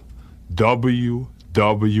time.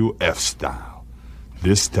 WWF style.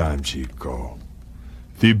 This time, Chico,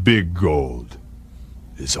 the big gold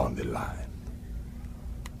is on the line.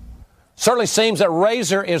 Certainly seems that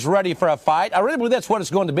Razor is ready for a fight. I really believe that's what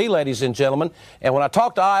it's going to be, ladies and gentlemen. And when I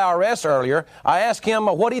talked to IRS earlier, I asked him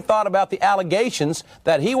what he thought about the allegations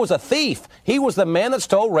that he was a thief. He was the man that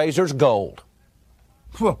stole Razor's gold.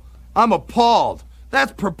 Well, I'm appalled.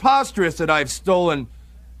 That's preposterous that I've stolen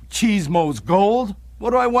Cheesemo's gold. What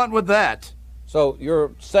do I want with that? So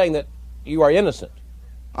you're saying that you are innocent?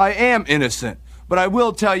 I am innocent, but I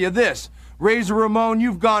will tell you this. Razor Ramon,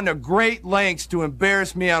 you've gone to great lengths to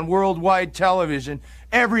embarrass me on worldwide television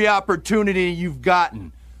every opportunity you've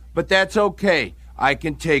gotten. But that's okay. I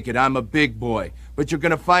can take it. I'm a big boy. But you're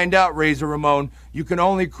going to find out, Razor Ramon, you can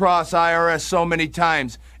only cross IRS so many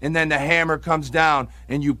times, and then the hammer comes down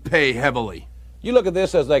and you pay heavily. You look at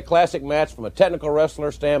this as a classic match from a technical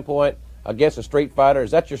wrestler standpoint against a street fighter.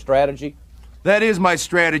 Is that your strategy? That is my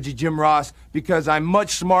strategy, Jim Ross, because I'm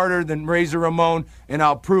much smarter than Razor Ramon, and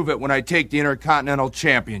I'll prove it when I take the Intercontinental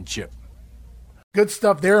Championship. Good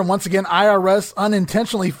stuff there, and once again, IRS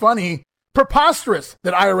unintentionally funny. Preposterous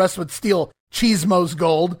that IRS would steal Cheesemo's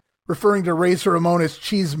gold, referring to Razor Ramon as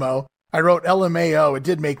Cheesemo. I wrote LMAO, it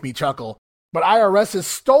did make me chuckle. But IRS has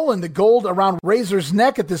stolen the gold around Razor's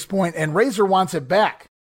neck at this point, and Razor wants it back.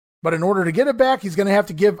 But in order to get it back, he's going to have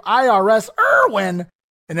to give IRS Irwin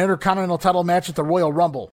an Intercontinental title match at the Royal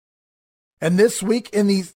Rumble. And this week in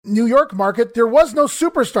the New York market, there was no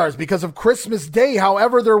Superstars because of Christmas Day.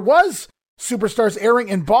 However, there was Superstars airing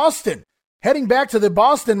in Boston. Heading back to the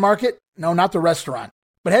Boston market, no, not the restaurant,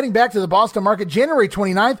 but heading back to the Boston market, January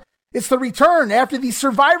 29th, it's the return after the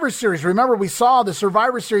Survivor Series. Remember, we saw the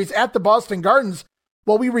Survivor Series at the Boston Gardens.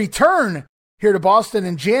 Well, we return here to Boston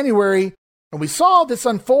in January, and we saw this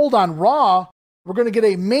unfold on Raw. We're going to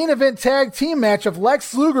get a main event tag team match of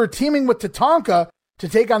Lex Luger teaming with Tatanka to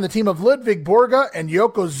take on the team of Ludwig Borga and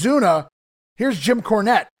Yokozuna. Here's Jim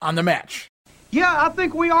Cornette on the match. Yeah, I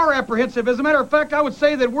think we are apprehensive. As a matter of fact, I would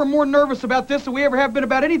say that we're more nervous about this than we ever have been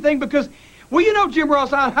about anything because, well, you know, Jim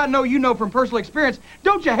Ross, I know you know from personal experience,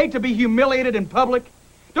 don't you hate to be humiliated in public?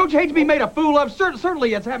 Don't you hate to be made a fool of?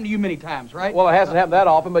 Certainly it's happened to you many times, right? Well, it hasn't happened that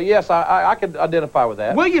often, but yes, I could identify with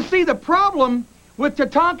that. Well, you see, the problem with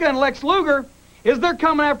Tatanka and Lex Luger is they're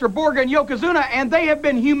coming after Borga and Yokozuna, and they have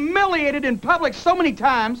been humiliated in public so many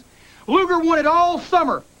times. Luger wanted all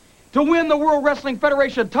summer to win the World Wrestling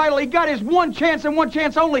Federation title. He got his one chance and one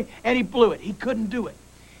chance only, and he blew it. He couldn't do it.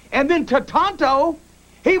 And then Tatanto,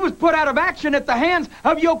 he was put out of action at the hands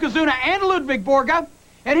of Yokozuna and Ludwig Borga,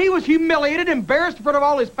 and he was humiliated, embarrassed in front of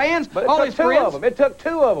all his fans, all his friends. It took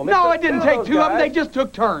two of them. No, it didn't take two of them. They just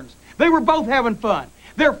took turns. They were both having fun.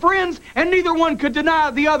 They're friends, and neither one could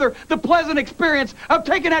deny the other the pleasant experience of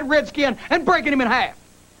taking that redskin and breaking him in half.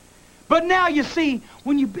 But now, you see,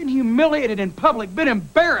 when you've been humiliated in public, been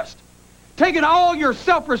embarrassed, taken all your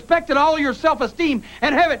self-respect and all your self-esteem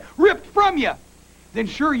and have it ripped from you, then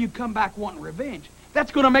sure, you come back wanting revenge.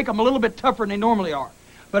 That's going to make them a little bit tougher than they normally are.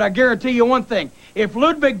 But I guarantee you one thing. If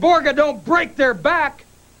Ludwig Borga don't break their back,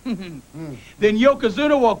 Then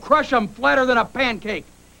Yokozuna will crush him flatter than a pancake.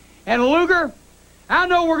 And Luger, I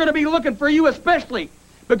know we're going to be looking for you especially,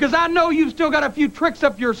 because I know you've still got a few tricks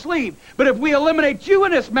up your sleeve. But if we eliminate you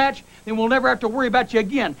in this match, then we'll never have to worry about you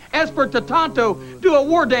again. As for Tatanto, do a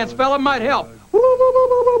war dance, fella, might help.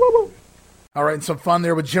 All right, and some fun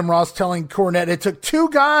there with Jim Ross telling Cornette it took 2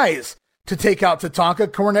 guys to take out Tatanka.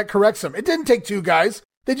 Cornette corrects him. It didn't take 2 guys.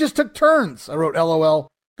 They just took turns. I wrote LOL.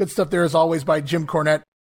 Good stuff there as always by Jim Cornette.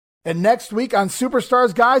 And next week on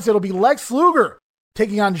Superstars, guys, it'll be Lex Luger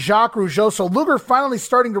taking on Jacques Rougeau. So Luger finally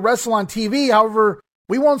starting to wrestle on TV. However,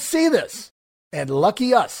 we won't see this. And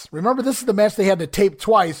lucky us. Remember, this is the match they had to tape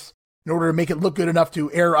twice in order to make it look good enough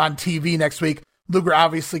to air on TV next week. Luger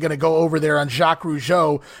obviously going to go over there on Jacques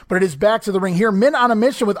Rougeau, but it is back to the ring here. Men on a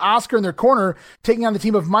mission with Oscar in their corner, taking on the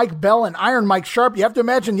team of Mike Bell and Iron Mike Sharp. You have to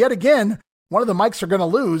imagine yet again, one of the Mikes are going to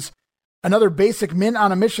lose. Another basic men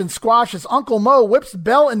on a mission squash as Uncle Mo whips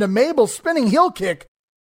Bell into Mabel's spinning heel kick.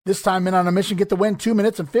 This time, men on a mission get the win, 2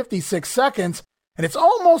 minutes and 56 seconds. And it's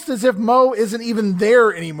almost as if Mo isn't even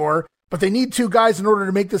there anymore, but they need 2 guys in order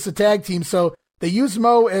to make this a tag team. So they use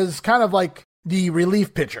Mo as kind of like the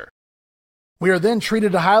relief pitcher. We are then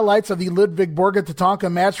treated to highlights of the Ludwig Borga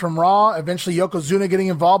Tatanka match from Raw, eventually Yokozuna getting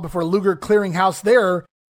involved before Luger clearing house there.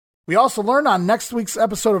 We also learned on next week's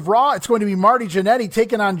episode of Raw, it's going to be Marty Jannetty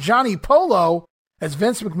taking on Johnny Polo, as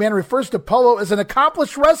Vince McMahon refers to Polo as an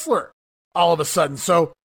accomplished wrestler all of a sudden.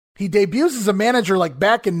 So he debuts as a manager like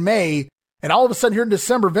back in May, and all of a sudden here in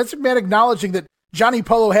December, Vince McMahon acknowledging that Johnny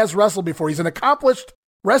Polo has wrestled before. He's an accomplished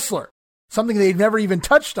wrestler, something they've never even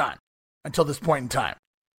touched on until this point in time.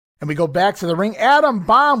 And we go back to the ring. Adam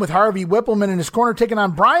Bomb with Harvey Whippleman in his corner taking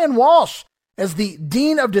on Brian Walsh as the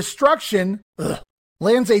Dean of Destruction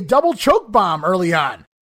lands a double choke bomb early on.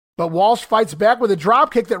 But Walsh fights back with a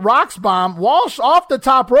drop kick that rocks Bomb. Walsh off the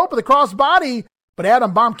top rope with a crossbody, but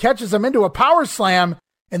Adam Bomb catches him into a power slam,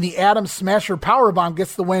 and the Adam Smasher powerbomb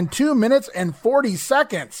gets the win, 2 minutes and 40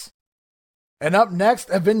 seconds. And up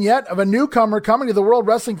next, a vignette of a newcomer coming to the World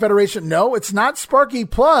Wrestling Federation. No, it's not Sparky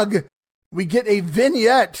Plug. We get a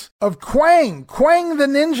vignette of Quang the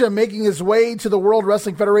Ninja making his way to the World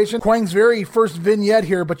Wrestling Federation. Quang's very first vignette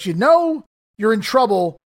here, but you know you're in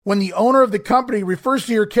trouble when the owner of the company refers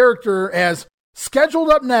to your character as scheduled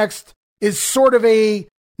up next is sort of a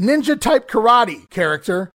ninja-type karate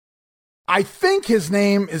character. I think his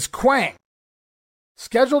name is Quang.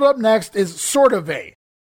 Scheduled up next is sort of a,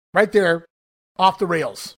 right there, off the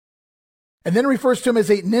rails. And then refers to him as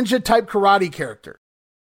a ninja-type karate character.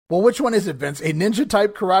 Well, which one is it, Vince? A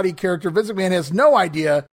ninja-type karate character. Vince McMahon has no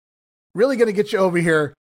idea. Really going to get you over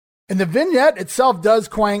here. And the vignette itself does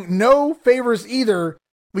Quang no favors either.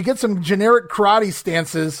 We get some generic karate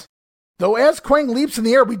stances. Though as Quang leaps in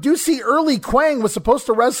the air, we do see early Quang was supposed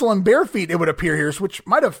to wrestle in bare feet, it would appear here, which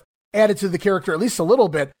might have added to the character at least a little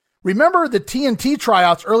bit. Remember the TNT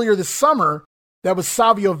tryouts earlier this summer? That was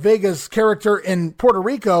Savio Vega's character in Puerto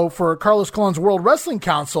Rico for Carlos Colon's World Wrestling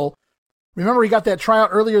Council. Remember, he got that tryout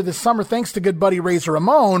earlier this summer thanks to good buddy Razor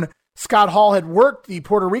Ramon. Scott Hall had worked the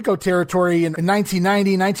Puerto Rico territory in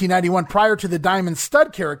 1990, 1991 prior to the Diamond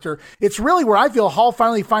Stud character. It's really where I feel Hall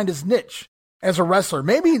finally found his niche as a wrestler.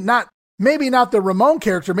 Maybe not the Ramon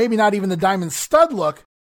character, maybe not even the Diamond Stud look,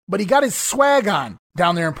 but he got his swag on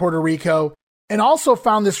down there in Puerto Rico and also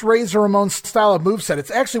found this Razor Ramon style of moveset. It's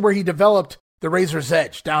actually where he developed the Razor's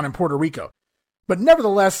Edge down in Puerto Rico. But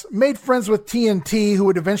nevertheless, made friends with TNT, who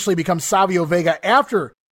would eventually become Savio Vega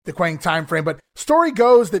after the Quang time frame. But story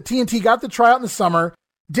goes that TNT got the tryout in the summer,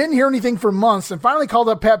 didn't hear anything for months, and finally called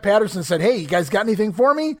up Pat Patterson and said, hey, you guys got anything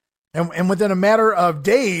for me? And within a matter of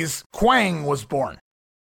days, Quang was born.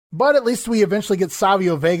 But at least we eventually get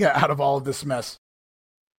Savio Vega out of all of this mess.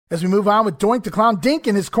 As we move on with Doink the Clown Dink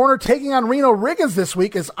in his corner, taking on Reno Riggins this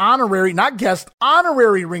week as honorary, not guest,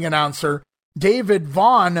 honorary ring announcer. David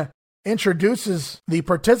Vaughn introduces the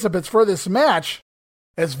participants for this match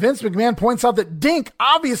as Vince McMahon points out that Dink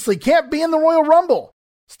obviously can't be in the Royal Rumble.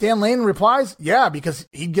 Stan Lane replies, yeah, because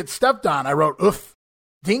he'd get stepped on. I wrote, oof,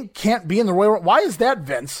 Dink can't be in the Royal Rumble. Why is that,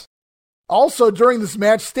 Vince? Also during this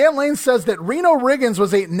match, Stan Lane says that Reno Riggins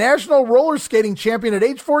was a national roller skating champion at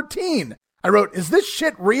age 14. I wrote, is this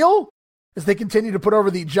shit real? As they continue to put over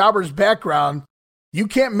the jobber's background, you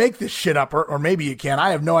can't make this shit up, or maybe you can.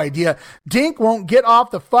 I have no idea. Dink won't get off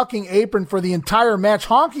the fucking apron for the entire match,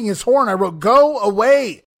 honking his horn. I wrote, go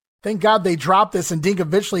away. Thank God they dropped this, and Dink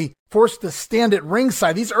eventually forced to stand at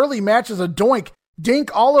ringside. These early matches of Doink,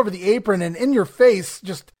 Dink all over the apron and in your face,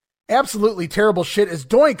 just absolutely terrible shit as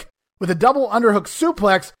Doink with a double underhook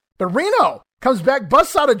suplex, but Reno comes back,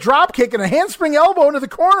 busts out a drop kick and a handspring elbow into the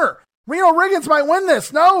corner. Reno Riggins might win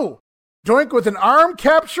this. No. Doink with an arm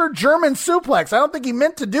capture German suplex. I don't think he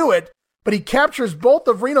meant to do it, but he captures both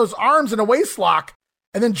of Reno's arms in a waistlock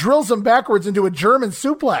and then drills him backwards into a German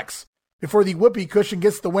suplex before the whoopee cushion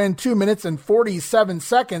gets the win. 2 minutes and 47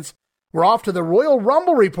 seconds. We're off to the Royal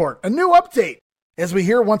Rumble report, a new update, as we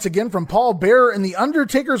hear once again from Paul Bearer in the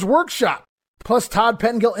Undertaker's workshop. Plus, Todd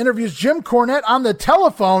Pettengill interviews Jim Cornette on the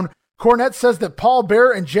telephone. Cornette says that Paul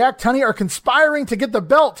Bearer and Jack Tunney are conspiring to get the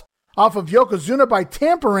belt off of Yokozuna by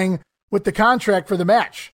tampering with the contract for the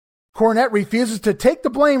match. Cornette refuses to take the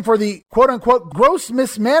blame for the quote-unquote gross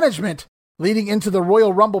mismanagement leading into the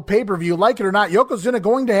Royal Rumble pay-per-view. Like it or not, Yokozuna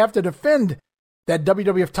going to have to defend that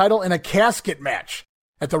WWF title in a casket match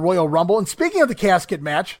at the Royal Rumble. And speaking of the casket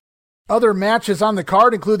match, other matches on the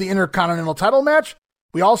card include the Intercontinental title match.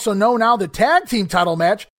 We also know now the tag team title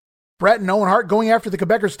match. Bret and Owen Hart going after the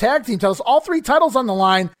Quebecers tag team titles. All 3 titles on the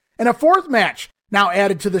line. And a 4th match now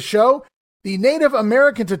added to the show. The Native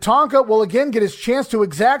American Tatanka will again get his chance to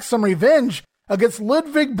exact some revenge against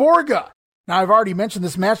Ludwig Borga. Now, I've already mentioned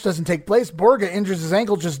this match doesn't take place. Borga injures his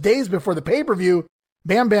ankle just days before the pay-per-view.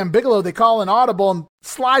 Bam Bam Bigelow, they call an audible and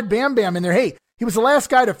slide Bam Bam in there. Hey, he was the last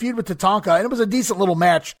guy to feud with Tatanka, and it was a decent little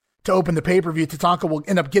match to open the pay-per-view. Tatanka will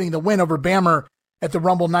end up getting the win over Bammer at the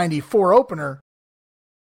Rumble 94 opener.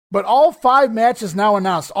 But all 5 matches now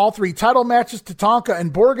announced. All 3 title matches, Tatanka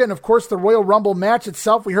and Borga, and of course the Royal Rumble match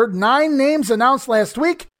itself. We heard 9 names announced last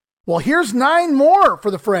week. Well, here's 9 more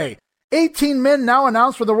for the fray. 18 men now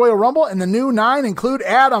announced for the Royal Rumble, and the new 9 include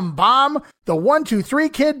Adam Bomb, the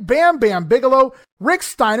 1-2-3 Kid, Bam Bam Bigelow, Rick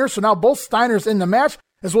Steiner, so now both Steiners in the match,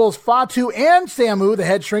 as well as Fatu and Samu, the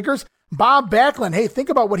head shrinkers, Bob Backlund. Hey, think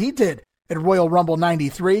about what he did at Royal Rumble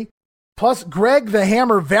 93. Plus, Greg the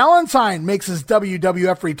Hammer Valentine makes his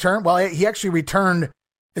WWF return. Well, he actually returned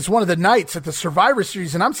as one of the Knights at the Survivor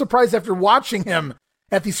Series, and I'm surprised after watching him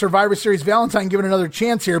at the Survivor Series, Valentine given another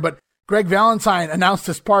chance here, but Greg Valentine announced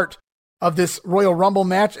as part of this Royal Rumble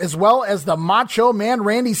match, as well as the Macho Man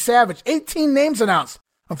Randy Savage. 18 names announced.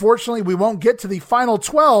 Unfortunately, we won't get to the final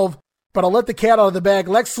 12, but I'll let the cat out of the bag.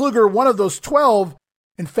 Lex Luger, one of those 12.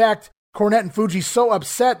 In fact, Cornette and Fuji so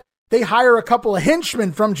upset, they hire a couple of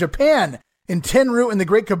henchmen from Japan in Tenryu and the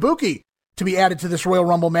Great Kabuki to be added to this Royal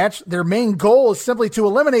Rumble match. Their main goal is simply to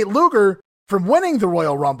eliminate Luger from winning the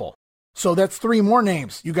Royal Rumble. So that's 3 more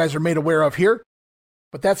names you guys are made aware of here.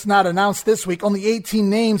 But that's not announced this week. Only 18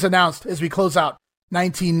 names announced as we close out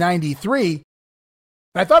 1993. And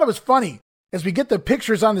I thought it was funny, as we get the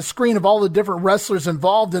pictures on the screen of all the different wrestlers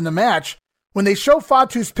involved in the match, when they show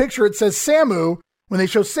Fatu's picture, it says Samu. When they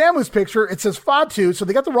show Samu's picture, it says Fatu. So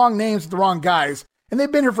they got the wrong names, the wrong guys. And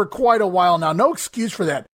they've been here for quite a while now. No excuse for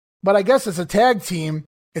that. But I guess as a tag team,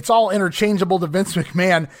 it's all interchangeable to Vince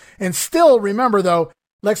McMahon. And still, remember though,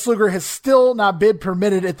 Lex Luger has still not been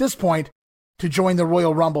permitted at this point to join the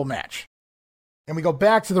Royal Rumble match. And we go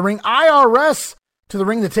back to the ring. IRS to the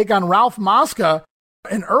ring to take on Ralph Mosca.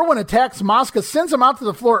 And Irwin attacks Mosca, sends him out to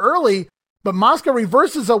the floor early, but Mosca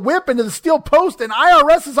reverses a whip into the steel post, and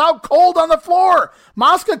IRS is out cold on the floor.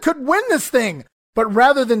 Mosca could win this thing, but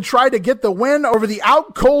rather than try to get the win over the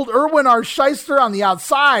out cold Irwin R. Shyster on the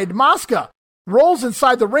outside, Mosca rolls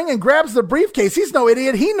inside the ring and grabs the briefcase. He's no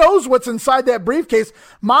idiot. He knows what's inside that briefcase.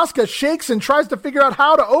 Mosca shakes and tries to figure out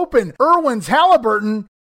how to open Irwin's Halliburton.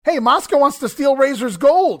 Hey, Mosca wants to steal Razor's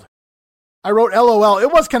gold. I wrote LOL.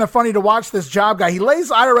 It was kind of funny to watch this job guy. He lays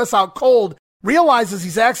IRS out cold, realizes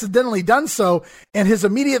he's accidentally done so, and his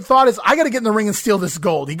immediate thought is, I got to get in the ring and steal this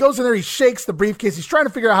gold. He goes in there, he shakes the briefcase. He's trying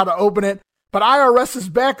to figure out how to open it, but IRS is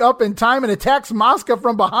back up in time and attacks Mosca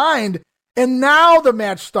from behind. And now the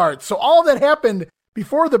match starts. So all that happened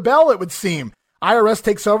before the bell, it would seem. IRS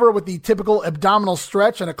takes over with the typical abdominal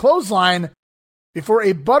stretch and a clothesline before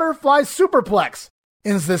a butterfly superplex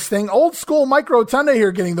ends this thing. Old school Mike Rotunda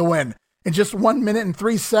here getting the win in just 1 minute and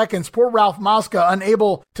 3 seconds. Poor Ralph Mosca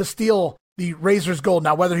unable to steal the Razor's gold.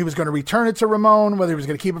 Now, whether he was going to return it to Ramon, whether he was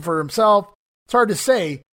going to keep it for himself, it's hard to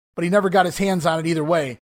say, but he never got his hands on it either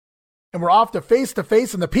way. And we're off to face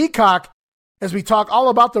in the Peacock as we talk all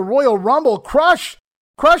about the Royal Rumble. Crush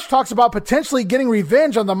talks about potentially getting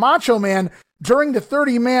revenge on the Macho Man during the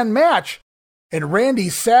 30-man match. And Randy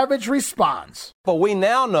Savage responds. But we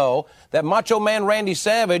now know that Macho Man Randy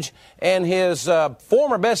Savage and his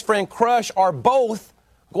former best friend Crush are both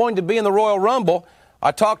going to be in the Royal Rumble.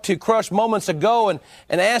 I talked to Crush moments ago and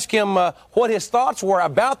asked him what his thoughts were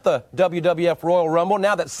about the WWF Royal Rumble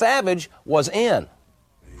now that Savage was in.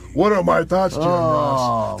 What are my thoughts, Jim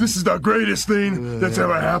Ross? This is the greatest thing that's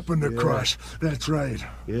ever happened to Crush. That's right.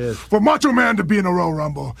 Yes. For Macho Man to be in a Royal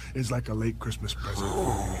Rumble is like a late Christmas present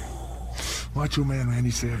for me. Macho Man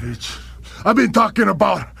Randy Savage. I've been talking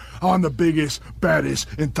about I'm the biggest, baddest,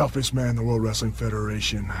 and toughest man in the World Wrestling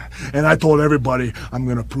Federation. And I told everybody I'm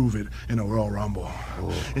going to prove it in a Royal Rumble.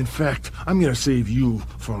 In fact, I'm going to save you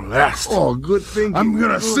for last. Oh, good thinking. I'm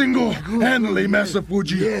going to single-handedly, Master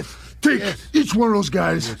Fuji, take each one of those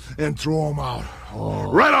guys and throw them out.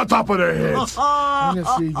 Right on top of their heads. I'm going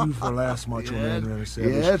to save you for last, Macho Man Randy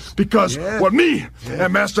Savage. Because what me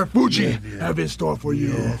and Master Fuji have in store for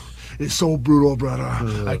you is so brutal, brother.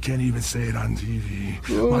 I can't even say it on TV.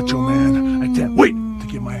 Macho Man, I can't wait to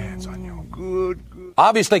get my hands on you. Good.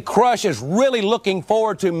 Obviously, Crush is really looking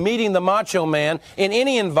forward to meeting the Macho Man in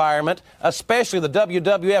any environment, especially the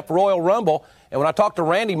WWF Royal Rumble. And when I talked to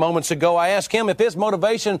Randy moments ago, I asked him if his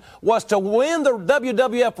motivation was to win the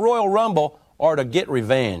WWF Royal Rumble or to get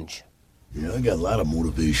revenge. Yeah, I got a lot of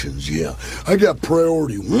motivations, yeah. I got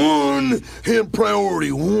priority 1 and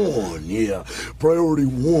priority 1, yeah. Priority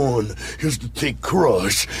 1 is to take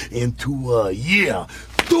Crush and to,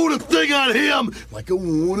 do the thing on him like I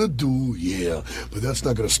want to do, yeah. But that's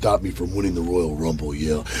not going to stop me from winning the Royal Rumble,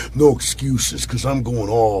 yeah. No excuses, because I'm going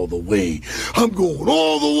all the way. I'm going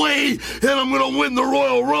all the way, and I'm going to win the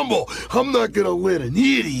Royal Rumble. I'm not going to let an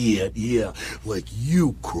idiot, yeah, like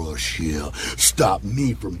you, Crush, yeah, stop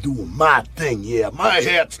me from doing my thing, yeah. My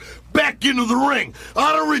hat's back into the ring,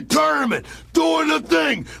 out of retirement, doing the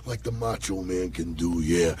thing like the Macho Man can do,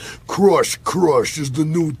 yeah. Crush is the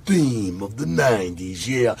new theme of the 90s,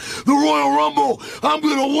 yeah. The Royal Rumble, I'm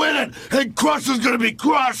gonna win it, and Crush is gonna be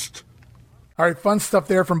crushed. All right, fun stuff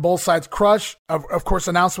there from both sides. Crush, of course,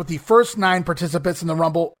 announced with the first 9 participants in the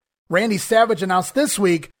Rumble. Randy Savage announced this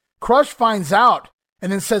week. Crush finds out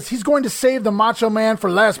and then says he's going to save the Macho Man for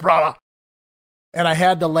last, brother. And I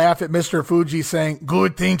had to laugh at Mr. Fuji saying,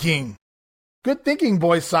 good thinking. Good thinking,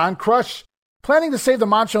 boy-san. Crush planning to save the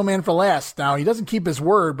Macho Man for last. Now, he doesn't keep his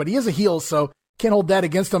word, but he is a heel, so can't hold that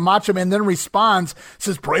against him. Macho Man then responds,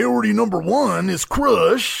 says priority number 1 is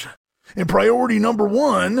Crush, and priority number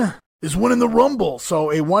 1 is winning the Rumble.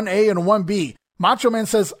 So a 1A and a 1B. Macho Man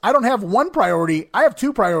says, I don't have one priority, I have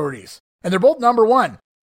 2 priorities. And they're both number 1.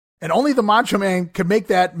 And only the Macho Man could make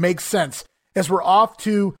that make sense. As we're off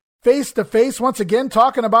to face-to-face once again,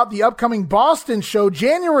 talking about the upcoming Boston show,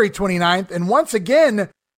 January 29th. And once again,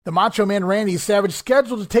 the Macho Man Randy Savage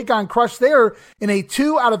scheduled to take on Crush there in a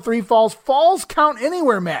 2 out of 3 falls count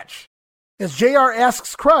anywhere match. As JR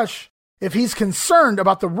asks Crush if he's concerned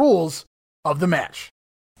about the rules of the match.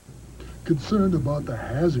 Concerned about the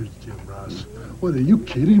hazards, Jim Ross. What, are you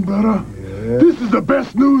kidding, brother? Yeah. This is the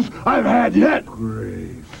best news I've had yet.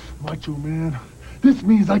 Great. Macho Man, this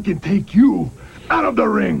means I can take you out of the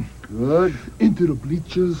ring. Good. Into the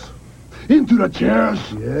bleachers. Into the chairs.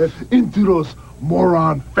 Yes. Into those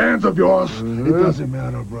moron fans of yours. Mm-hmm. It doesn't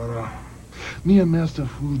matter, brother. Me and Master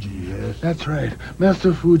Fuji. Yes. That's right.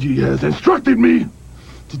 Master Fuji has instructed me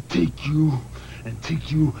to take you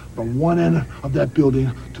from one end of that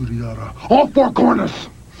building to the other. All 4 corners.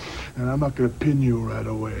 And I'm not going to pin you right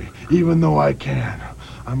away. Even though I can.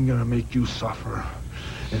 I'm going to make you suffer.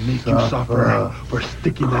 And make you suffer for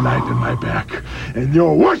sticking the knife in my back. And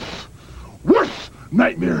your worst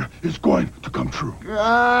nightmare is going to come true.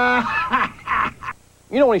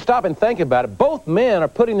 You know, when you stop and think about it, both men are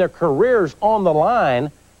putting their careers on the line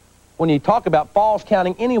when you talk about falls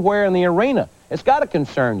counting anywhere in the arena. It's got to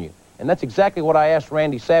concern you. And that's exactly what I asked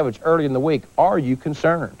Randy Savage early in the week. Are you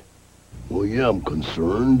concerned? Well, yeah, I'm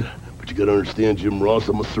concerned. But you gotta understand, Jim Ross,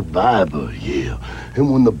 I'm a survivor, yeah.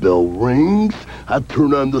 And when the bell rings, I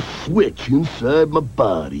turn on the switch inside my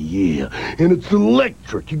body, yeah. And it's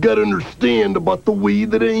electric. You gotta understand about the way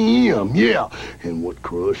that I am, yeah. And what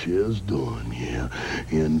Crush has done, yeah.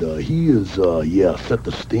 And he has, set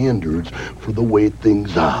the standards for the way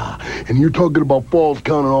things are. And you're talking about falls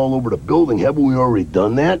counting all over the building. Haven't we already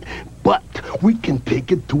done that? But we can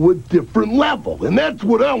take it to a different level, and that's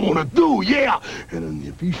what I want to do, yeah. And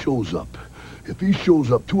if he shows up, 2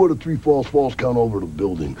 out of 3 falls count over the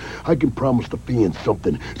building, I can promise the fans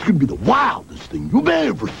something. It's going to be the wildest thing you've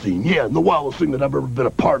ever seen, yeah, and the wildest thing that I've ever been a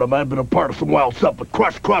part of. I've been a part of some wild stuff, but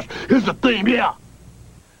Crush is the theme, yeah.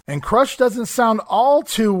 And Crush doesn't sound all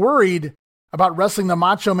too worried about wrestling the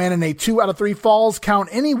Macho Man in a 2 out of 3 falls count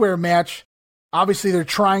anywhere match. Obviously, they're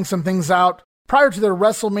trying some things out prior to their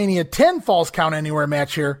WrestleMania 10 falls count anywhere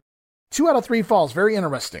match here. 2 out of 3 falls, very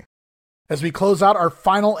interesting. As we close out our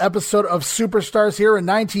final episode of Superstars here in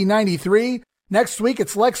 1993, next week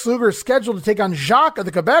it's Lex Luger scheduled to take on Jacques of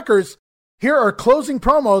the Quebecers. Here are closing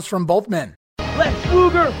promos from both men. Lex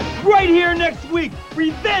Luger, right here next week.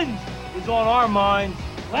 Revenge is on our minds.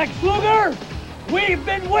 Lex Luger, we've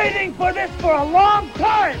been waiting for this for a long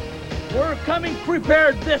time. We're coming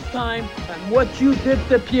prepared this time, and what you did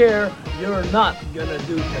to Pierre, you're not gonna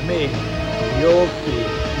do to me. You'll see.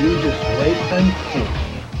 You just wait and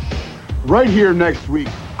see. Right here next week,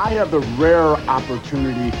 I have the rare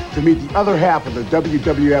opportunity to meet the other half of the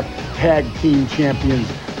WWF Tag Team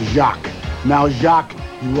Champions, Jacques. Now, Jacques,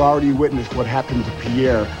 you already witnessed what happened to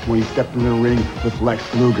Pierre when he stepped in the ring with Lex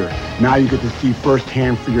Luger. Now you get to see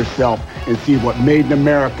firsthand for yourself and see what Made in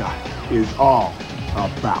America is all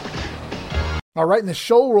about. All right, and the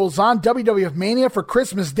show rolls on. WWF Mania for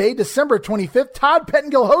Christmas Day, December 25th. Todd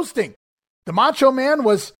Pettengill hosting. The Macho Man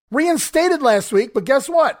was reinstated last week, but guess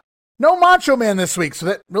what? No Macho Man this week, so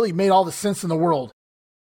that really made all the sense in the world.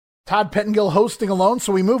 Todd Pettengill hosting alone,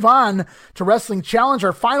 so we move on to Wrestling Challenge,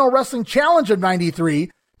 our final Wrestling Challenge of 93,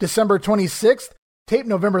 December 26th, taped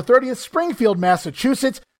November 30th, Springfield,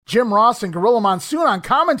 Massachusetts. Jim Ross and Gorilla Monsoon on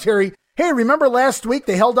commentary. Hey, remember last week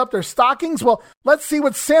they held up their stockings? Well, let's see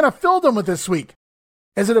what Santa filled them with this week.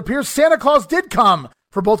 As it appears, Santa Claus did come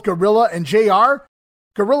for both Gorilla and JR.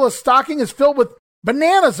 Gorilla's stocking is filled with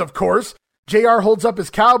bananas, of course. JR holds up his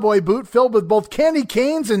cowboy boot filled with both candy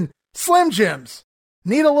canes and Slim Jims.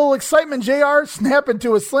 Need a little excitement, JR? Snap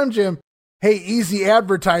into a Slim Jim. Hey, easy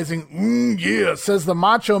advertising. Yeah, says the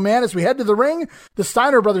Macho Man. As we head to the ring, the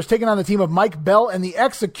Steiner brothers taking on the team of Mike Bell and the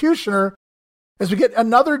Executioner. As we get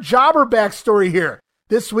another jobber backstory here.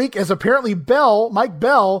 This week, as apparently Mike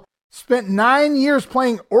Bell, spent 9 years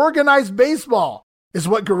playing organized baseball, is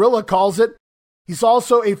what Gorilla calls it. He's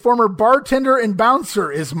also a former bartender and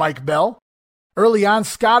bouncer, is Mike Bell. Early on,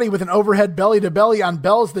 Scotty with an overhead belly-to-belly on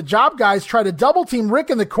Bell as the job guys try to double-team Rick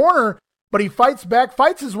in the corner, but he fights back,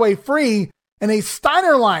 fights his way free, and a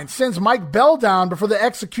Steiner line sends Mike Bell down before the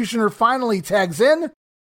Executioner finally tags in.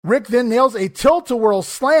 Rick then nails a tilt-a-whirl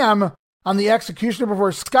slam on the Executioner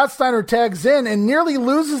before Scott Steiner tags in and nearly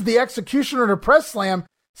loses the Executioner in a press slam.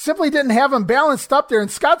 Simply didn't have him balanced up there,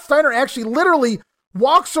 and Scott Steiner actually literally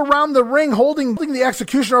walks around the ring holding the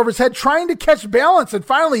Executioner over his head, trying to catch balance, and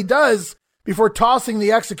finally does before tossing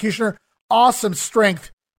the Executioner. Awesome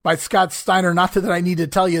strength by Scott Steiner, not that I need to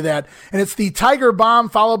tell you that. And it's the Tiger Bomb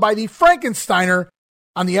followed by the Frankensteiner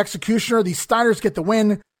on the Executioner. The Steiners get the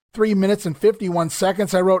win, 3 minutes and 51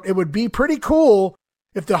 seconds. I wrote, it would be pretty cool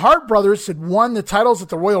if the Hart brothers had won the titles at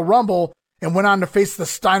the Royal Rumble and went on to face the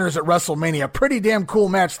Steiners at WrestleMania. Pretty damn cool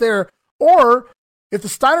match there. Or if the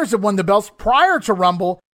Steiners had won the belts prior to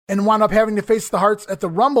Rumble and wound up having to face the Harts at the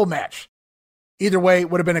Rumble match. Either way, it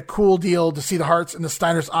would have been a cool deal to see the Harts and the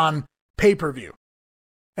Steiners on pay-per-view.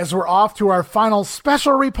 As we're off to our final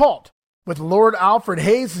special report with Lord Alfred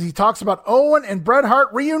Hayes as he talks about Owen and Bret Hart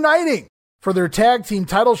reuniting for their tag team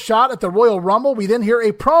title shot at the Royal Rumble. We then hear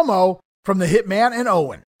a promo from the Hitman and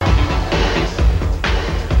Owen.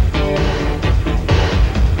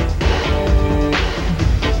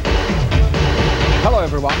 Hello,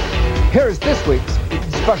 everyone. Here is this week's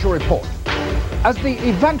special report. As the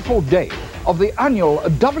eventful day of the annual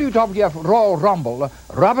WWF Royal Rumble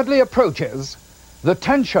rapidly approaches, the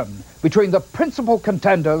tension between the principal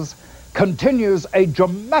contenders continues a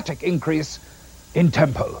dramatic increase in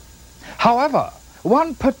tempo. However,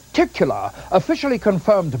 one particular officially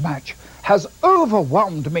confirmed match has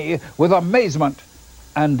overwhelmed me with amazement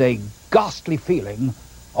and a ghastly feeling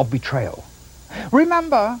of betrayal.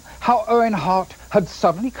 Remember how Owen Hart had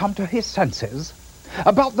suddenly come to his senses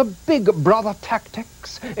about the big brother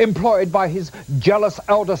tactics employed by his jealous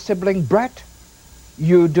elder sibling Bret?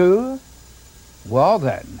 You do? Well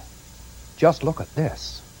then, just look at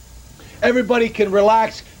this. Everybody can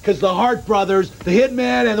relax, because the Hart brothers, the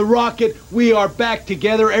Hitman and the Rocket, we are back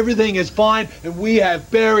together. Everything is fine, and we have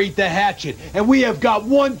buried the hatchet. And we have got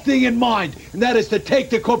one thing in mind, and that is to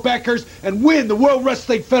take the Quebecers and win the World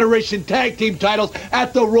Wrestling Federation tag team titles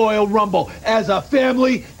at the Royal Rumble. As a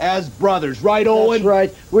family, as brothers. Right, Owen? That's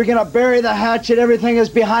right. We're going to bury the hatchet. Everything is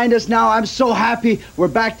behind us now. I'm so happy we're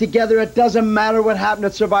back together. It doesn't matter what happened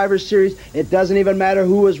at Survivor Series. It doesn't even matter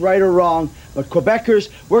who was right or wrong. But Quebecers,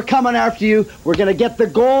 we're coming after you. We're going to get the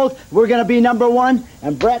gold. We're going to be number one.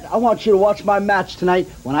 And Bret, I want you to watch my match tonight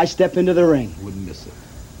when I step into the ring. Wouldn't miss it.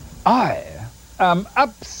 I am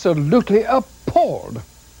absolutely appalled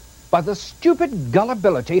by the stupid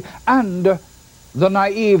gullibility and the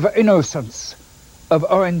naive innocence of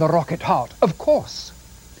Owen the Rocket Hart. Of course,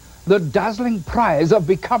 the dazzling prize of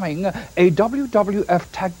becoming a WWF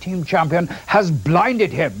Tag Team Champion has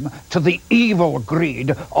blinded him to the evil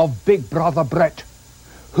greed of Big Brother Bret,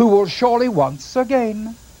 who will surely once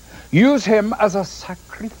again use him as a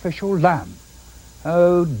sacrificial lamb.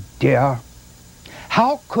 Oh dear.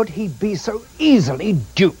 How could he be so easily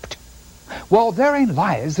duped? Well, therein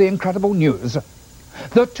lies the incredible news.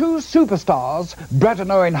 The two superstars, BRET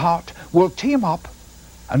and Owen Hart, will team up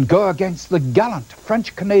and go against the gallant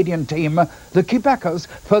French-Canadian team, the Quebecers,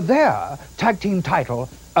 for their tag team title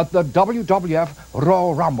at the WWF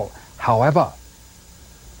Royal Rumble. However,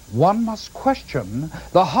 one must question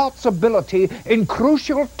the Hart's ability in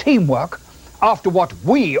crucial teamwork after what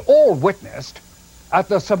we all witnessed at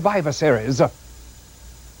the Survivor Series.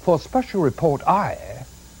 For Special Report, I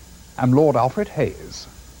am Lord Alfred Hayes.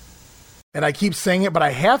 And I keep saying it, but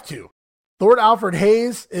I have to. Lord Alfred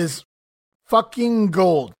Hayes is fucking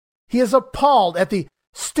gold. He is appalled at the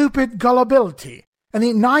stupid gullibility and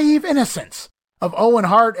the naive innocence of Owen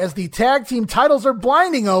Hart as the tag team titles are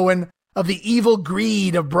blinding Owen of the evil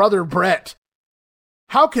greed of brother Bret.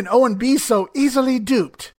 How can Owen be so easily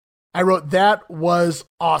duped? I wrote, that was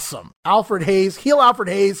awesome. Alfred Hayes, heel Alfred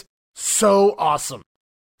Hayes, so awesome.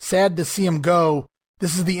 Sad to see him go.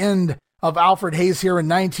 This is the end of Alfred Hayes here in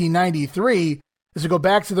 1993. As we go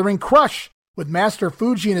back to the ring, Crush with Master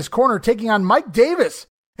Fuji in his corner taking on Mike Davis.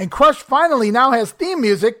 And Crush finally now has theme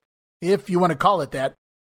music, if you want to call it that,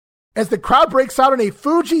 as the crowd breaks out in a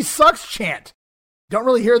Fuji sucks chant. Don't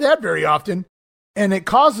really hear that very often. And it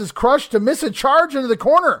causes Crush to miss a charge into the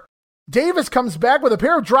corner. Davis comes back with a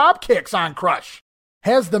pair of drop kicks on Crush.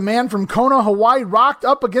 Has the man from Kona, Hawaii rocked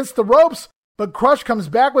up against the ropes, but Crush comes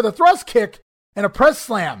back with a thrust kick and a press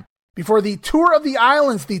slam before the Tour of the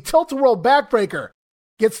Islands, the Tilt-A-Whirl backbreaker,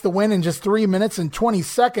 gets the win in just 3 minutes and 20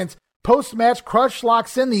 seconds. Post-match, Crush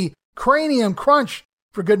locks in the cranium crunch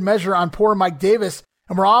for good measure on poor Mike Davis,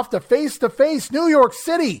 and we're off to face New York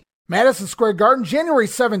City, Madison Square Garden, January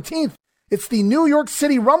 17th. It's the New York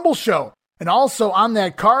City Rumble show, and also on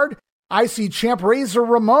that card, IC champ Razor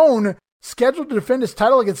Ramon scheduled to defend his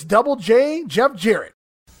title against Double J, Jeff Jarrett.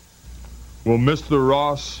 Well, Mr.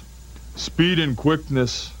 Ross, speed and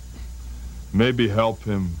quickness maybe help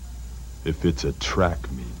him if it's a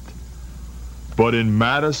track meet. But in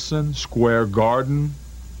Madison Square Garden,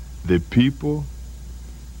 the people,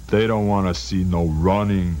 they don't want to see no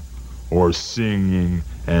running or singing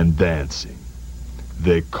and dancing.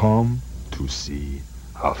 They come to see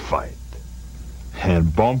a fight.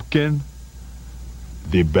 And Bumpkin,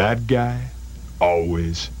 the bad guy,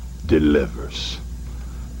 always delivers.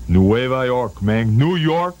 Nueva York, man. New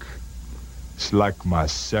York is like my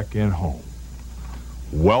second home.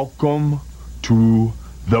 Welcome to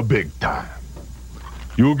the big time.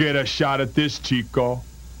 You get a shot at this, Chico.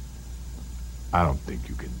 I don't think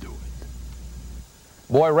you can do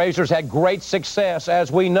it. Boy, Razor's had great success,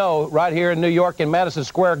 as we know, right here in New York in Madison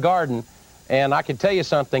Square Garden. And I can tell you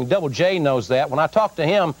something, Double J knows that. When I talked to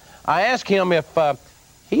him, I asked him if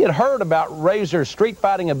he had heard about Razor's street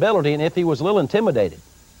fighting ability and if he was a little intimidated.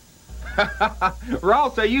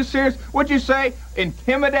 Ross, are you serious? What'd you say?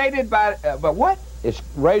 Intimidated by what? It's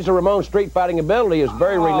Razor Ramon's street fighting ability is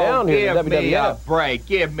very renowned here in the WWF. Give me a break.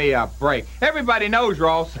 Give me a break. Everybody knows,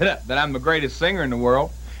 Ross, that I'm the greatest singer in the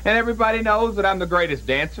world. And everybody knows that I'm the greatest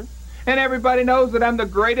dancer. And everybody knows that I'm the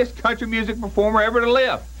greatest country music performer ever to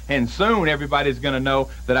live. And soon everybody's going to know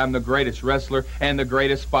that I'm the greatest wrestler and the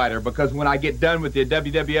greatest fighter, because when I get done with the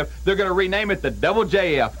WWF, they're going to rename it the Double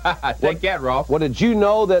JF. Take that, Ross. Well, did you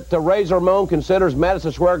know that Razor Ramon considers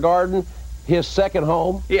Madison Square Garden his second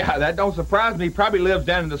home? Yeah, that don't surprise me. He probably lives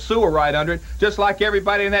down in the sewer right under it, just like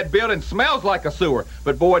everybody in that building smells like a sewer.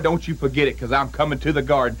 But boy, don't you forget it, because I'm coming to the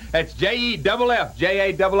Garden. That's JEFF,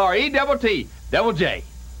 JARRETT, Double J.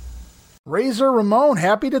 Razor Ramon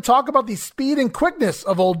happy to talk about the speed and quickness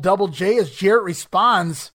of old Double J as Jarrett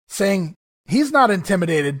responds, saying he's not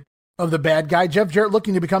intimidated of the bad guy. Jeff Jarrett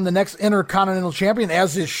looking to become the next Intercontinental Champion,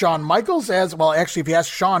 as is Shawn Michaels. Actually, if you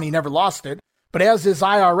ask Shawn, he never lost it. But as is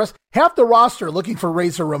IRS, half the roster looking for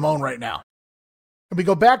Razor Ramon right now. And we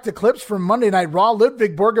go back to clips from Monday Night Raw.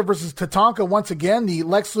 Ludwig Borga versus Tatanka once again. The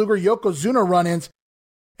Lex Luger Yokozuna run-ins.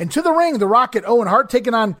 And to the ring, the Rocket Owen Hart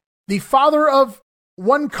taking on the father of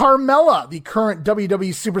one Carmella, the current WWE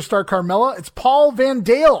superstar Carmella. It's Paul Van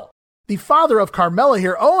Dale, the father of Carmella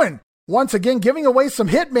here. Owen, once again, giving away some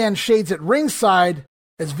Hitman shades at ringside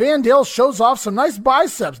as Van Dale shows off some nice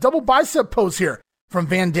biceps. Double bicep pose here from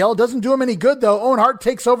Van Dale. Doesn't do him any good, though. Owen Hart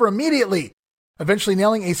takes over immediately, eventually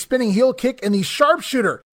nailing a spinning heel kick, and the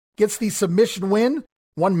sharpshooter gets the submission win,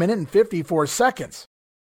 1 minute and 54 seconds.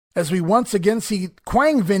 As we once again see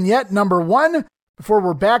Quang vignette number 1, before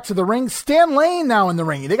we're back to the ring, Stan Lane now in the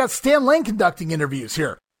ring. They got Stan Lane conducting interviews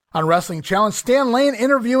here on Wrestling Challenge. Stan Lane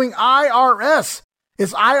interviewing IRS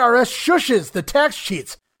as IRS shushes the tax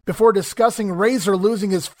cheats before discussing Razor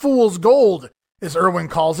losing his fool's gold, as Irwin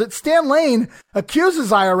calls it. Stan Lane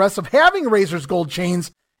accuses IRS of having Razor's gold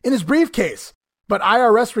chains in his briefcase, but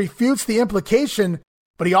IRS refutes the implication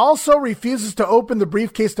but he also refuses to open the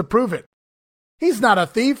briefcase to prove it. He's not a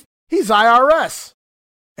thief. He's IRS.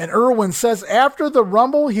 And Irwin says after the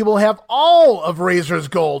Rumble, he will have all of Razor's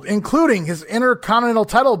gold, including his Intercontinental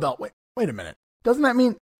title belt. Wait a minute. Doesn't that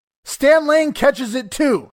mean Stan Lane catches it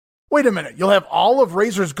too? Wait a minute. You'll have all of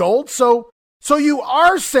Razor's gold? So you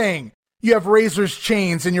are saying you have Razor's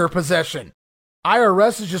chains in your possession.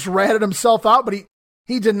 IRS has just ratted himself out, but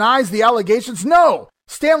he denies the allegations. No,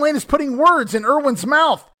 Stan Lane is putting words in Irwin's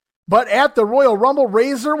mouth. But at the Royal Rumble,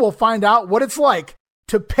 Razor will find out what it's like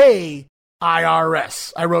to pay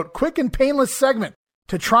IRS. I wrote quick and painless segment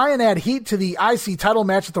to try and add heat to the IC title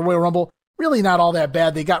match at the Royal Rumble. Really not all that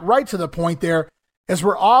bad. They got right to the point there. As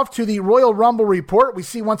we're off to the Royal Rumble report, we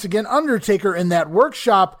see once again Undertaker in that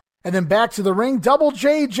workshop, and then back to the ring, Double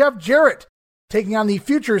J Jeff Jarrett taking on the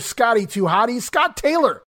future Scotty 2 Hottie, Scott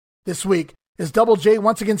Taylor. This week is Double J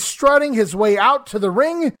once again strutting his way out to the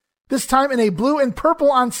ring, this time in a blue and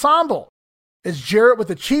purple ensemble. As Jarrett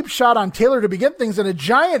with a cheap shot on Taylor to begin things, and a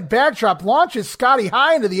giant backdrop launches Scotty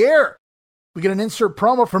high into the air. We get an insert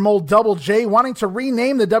promo from old Double J wanting to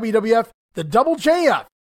rename the WWF the Double JF.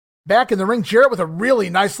 Back in the ring, Jarrett with a really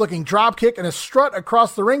nice looking drop kick and a strut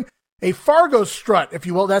across the ring. A Fargo strut, if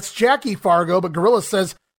you will. That's Jackie Fargo, but Gorilla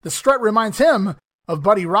says the strut reminds him of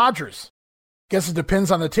Buddy Rogers. Guess it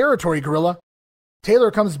depends on the territory, Gorilla.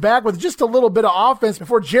 Taylor comes back with just a little bit of offense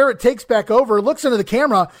before Jarrett takes back over, looks into the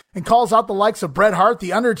camera, and calls out the likes of Bret Hart,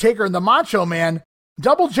 The Undertaker, and the Macho Man.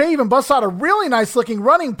 Double J even busts out a really nice-looking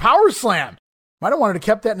running power slam. Might have wanted to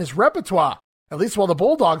kept that in his repertoire, at least while the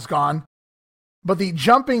Bulldog's gone. But the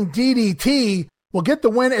jumping DDT will get the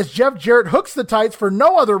win as Jeff Jarrett hooks the tights for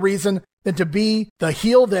no other reason than to be the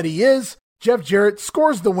heel that he is. Jeff Jarrett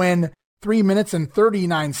scores the win, 3 minutes and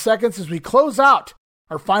 39 seconds as we close out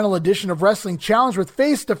our final edition of Wrestling Challenge with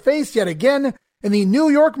face-to-face yet again in the New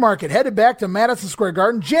York market, headed back to Madison Square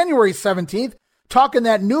Garden, January 17th, talking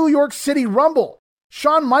that New York City Rumble.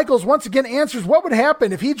 Shawn Michaels once again answers what would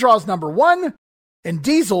happen if he draws number 1 and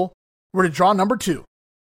Diesel were to draw number 2.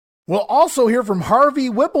 We'll also hear from Harvey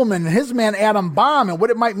Whippleman and his man Adam Bomb and what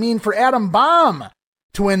it might mean for Adam Bomb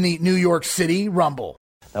to win the New York City Rumble.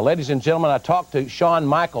 Now, ladies and gentlemen, I talked to Shawn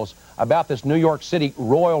Michaels about this New York City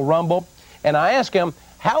Royal Rumble, and I asked him,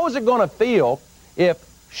 how is it going to feel if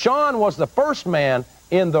Shawn was the first man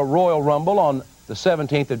in the Royal Rumble on the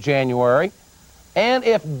 17th of January, and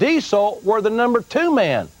if Diesel were the number 2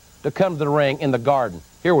 man to come to the ring in the Garden?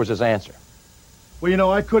 Here was his answer. Well, you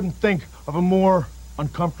know, I couldn't think of a more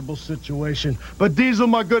uncomfortable situation. But Diesel,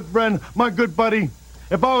 my good friend, my good buddy,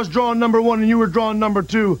 if I was drawing number 1 and you were drawing number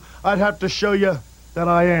 2, I'd have to show you that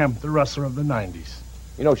I am the wrestler of the 90s.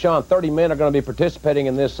 You know, Shawn, 30 men are going to be participating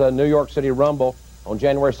in this New York City Rumble on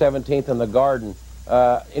January 17th in the Garden.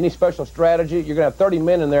 Any special strategy? You're going to have 30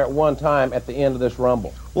 men in there at one time at the end of this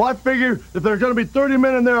Rumble. Well, I figure if there's going to be 30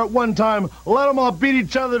 men in there at one time, let them all beat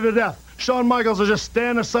each other to death. Shawn Michaels will just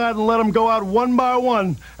stand aside and let them go out one by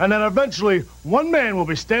one, and then eventually one man will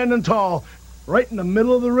be standing tall right in the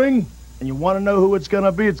middle of the ring. And you want to know who it's going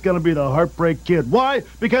to be? It's going to be the Heartbreak Kid. Why?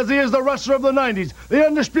 Because he is the wrestler of the 90s, the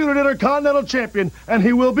undisputed Intercontinental Champion, and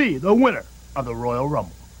he will be the winner of the Royal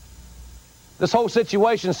Rumble. This whole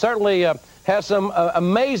situation certainly has some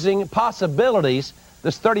amazing possibilities,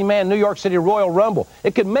 this 30-man New York City Royal Rumble.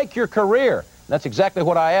 It could make your career. That's exactly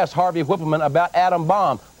what I asked Harvey Whippleman about Adam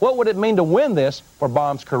Bomb. What would it mean to win this for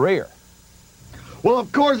Bomb's career? Well,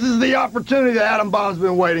 of course, this is the opportunity that Adam Bomb's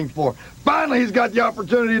been waiting for. Finally, he's got the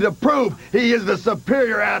opportunity to prove he is the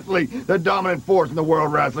superior athlete, the dominant force in the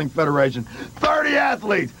World Wrestling Federation. 30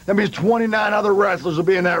 athletes. That means 29 other wrestlers will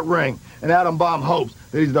be in that ring. And Adam Bomb hopes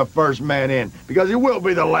that he's the first man in, because he will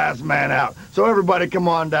be the last man out. So everybody come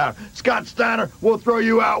on down. Scott Steiner, we'll throw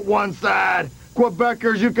you out one side.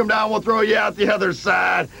 Quebecers, you come down, we'll throw you out the other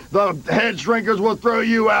side. The head shrinkers will throw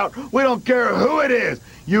you out. We don't care who it is.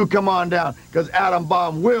 You come on down, because Adam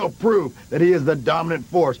Bomb will prove that he is the dominant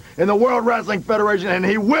force in the World Wrestling Federation, and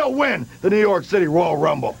he will win the New York City Royal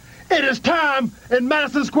Rumble. It is time in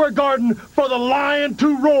Madison Square Garden for the Lion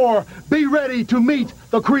to roar. Be ready to meet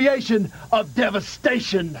the creation of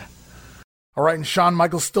devastation. All right, and Shawn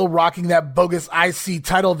Michaels still rocking that bogus IC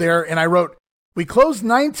title there, and I wrote, we closed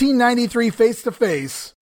 1993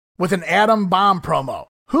 face-to-face with an Adam Bomb promo.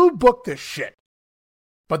 Who booked this shit?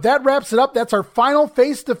 But that wraps it up. That's our final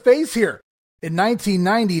face-to-face here in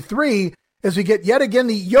 1993 as we get yet again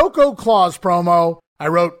the Yoko Claus promo. I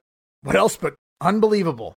wrote, what else but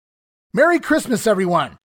unbelievable. Merry Christmas,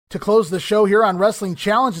 everyone. To close the show here on Wrestling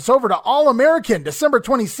Challenge, it's over to All-American, December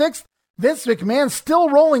 26th. Vince McMahon still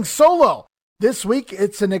rolling solo. This week,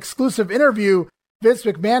 it's an exclusive interview. Vince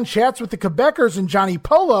McMahon chats with the Quebecers and Johnny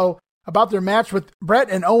Polo. about their match with Bret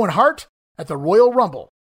and Owen Hart at the Royal Rumble.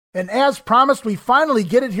 And as promised, we finally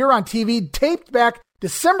get it here on TV, taped back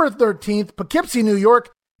December 13th, Poughkeepsie, New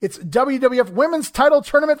York. It's WWF Women's Title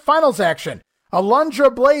Tournament Finals action.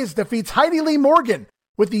 Alundra Blaze defeats Heidi Lee Morgan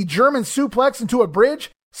with the German suplex into a bridge,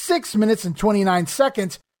 6 minutes and 29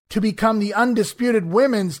 seconds, to become the undisputed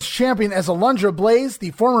women's champion as Alundra Blaze,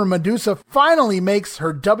 the former Medusa, finally makes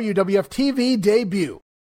her WWF TV debut.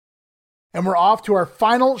 And we're off to our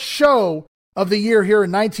final show of the year here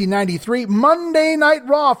in 1993, Monday Night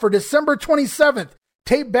Raw for December 27th.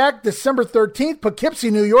 Tape back December 13th,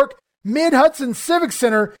 Poughkeepsie, New York, Mid-Hudson Civic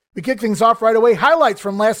Center. We kick things off right away. Highlights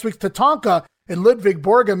from last week's Tatanka and Ludwig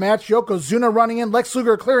Borga match. Yokozuna running in, Lex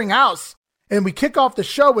Luger clearing house. And we kick off the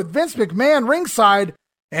show with Vince McMahon ringside.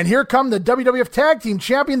 And here come the WWF Tag Team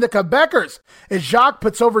Champion, the Quebecers, as Jacques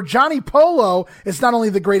puts over Johnny Polo as not only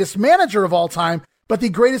the greatest manager of all time, but the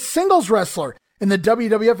greatest singles wrestler in the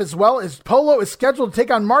WWF as well, as Polo is scheduled to take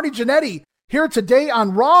on Marty Jannetty here today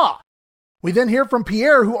on Raw. We then hear from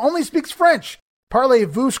Pierre, who only speaks French.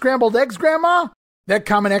 Parlez-vous scrambled eggs, Grandma? That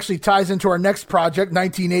comment actually ties into our next project,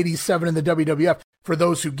 1987 in the WWF, for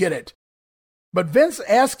those who get it. But Vince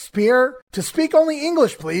asks Pierre to speak only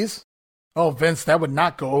English, please. Oh, Vince, that would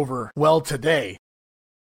not go over well today.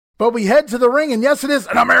 But we head to the ring, and yes, it is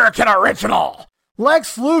an American original.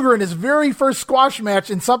 Lex Luger in his very first squash match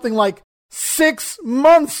in something like 6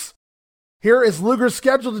 months. Here is Luger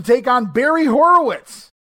scheduled to take on Barry Horowitz.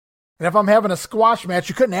 And if I'm having a squash match,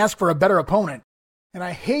 you couldn't ask for a better opponent. And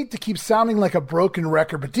I hate to keep sounding like a broken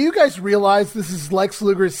record, but do you guys realize this is Lex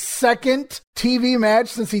Luger's second TV match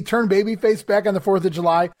since he turned babyface back on the 4th of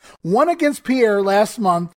July? One against Pierre last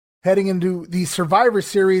month, heading into the Survivor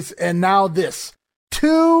Series, and now this.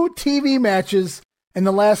 2 TV matches in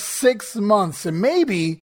the last 6 months. And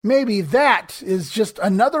maybe that is just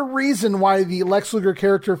another reason why the Lex Luger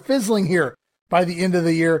character fizzling here by the end of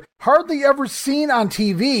the year. Hardly ever seen on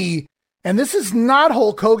TV. And this is not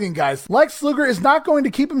Hulk Hogan, guys. Lex Luger is not going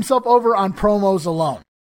to keep himself over on promos alone.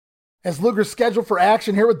 As Luger's scheduled for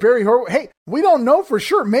action here with Barry Horowitz. Hey, we don't know for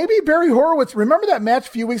sure. Maybe Barry Horowitz, remember that match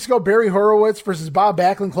a few weeks ago, Barry Horowitz versus Bob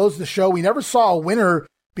Backlund closed the show. We never saw a winner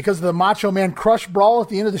because of the Macho Man Crush Brawl at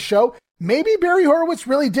the end of the show. Maybe Barry Horowitz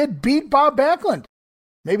really did beat Bob Backlund.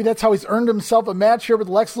 Maybe that's how he's earned himself a match here with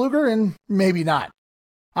Lex Luger, and maybe not.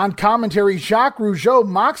 On commentary, Jacques Rougeau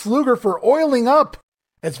mocks Luger for oiling up,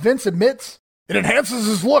 as Vince admits, it enhances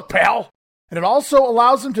his look, pal. And it also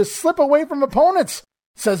allows him to slip away from opponents,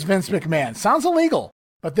 says Vince McMahon. Sounds illegal,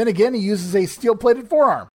 but then again, he uses a steel-plated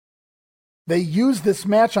forearm. They use this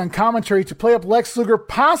match on commentary to play up Lex Luger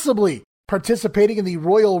possibly participating in the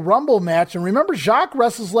Royal Rumble match. And remember, Jacques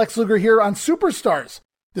wrestles Lex Luger here on Superstars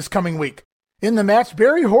this coming week. In the match,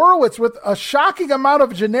 Barry Horowitz with a shocking amount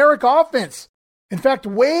of generic offense. In fact,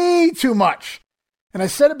 way too much. And I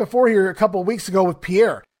said it before here a couple of weeks ago with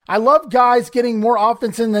Pierre. I love guys getting more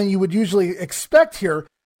offense in than you would usually expect here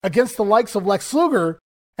against the likes of Lex Luger.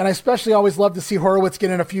 And I especially always love to see Horowitz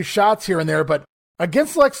get in a few shots here and there. But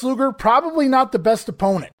against Lex Luger, probably not the best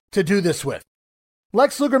opponent to do this with.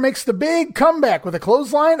 Lex Luger makes the big comeback with a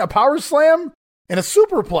clothesline, a power slam, and a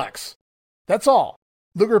superplex. That's all.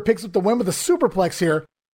 Luger picks up the win with a superplex here.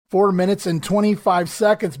 4 minutes and 25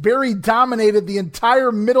 seconds. Barry dominated the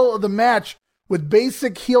entire middle of the match with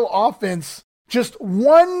basic heel offense just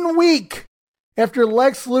 1 week after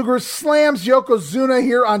Lex Luger slams Yokozuna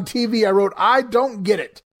here on TV. I wrote, I don't get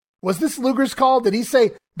it. Was this Luger's call? Did he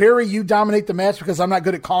say, Barry, you dominate the match because I'm not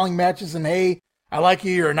good at calling matches, and hey, I like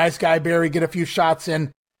you, you're a nice guy, Barry, get a few shots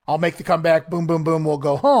in, I'll make the comeback, boom, boom, boom, we'll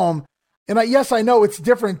go home. And yes, I know it's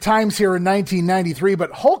different times here in 1993,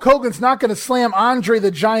 but Hulk Hogan's not going to slam Andre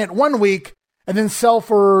the Giant 1 week and then sell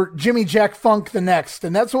for Jimmy Jack Funk the next.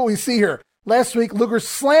 And that's what we see here. Last week, Luger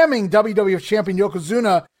slamming WWF champion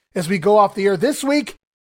Yokozuna as we go off the air. This week,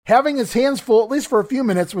 having his hands full, at least for a few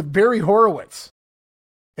minutes, with Barry Horowitz.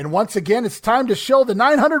 And once again, it's time to show the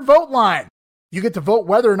 900 vote line. You get to vote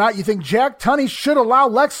whether or not you think Jack Tunney should allow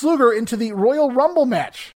Lex Luger into the Royal Rumble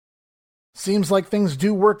match. Seems like things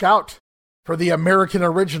do work out for the American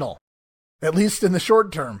original, at least in the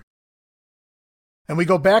short term. And we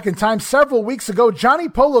go back in time several weeks ago. Johnny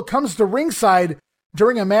Polo comes to ringside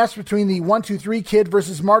during a match between the 1-2-3 Kid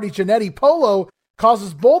versus Marty Jannetty. Polo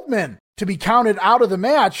causes both men to be counted out of the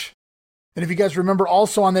match. And if you guys remember,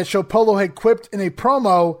 also on that show, Polo had quipped in a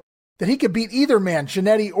promo that he could beat either man,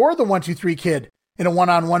 Jannetty or the 1-2-3 Kid, in a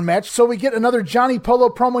one-on-one match. So we get another Johnny Polo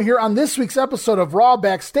promo here on this week's episode of Raw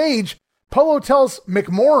Backstage. Polo tells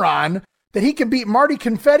McMoron that he can beat Marty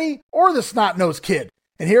Confetti or the Snot-Nosed Kid.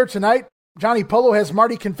 And here tonight, Johnny Polo has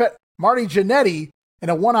Marty Jannetty in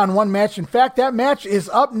a one-on-one match. In fact, that match is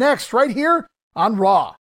up next right here on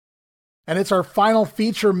Raw. And it's our final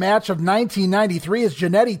feature match of 1993 as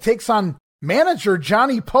Jannetty takes on manager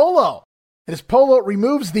Johnny Polo. And as Polo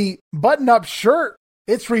removes the button-up shirt,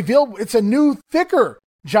 it's revealed it's a new, thicker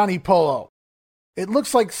Johnny Polo. It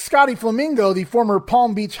looks like Scotty Flamingo, the former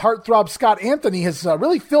Palm Beach heartthrob Scott Anthony, has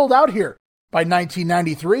really filled out here by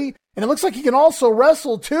 1993. And it looks like he can also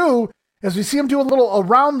wrestle, too, as we see him do a little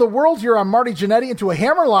around the world here on Marty Jannetty into a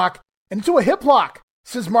hammerlock and into a hip lock.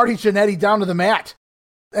 Sends Marty Jannetty down to the mat.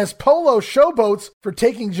 As Polo showboats for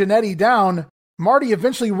taking Jannetty down, Marty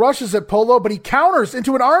eventually rushes at Polo, but he counters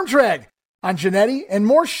into an arm drag on Jannetty and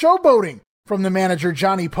more showboating from the manager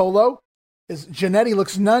Johnny Polo. As Jannetty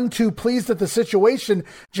looks none too pleased at the situation,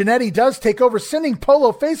 Jannetty does take over, sending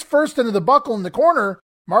Polo face first into the buckle in the corner.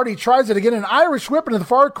 Marty tries it again, an Irish whip into the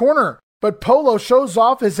far corner, but Polo shows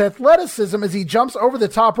off his athleticism as he jumps over the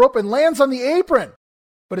top rope and lands on the apron.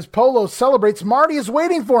 But as Polo celebrates, Marty is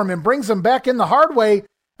waiting for him and brings him back in the hard way,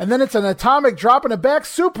 and then it's an atomic drop and a back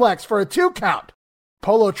suplex for a 2 count.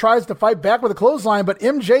 Polo tries to fight back with a clothesline, but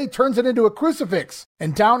MJ turns it into a crucifix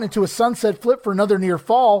and down into a sunset flip for another near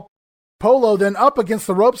fall. Polo then up against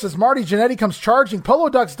the ropes as Marty Jannetty comes charging. Polo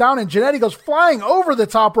ducks down and Jannetty goes flying over the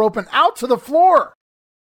top rope and out to the floor.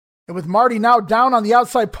 And with Marty now down on the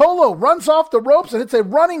outside, Polo runs off the ropes and it's a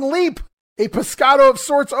running leap, a pescado of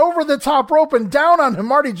sorts over the top rope and down on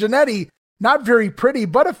Marty Jannetty. Not very pretty,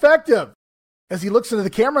 but effective. As he looks into the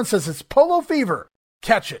camera and says, "It's Polo fever.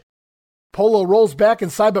 Catch it." Polo rolls back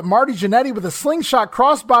inside, but Marty Jannetty with a slingshot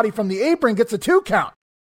crossbody from the apron gets a 2 count.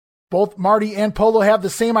 Both Marty and Polo have the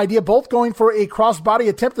same idea, both going for a crossbody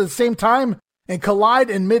attempt at the same time and collide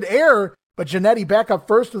in midair, but Jannetty back up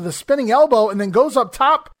first with a spinning elbow and then goes up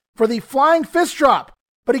top for the flying fist drop,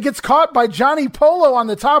 but he gets caught by Johnny Polo on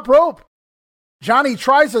the top rope. Johnny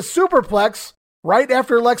tries a superplex right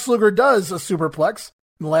after Lex Luger does a superplex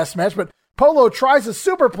in the last match, but Polo tries a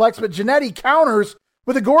superplex, but Jannetty counters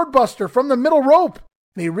with a gourd buster from the middle rope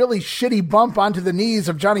and a really shitty bump onto the knees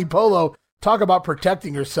of Johnny Polo. Talk about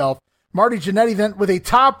protecting yourself. Marty Jannetty then with a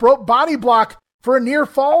top rope body block for a near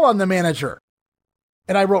fall on the manager.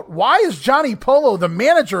 And I wrote, why is Johnny Polo, the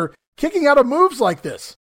manager, kicking out of moves like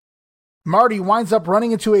this? Marty winds up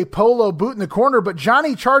running into a Polo boot in the corner, but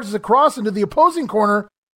Johnny charges across into the opposing corner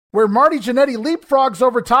where Marty Jannetty leapfrogs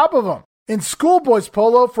over top of him in Schoolboy's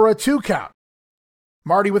Polo for a 2 count.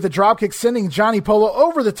 Marty with a dropkick sending Johnny Polo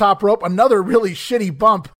over the top rope, another really shitty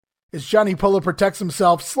bump as Johnny Polo protects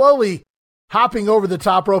himself, slowly hopping over the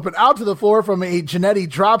top rope and out to the floor from a Jannetty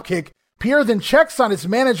dropkick. Pierre then checks on his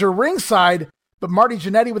manager ringside, but Marty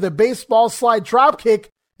Jannetty with a baseball slide dropkick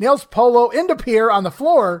nails Polo into Pierre on the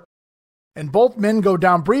floor, and both men go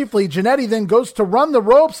down briefly. Jannetty then goes to run the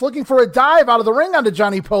ropes, looking for a dive out of the ring onto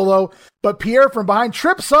Johnny Polo, but Pierre from behind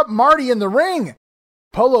trips up Marty in the ring.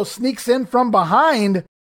 Polo sneaks in from behind,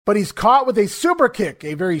 but he's caught with a super kick,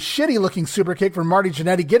 a very shitty-looking super kick from Marty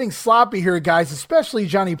Jannetty. Getting sloppy here, guys, especially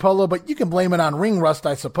Johnny Polo, but you can blame it on ring rust,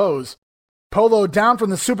 I suppose. Polo down from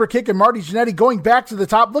the super kick, and Marty Jannetty going back to the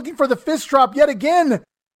top, looking for the fist drop yet again.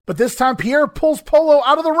 But this time, Pierre pulls Polo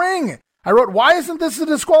out of the ring. I wrote, why isn't this a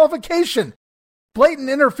disqualification? Blatant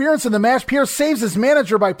interference in the match. Pierre saves his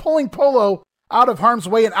manager by pulling Polo out of harm's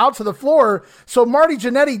way and out to the floor. So Marty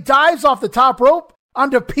Jannetty dives off the top rope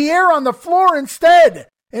onto Pierre on the floor instead.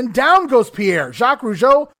 And down goes Pierre. Jacques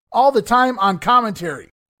Rougeau all the time on commentary,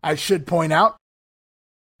 I should point out.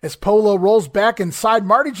 As Polo rolls back inside,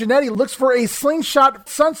 Marty Jannetty looks for a slingshot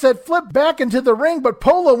sunset flip back into the ring, but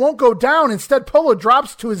Polo won't go down. Instead, Polo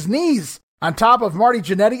drops to his knees on top of Marty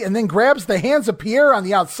Jannetty and then grabs the hands of Pierre on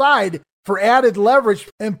the outside for added leverage.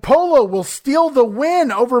 And Polo will steal the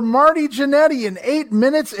win over Marty Jannetty in 8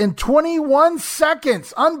 minutes and 21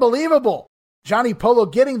 seconds. Unbelievable. Johnny Polo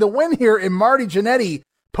getting the win here in Marty Jannetty.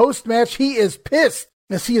 Post-match, he is pissed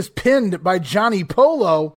as he is pinned by Johnny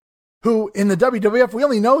Polo, who in the WWF, we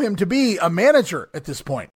only know him to be a manager at this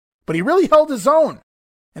point. But he really held his own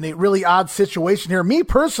in a really odd situation here. Me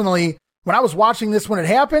personally, when I was watching this when it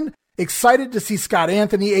happened, excited to see Scott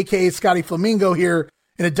Anthony, a.k.a. Scotty Flamingo, here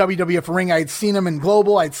in a WWF ring. I had seen him in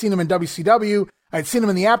Global. I'd seen him in WCW. I'd seen him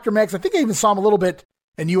in the Aftermax. I think I even saw him a little bit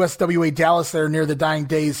in USWA Dallas there near the dying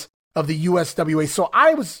days of the USWA. So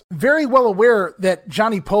I was very well aware that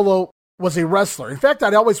Johnny Polo was a wrestler. In fact,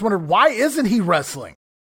 I'd always wondered, why isn't he wrestling?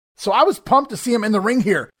 So I was pumped to see him in the ring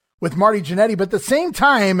here with Marty Jannetty, but at the same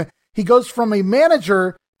time, he goes from a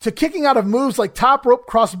manager to kicking out of moves like top rope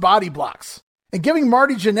cross body blocks and giving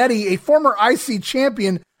Marty Jannetty, a former IC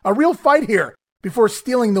champion, a real fight here before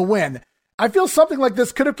stealing the win. I feel something like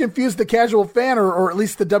this could have confused the casual fan or at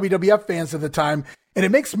least the WWF fans at the time, and it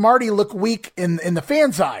makes Marty look weak in the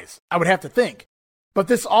fans' eyes, I would have to think. But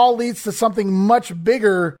this all leads to something much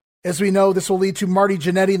bigger. As we know, this will lead to Marty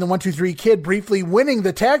Jannetty and the 1-2-3 Kid briefly winning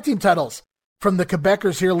the tag team titles from the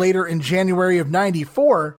Quebecers here later in January of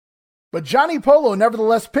 94. But Johnny Polo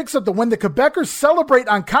nevertheless picks up the win. The Quebecers celebrate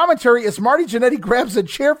on commentary as Marty Jannetty grabs a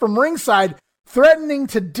chair from ringside, threatening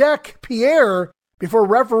to deck Pierre before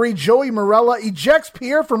referee Joey Morella ejects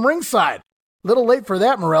Pierre from ringside. Little late for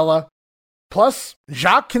that, Morella. Plus,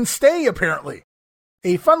 Jacques can stay, apparently.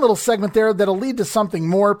 A fun little segment there that'll lead to something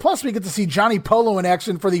more. Plus, we get to see Johnny Polo in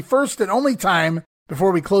action for the first and only time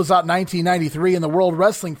before we close out 1993 in the World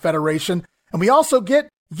Wrestling Federation. And we also get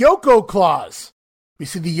Yoko Claus. We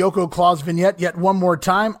see the Yoko Claus vignette yet one more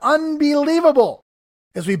time. Unbelievable.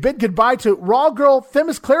 As we bid goodbye to Raw Girl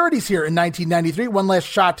Themis Clarity's here in 1993. One last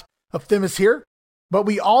shot of Themis here. But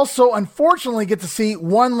we also, unfortunately, get to see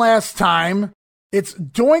one last time. It's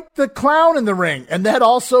Doink the Clown in the ring. And that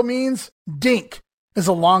also means Dink is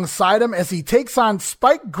alongside him as he takes on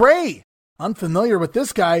Spike Gray. Unfamiliar with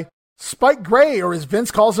this guy. Spike Gray, or as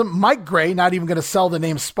Vince calls him, Mike Gray, not even going to sell the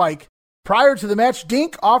name Spike. Prior to the match,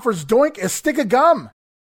 Dink offers Doink a stick of gum.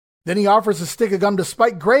 Then he offers a stick of gum to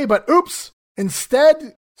Spike Gray, but oops!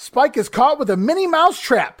 Instead, Spike is caught with a mini mouse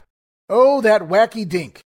trap. Oh, that wacky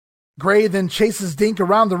Dink. Gray then chases Dink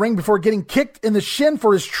around the ring before getting kicked in the shin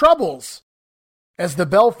for his troubles. As the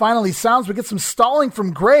bell finally sounds, we get some stalling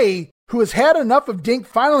from Gray, who has had enough of Dink,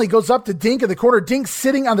 finally goes up to Dink in the corner. Dink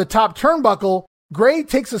sitting on the top turnbuckle. Gray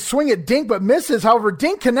takes a swing at Dink but misses. However,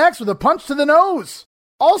 Dink connects with a punch to the nose.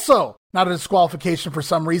 Also, not a disqualification for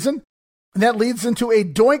some reason. And that leads into a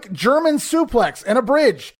Doink German suplex and a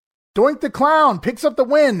bridge. Doink the Clown picks up the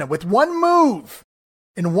win with one move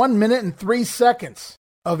in 1 minute and 3 seconds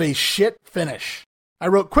of a shit finish. I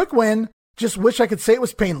wrote quick win, just wish I could say it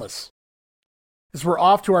was painless. As we're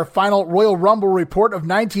off to our final Royal Rumble report of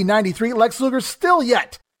 1993, Lex Luger still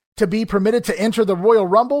yet to be permitted to enter the Royal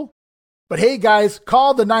Rumble. But hey guys,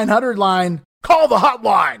 call the 900 line, call the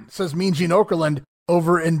hotline, says Mean Gene Okerlund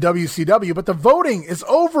over in WCW. But the voting is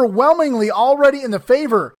overwhelmingly already in the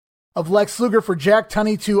favor of Lex Luger for Jack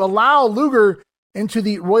Tunney to allow Luger into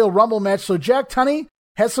the Royal Rumble match. So Jack Tunney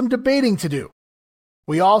has some debating to do.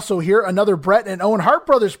 We also hear another Bret and Owen Hart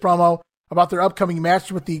Brothers promo about their upcoming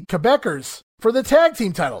match with the Quebecers for the tag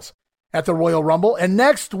team titles at the Royal Rumble. And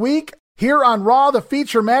next week, here on Raw, the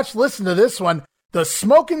feature match, listen to this one, the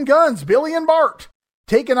Smoking Guns, Billy and Bart,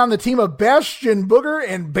 taking on the team of Bastion Booger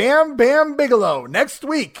and Bam Bam Bigelow. Next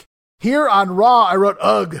week, here on Raw, I wrote,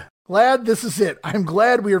 ugh, glad this is it. I'm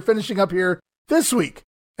glad we are finishing up here this week.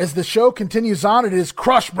 As the show continues on, it is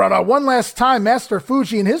Crush, brother. One last time, Master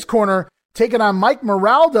Fuji in his corner, taking on Mike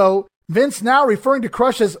Moraldo. Vince now referring to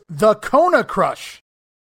Crush as the Kona Crush.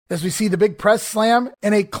 As we see the big press slam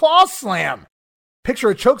and a claw slam. Picture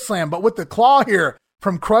a choke slam, but with the claw here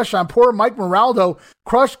from Crush on poor Mike Moraldo.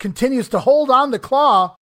 Crush continues to hold on the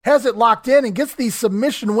claw, has it locked in, and gets the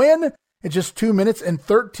submission win in just 2 minutes and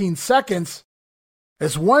 13 seconds.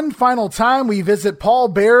 As one final time, we visit Paul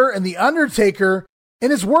Bearer and The Undertaker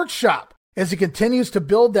in his workshop as he continues to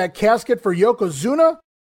build that casket for Yokozuna.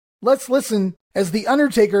 Let's listen as The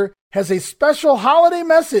Undertaker has a special holiday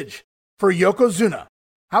message for Yokozuna.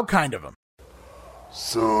 How kind of him.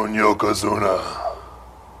 Soon, Yokozuna,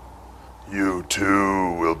 you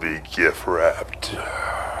too will be gift-wrapped.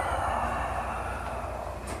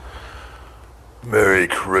 Merry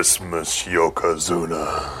Christmas, Yokozuna.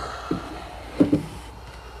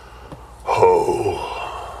 Ho.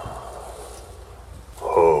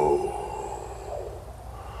 Ho.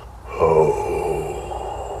 Ho.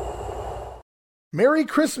 Merry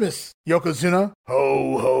Christmas, Yokozuna.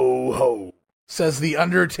 Ho, ho, ho, says The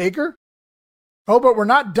Undertaker. Oh, but we're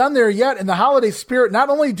not done there yet. In the holiday spirit, not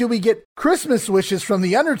only do we get Christmas wishes from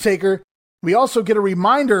The Undertaker, we also get a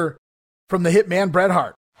reminder from the hitman Bret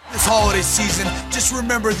Hart. This holiday season, just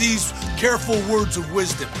remember these careful words of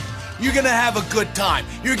wisdom. You're going to have a good time.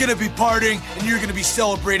 You're going to be partying and you're going to be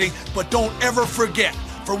celebrating, but don't ever forget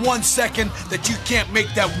for 1 second that you can't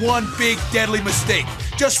make that one big deadly mistake.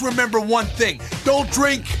 Just remember one thing. Don't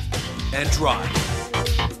drink and drive.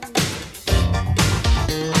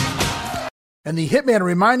 And the hitman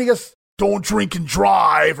reminding us, don't drink and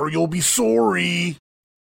drive or you'll be sorry.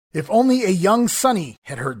 If only a young Sonny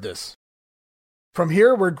had heard this. From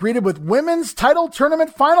here, we're greeted with women's title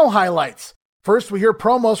tournament final highlights. First, we hear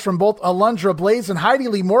promos from both Alundra Blaze and Heidi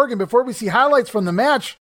Lee Morgan before we see highlights from the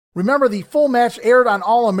match. Remember, the full match aired on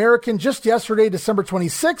All-American just yesterday, December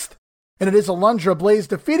 26th, and it is Alundra Blaze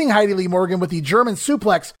defeating Heidi Lee Morgan with the German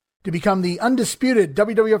suplex to become the undisputed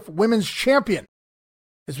WWF Women's Champion.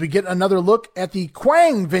 As we get another look at the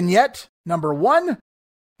Quang vignette, number 1.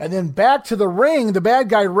 And then back to the ring, the bad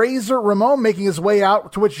guy Razor Ramon making his way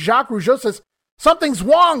out, to which Jacques Rougeau says, "Something's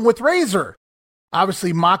wrong with Razor."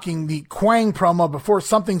 Obviously mocking the Quang promo before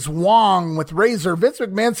 "something's wrong with Razor." Vince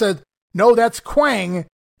McMahon said, "No, that's Quang,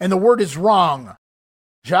 and the word is wrong."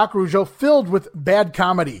 Jacques Rougeau filled with bad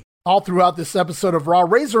comedy all throughout this episode of Raw.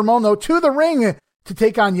 Razor Ramon, though, to the ring to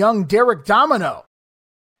take on young Derek Domino.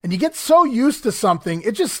 And you get so used to something,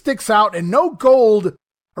 it just sticks out, and no gold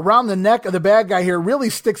around the neck of the bad guy here really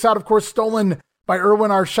sticks out. Of course, stolen by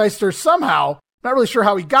Erwin R. Shyster somehow. Not really sure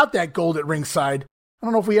how he got that gold at ringside. I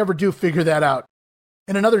don't know if we ever do figure that out.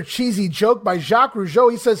 And another cheesy joke by Jacques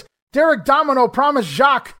Rougeau. He says, Derek Domino promised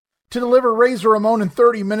Jacques to deliver Razor Ramon in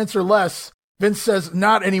 30 minutes or less. Vince says,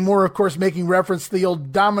 not anymore, of course, making reference to the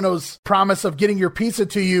old Domino's promise of getting your pizza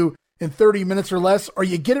to you in 30 minutes or less, or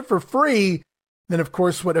you get it for free. Then, of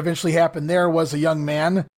course, what eventually happened there was a young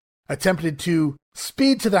man attempted to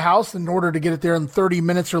speed to the house in order to get it there in 30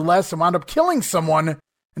 minutes or less and wound up killing someone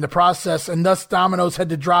in the process, and thus Domino's had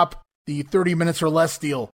to drop the 30 minutes or less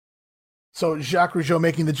deal. So Jacques Rougeau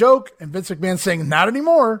making the joke, and Vince McMahon saying, not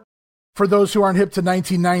anymore, for those who aren't hip to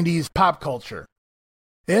 1990s pop culture.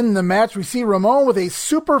 In the match, we see Ramon with a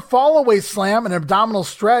super fall-away slam and abdominal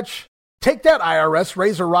stretch. Take that, IRS.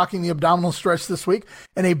 Razor rocking the abdominal stretch this week.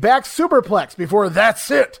 And a back superplex before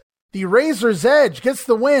that's it. The Razor's Edge gets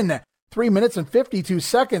the win. 3 minutes and 52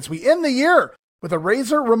 seconds. We end the year with a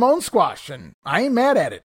Razor Ramon squash, and I ain't mad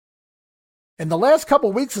at it. In the last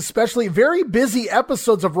couple weeks especially, very busy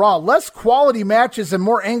episodes of Raw. Less quality matches and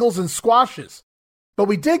more angles and squashes. But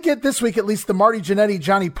we did get this week at least the Marty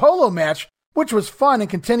Jannetty-Johnny Polo match, which was fun and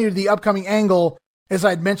continued the upcoming angle, as I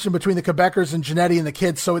had mentioned, between the Quebecers and Jannetty and the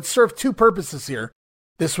kids. So it served two purposes here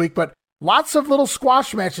this week, but lots of little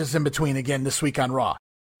squash matches in between again this week on Raw.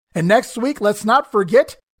 And next week, let's not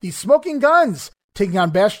forget the Smoking Guns taking on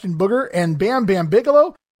Bastion Booger and Bam Bam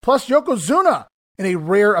Bigelow, plus Yokozuna in a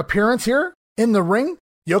rare appearance here in the ring.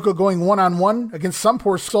 Yoko going one-on-one against some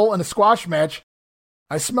poor soul in a squash match.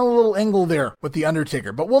 I smell a little angle there with The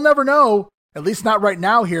Undertaker, but we'll never know, at least not right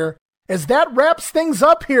now here, as that wraps things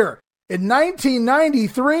up here in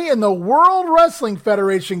 1993 in the World Wrestling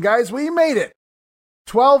Federation. Guys, we made it.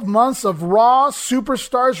 12 months of Raw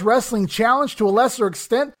Superstars Wrestling Challenge, to a lesser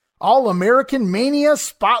extent, All-American Mania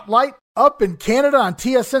Spotlight up in Canada on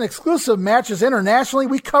TSN, exclusive matches internationally.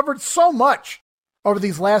 We covered so much over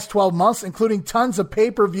these last 12 months, including tons of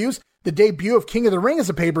pay-per-views. The debut of King of the Ring as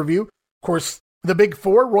a pay-per-view. Of course, the Big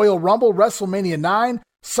Four, Royal Rumble, WrestleMania 9,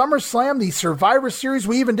 SummerSlam, the Survivor Series.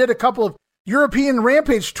 We even did a couple of European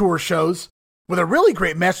Rampage Tour shows with a really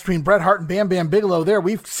great match between Bret Hart and Bam Bam Bigelow there.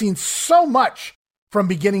 We've seen so much from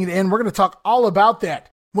beginning to end. We're going to talk all about that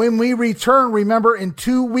when we return, remember, in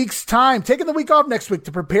 2 weeks' time. Taking the week off next week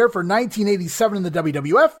to prepare for 1987 in the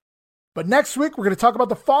WWF. But next week, we're going to talk about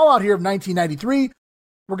the fallout here of 1993.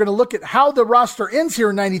 We're going to look at how the roster ends here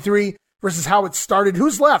in 93 versus how it started.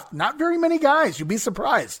 Who's left? Not very many guys. You'd be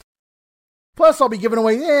surprised. Plus, I'll be giving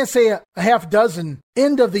away, say, a half dozen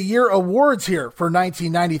end-of-the-year awards here for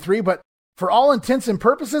 1993. But for all intents and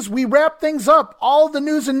purposes, we wrap things up. All the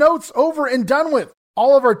news and notes over and done with.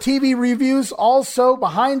 All of our TV reviews also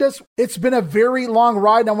behind us. It's been a very long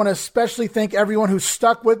ride, and I want to especially thank everyone who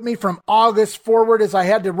stuck with me from August forward as I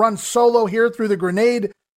had to run solo here through the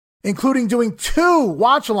Grenade, including doing two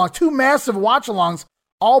massive watch-alongs,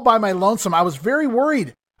 all by my lonesome. I was very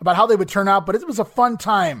worried about how they would turn out, but it was a fun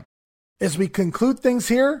time. As we conclude things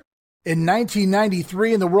here in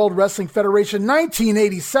 1993 in the World Wrestling Federation,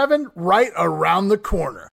 1987 right around the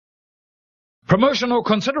corner. Promotional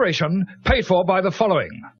consideration paid for by the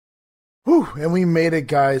following. Whew, and we made it,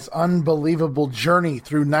 guys. Unbelievable journey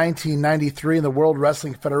through 1993 in the World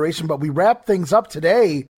Wrestling Federation. But we wrap things up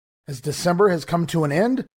today as December has come to an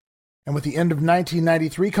end. And with the end of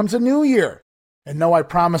 1993 comes a new year. And no, I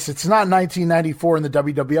promise it's not 1994 in the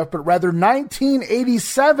WWF, but rather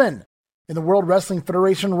 1987 in the World Wrestling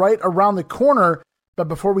Federation right around the corner. But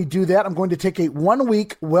before we do that, I'm going to take a 1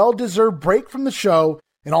 week well-deserved break from the show.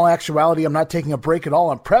 In all actuality, I'm not taking a break at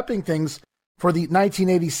all. I'm prepping things for the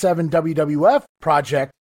 1987 WWF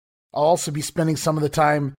project. I'll also be spending some of the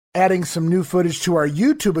time adding some new footage to our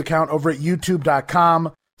YouTube account over at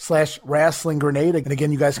youtube.com/WrestlingGrenade. And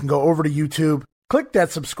again, you guys can go over to YouTube, click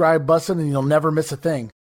that subscribe button, and you'll never miss a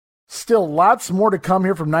thing. Still lots more to come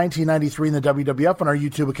here from 1993 in the WWF on our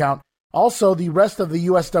YouTube account. Also, the rest of the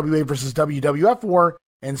USWA versus WWF war,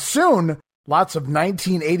 and soon, lots of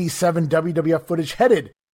 1987 WWF footage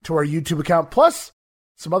headed to our YouTube account, plus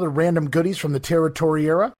some other random goodies from the Territory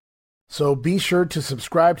era. So be sure to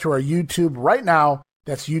subscribe to our YouTube right now.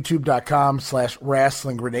 That's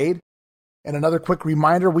youtube.com/wrestlinggrenade. And another quick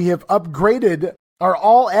reminder, we have upgraded our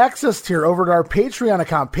all-access tier over to our Patreon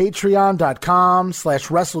account,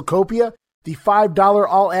 patreon.com/WrestleCopia, the $5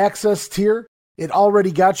 all-access tier. It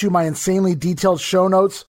already got you my insanely detailed show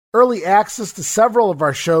notes, early access to several of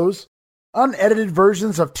our shows, unedited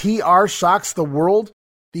versions of TR Shocks the World,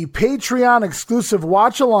 the Patreon exclusive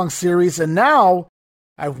watch-along series, and now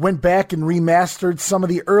I went back and remastered some of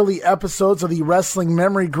the early episodes of the Wrestling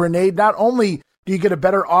Memory Grenade. Not only do you get a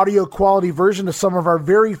better audio quality version of some of our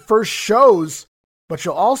very first shows, but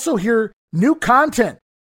you'll also hear new content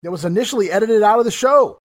that was initially edited out of the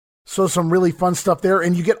show. So some really fun stuff there,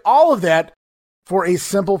 and you get all of that for a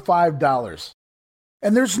simple $5.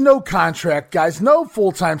 And there's no contract, guys, no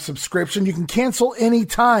full-time subscription. You can cancel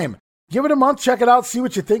anytime. Give it a month, check it out, see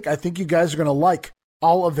what you think. I think you guys are going to like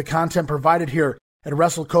all of the content provided here at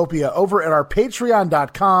WrestleCopia over at our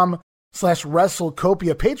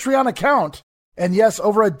patreon.com/WrestleCopia Patreon account. And yes,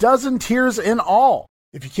 over a dozen tiers in all.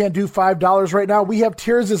 If you can't do $5 right now, we have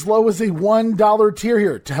tiers as low as a $1 tier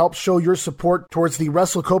here to help show your support towards the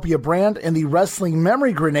WrestleCopia brand and the Wrestling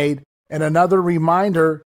Memory Grenade. And another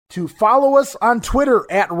reminder to follow us on Twitter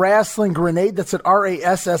at Wrestling Grenade. That's at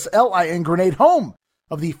RASSLIN Grenade, home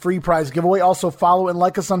of the free prize giveaway. Also follow and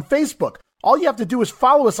like us on Facebook. All you have to do is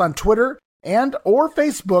follow us on Twitter and or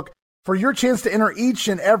Facebook for your chance to enter each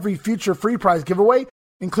and every future free prize giveaway,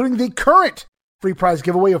 including the current free prize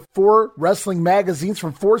giveaway of 4 wrestling magazines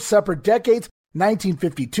from 4 separate decades,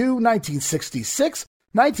 1952, 1966,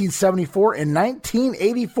 1974, and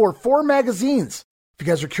 1984. 4 magazines. If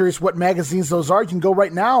you guys are curious what magazines those are, you can go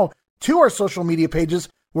right now to our social media pages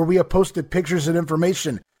where we have posted pictures and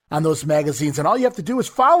information on those magazines. And all you have to do is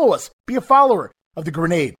follow us. Be a follower of the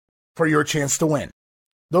Grenade for your chance to win.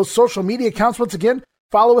 Those social media accounts, once again,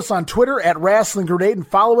 follow us on Twitter at Wrestling Grenade and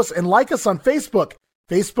follow us and like us on Facebook,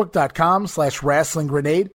 facebook.com/Wrestling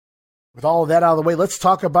Grenade. With all of that out of the way, let's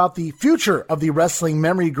talk about the future of the Wrestling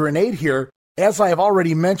Memory Grenade here. As I have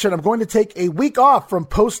already mentioned, I'm going to take a week off from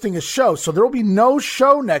posting a show, so there will be no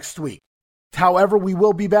show next week. However, we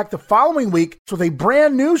will be back the following week with a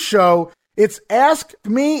brand new show. It's Ask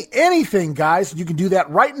Me Anything, guys. You can do that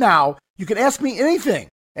right now. You can ask me anything.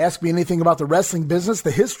 Ask me anything about the wrestling business,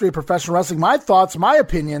 the history of professional wrestling, my thoughts, my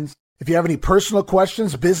opinions. If you have any personal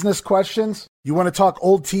questions, business questions, you want to talk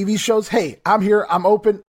old TV shows, hey, I'm here, I'm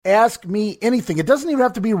open. Ask me anything. It doesn't even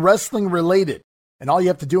have to be wrestling related. And all you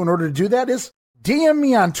have to do in order to do that is DM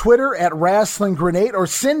me on Twitter at Wrestling Grenade or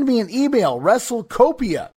send me an email,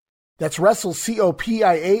 WrestleCopia. That's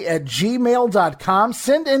WrestleCopia at gmail.com.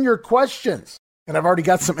 Send in your questions. And I've already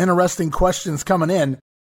got some interesting questions coming in.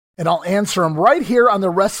 And I'll answer them right here on the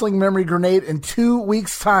Wrestling Memory Grenade in 2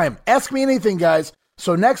 weeks' time. Ask me anything, guys.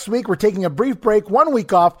 So next week, we're taking a brief break, 1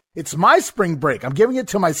 week off. It's my spring break. I'm giving it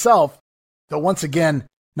to myself. Though once again,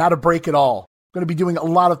 not a break at all. I'm going to be doing a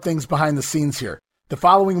lot of things behind the scenes here. The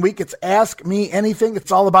following week, it's Ask Me Anything.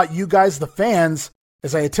 It's all about you guys, the fans,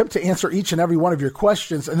 as I attempt to answer each and every one of your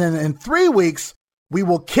questions. And then in 3 weeks, we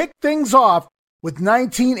will kick things off with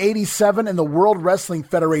 1987 and the World Wrestling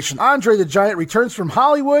Federation. Andre the Giant returns from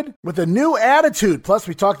Hollywood with a new attitude. Plus,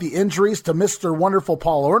 we talk the injuries to Mr. Wonderful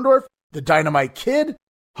Paul Orndorff, the Dynamite Kid,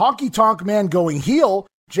 Honky Tonk Man going heel,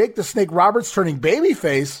 Jake the Snake Roberts turning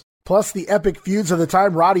babyface, plus the epic feuds of the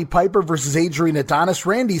time, Roddy Piper versus Adrian Adonis,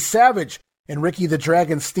 Randy Savage and Ricky the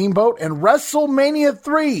Dragon Steamboat, and WrestleMania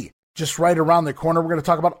 3 just right around the corner. We're going to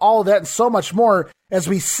talk about all of that and so much more as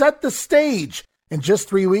we set the stage. In just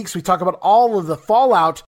 3 weeks, we talk about all of the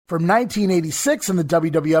fallout from 1986 in the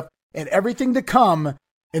WWF and everything to come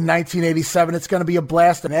in 1987. It's going to be a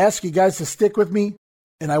blast, and I ask you guys to stick with me.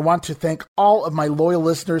 And I want to thank all of my loyal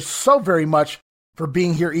listeners so very much for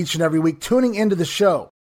being here each and every week, tuning into the show.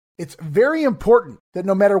 It's very important that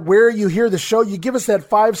no matter where you hear the show, you give us that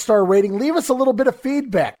 5-star rating. Leave us a little bit of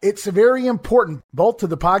feedback. It's very important, both to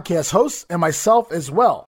the podcast hosts and myself as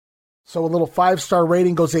well. So a little 5-star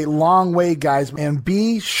rating goes a long way, guys. And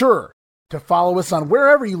be sure to follow us on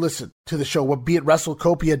wherever you listen to the show, be it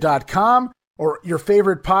WrestleCopia.com or your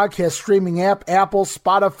favorite podcast streaming app, Apple,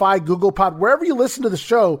 Spotify, Google Pod, wherever you listen to the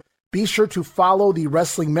show. Be sure to follow the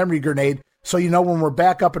Wrestling Memory Grenade so you know when we're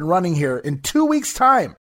back up and running here in 2 weeks'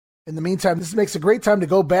 time. In the meantime, this makes a great time to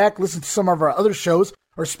go back, listen to some of our other shows,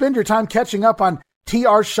 or spend your time catching up on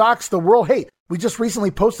TR Shocks the World. Hey, we just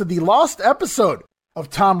recently posted the lost episode of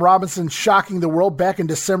Tom Robinson shocking the world back in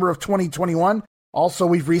December of 2021. Also,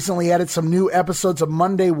 we've recently added some new episodes of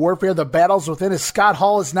Monday Warfare, The Battles Within, as Scott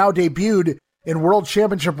Hall has now debuted in World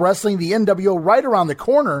Championship Wrestling, the NWO, right around the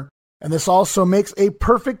corner. And this also makes a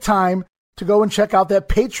perfect time to go and check out that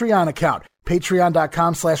Patreon account,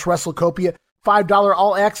 patreon.com/WrestleCopia, $5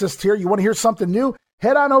 all access tier. You want to hear something new?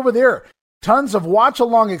 Head on over there. Tons of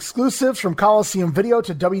watch-along exclusives from Coliseum Video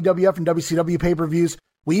to WWF and WCW pay-per-views.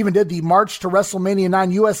 We even did the March to WrestleMania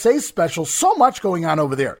 9 USA special. So much going on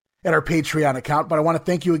over there at our Patreon account. But I want to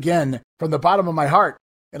thank you again from the bottom of my heart.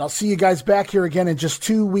 And I'll see you guys back here again in just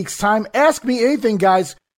 2 weeks' time. Ask me anything,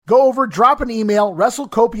 guys. Go over, drop an email,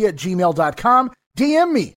 WrestleCopia@gmail.com.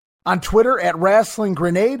 DM me on Twitter at Wrestling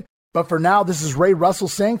Grenade. But for now, this is Ray Russell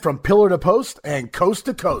saying from pillar to post and coast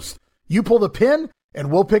to coast. You pull the pin, and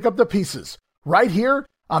we'll pick up the pieces right here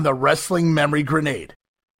on the Wrestling Memory Grenade.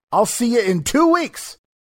 I'll see you in 2 weeks.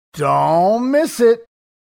 Don't miss it.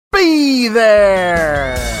 Be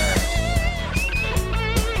there.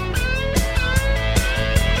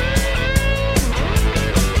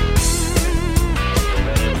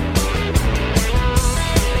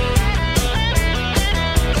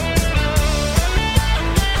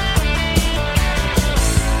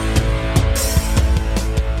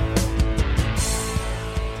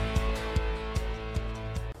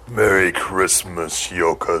 Merry Christmas,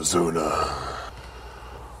 Yokozuna.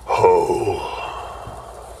 Ho.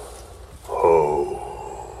 Ho.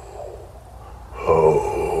 Ho.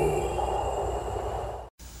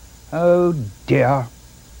 Oh dear.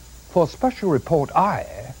 For Special Report,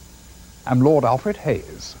 I am Lord Alfred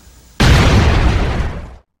Hayes.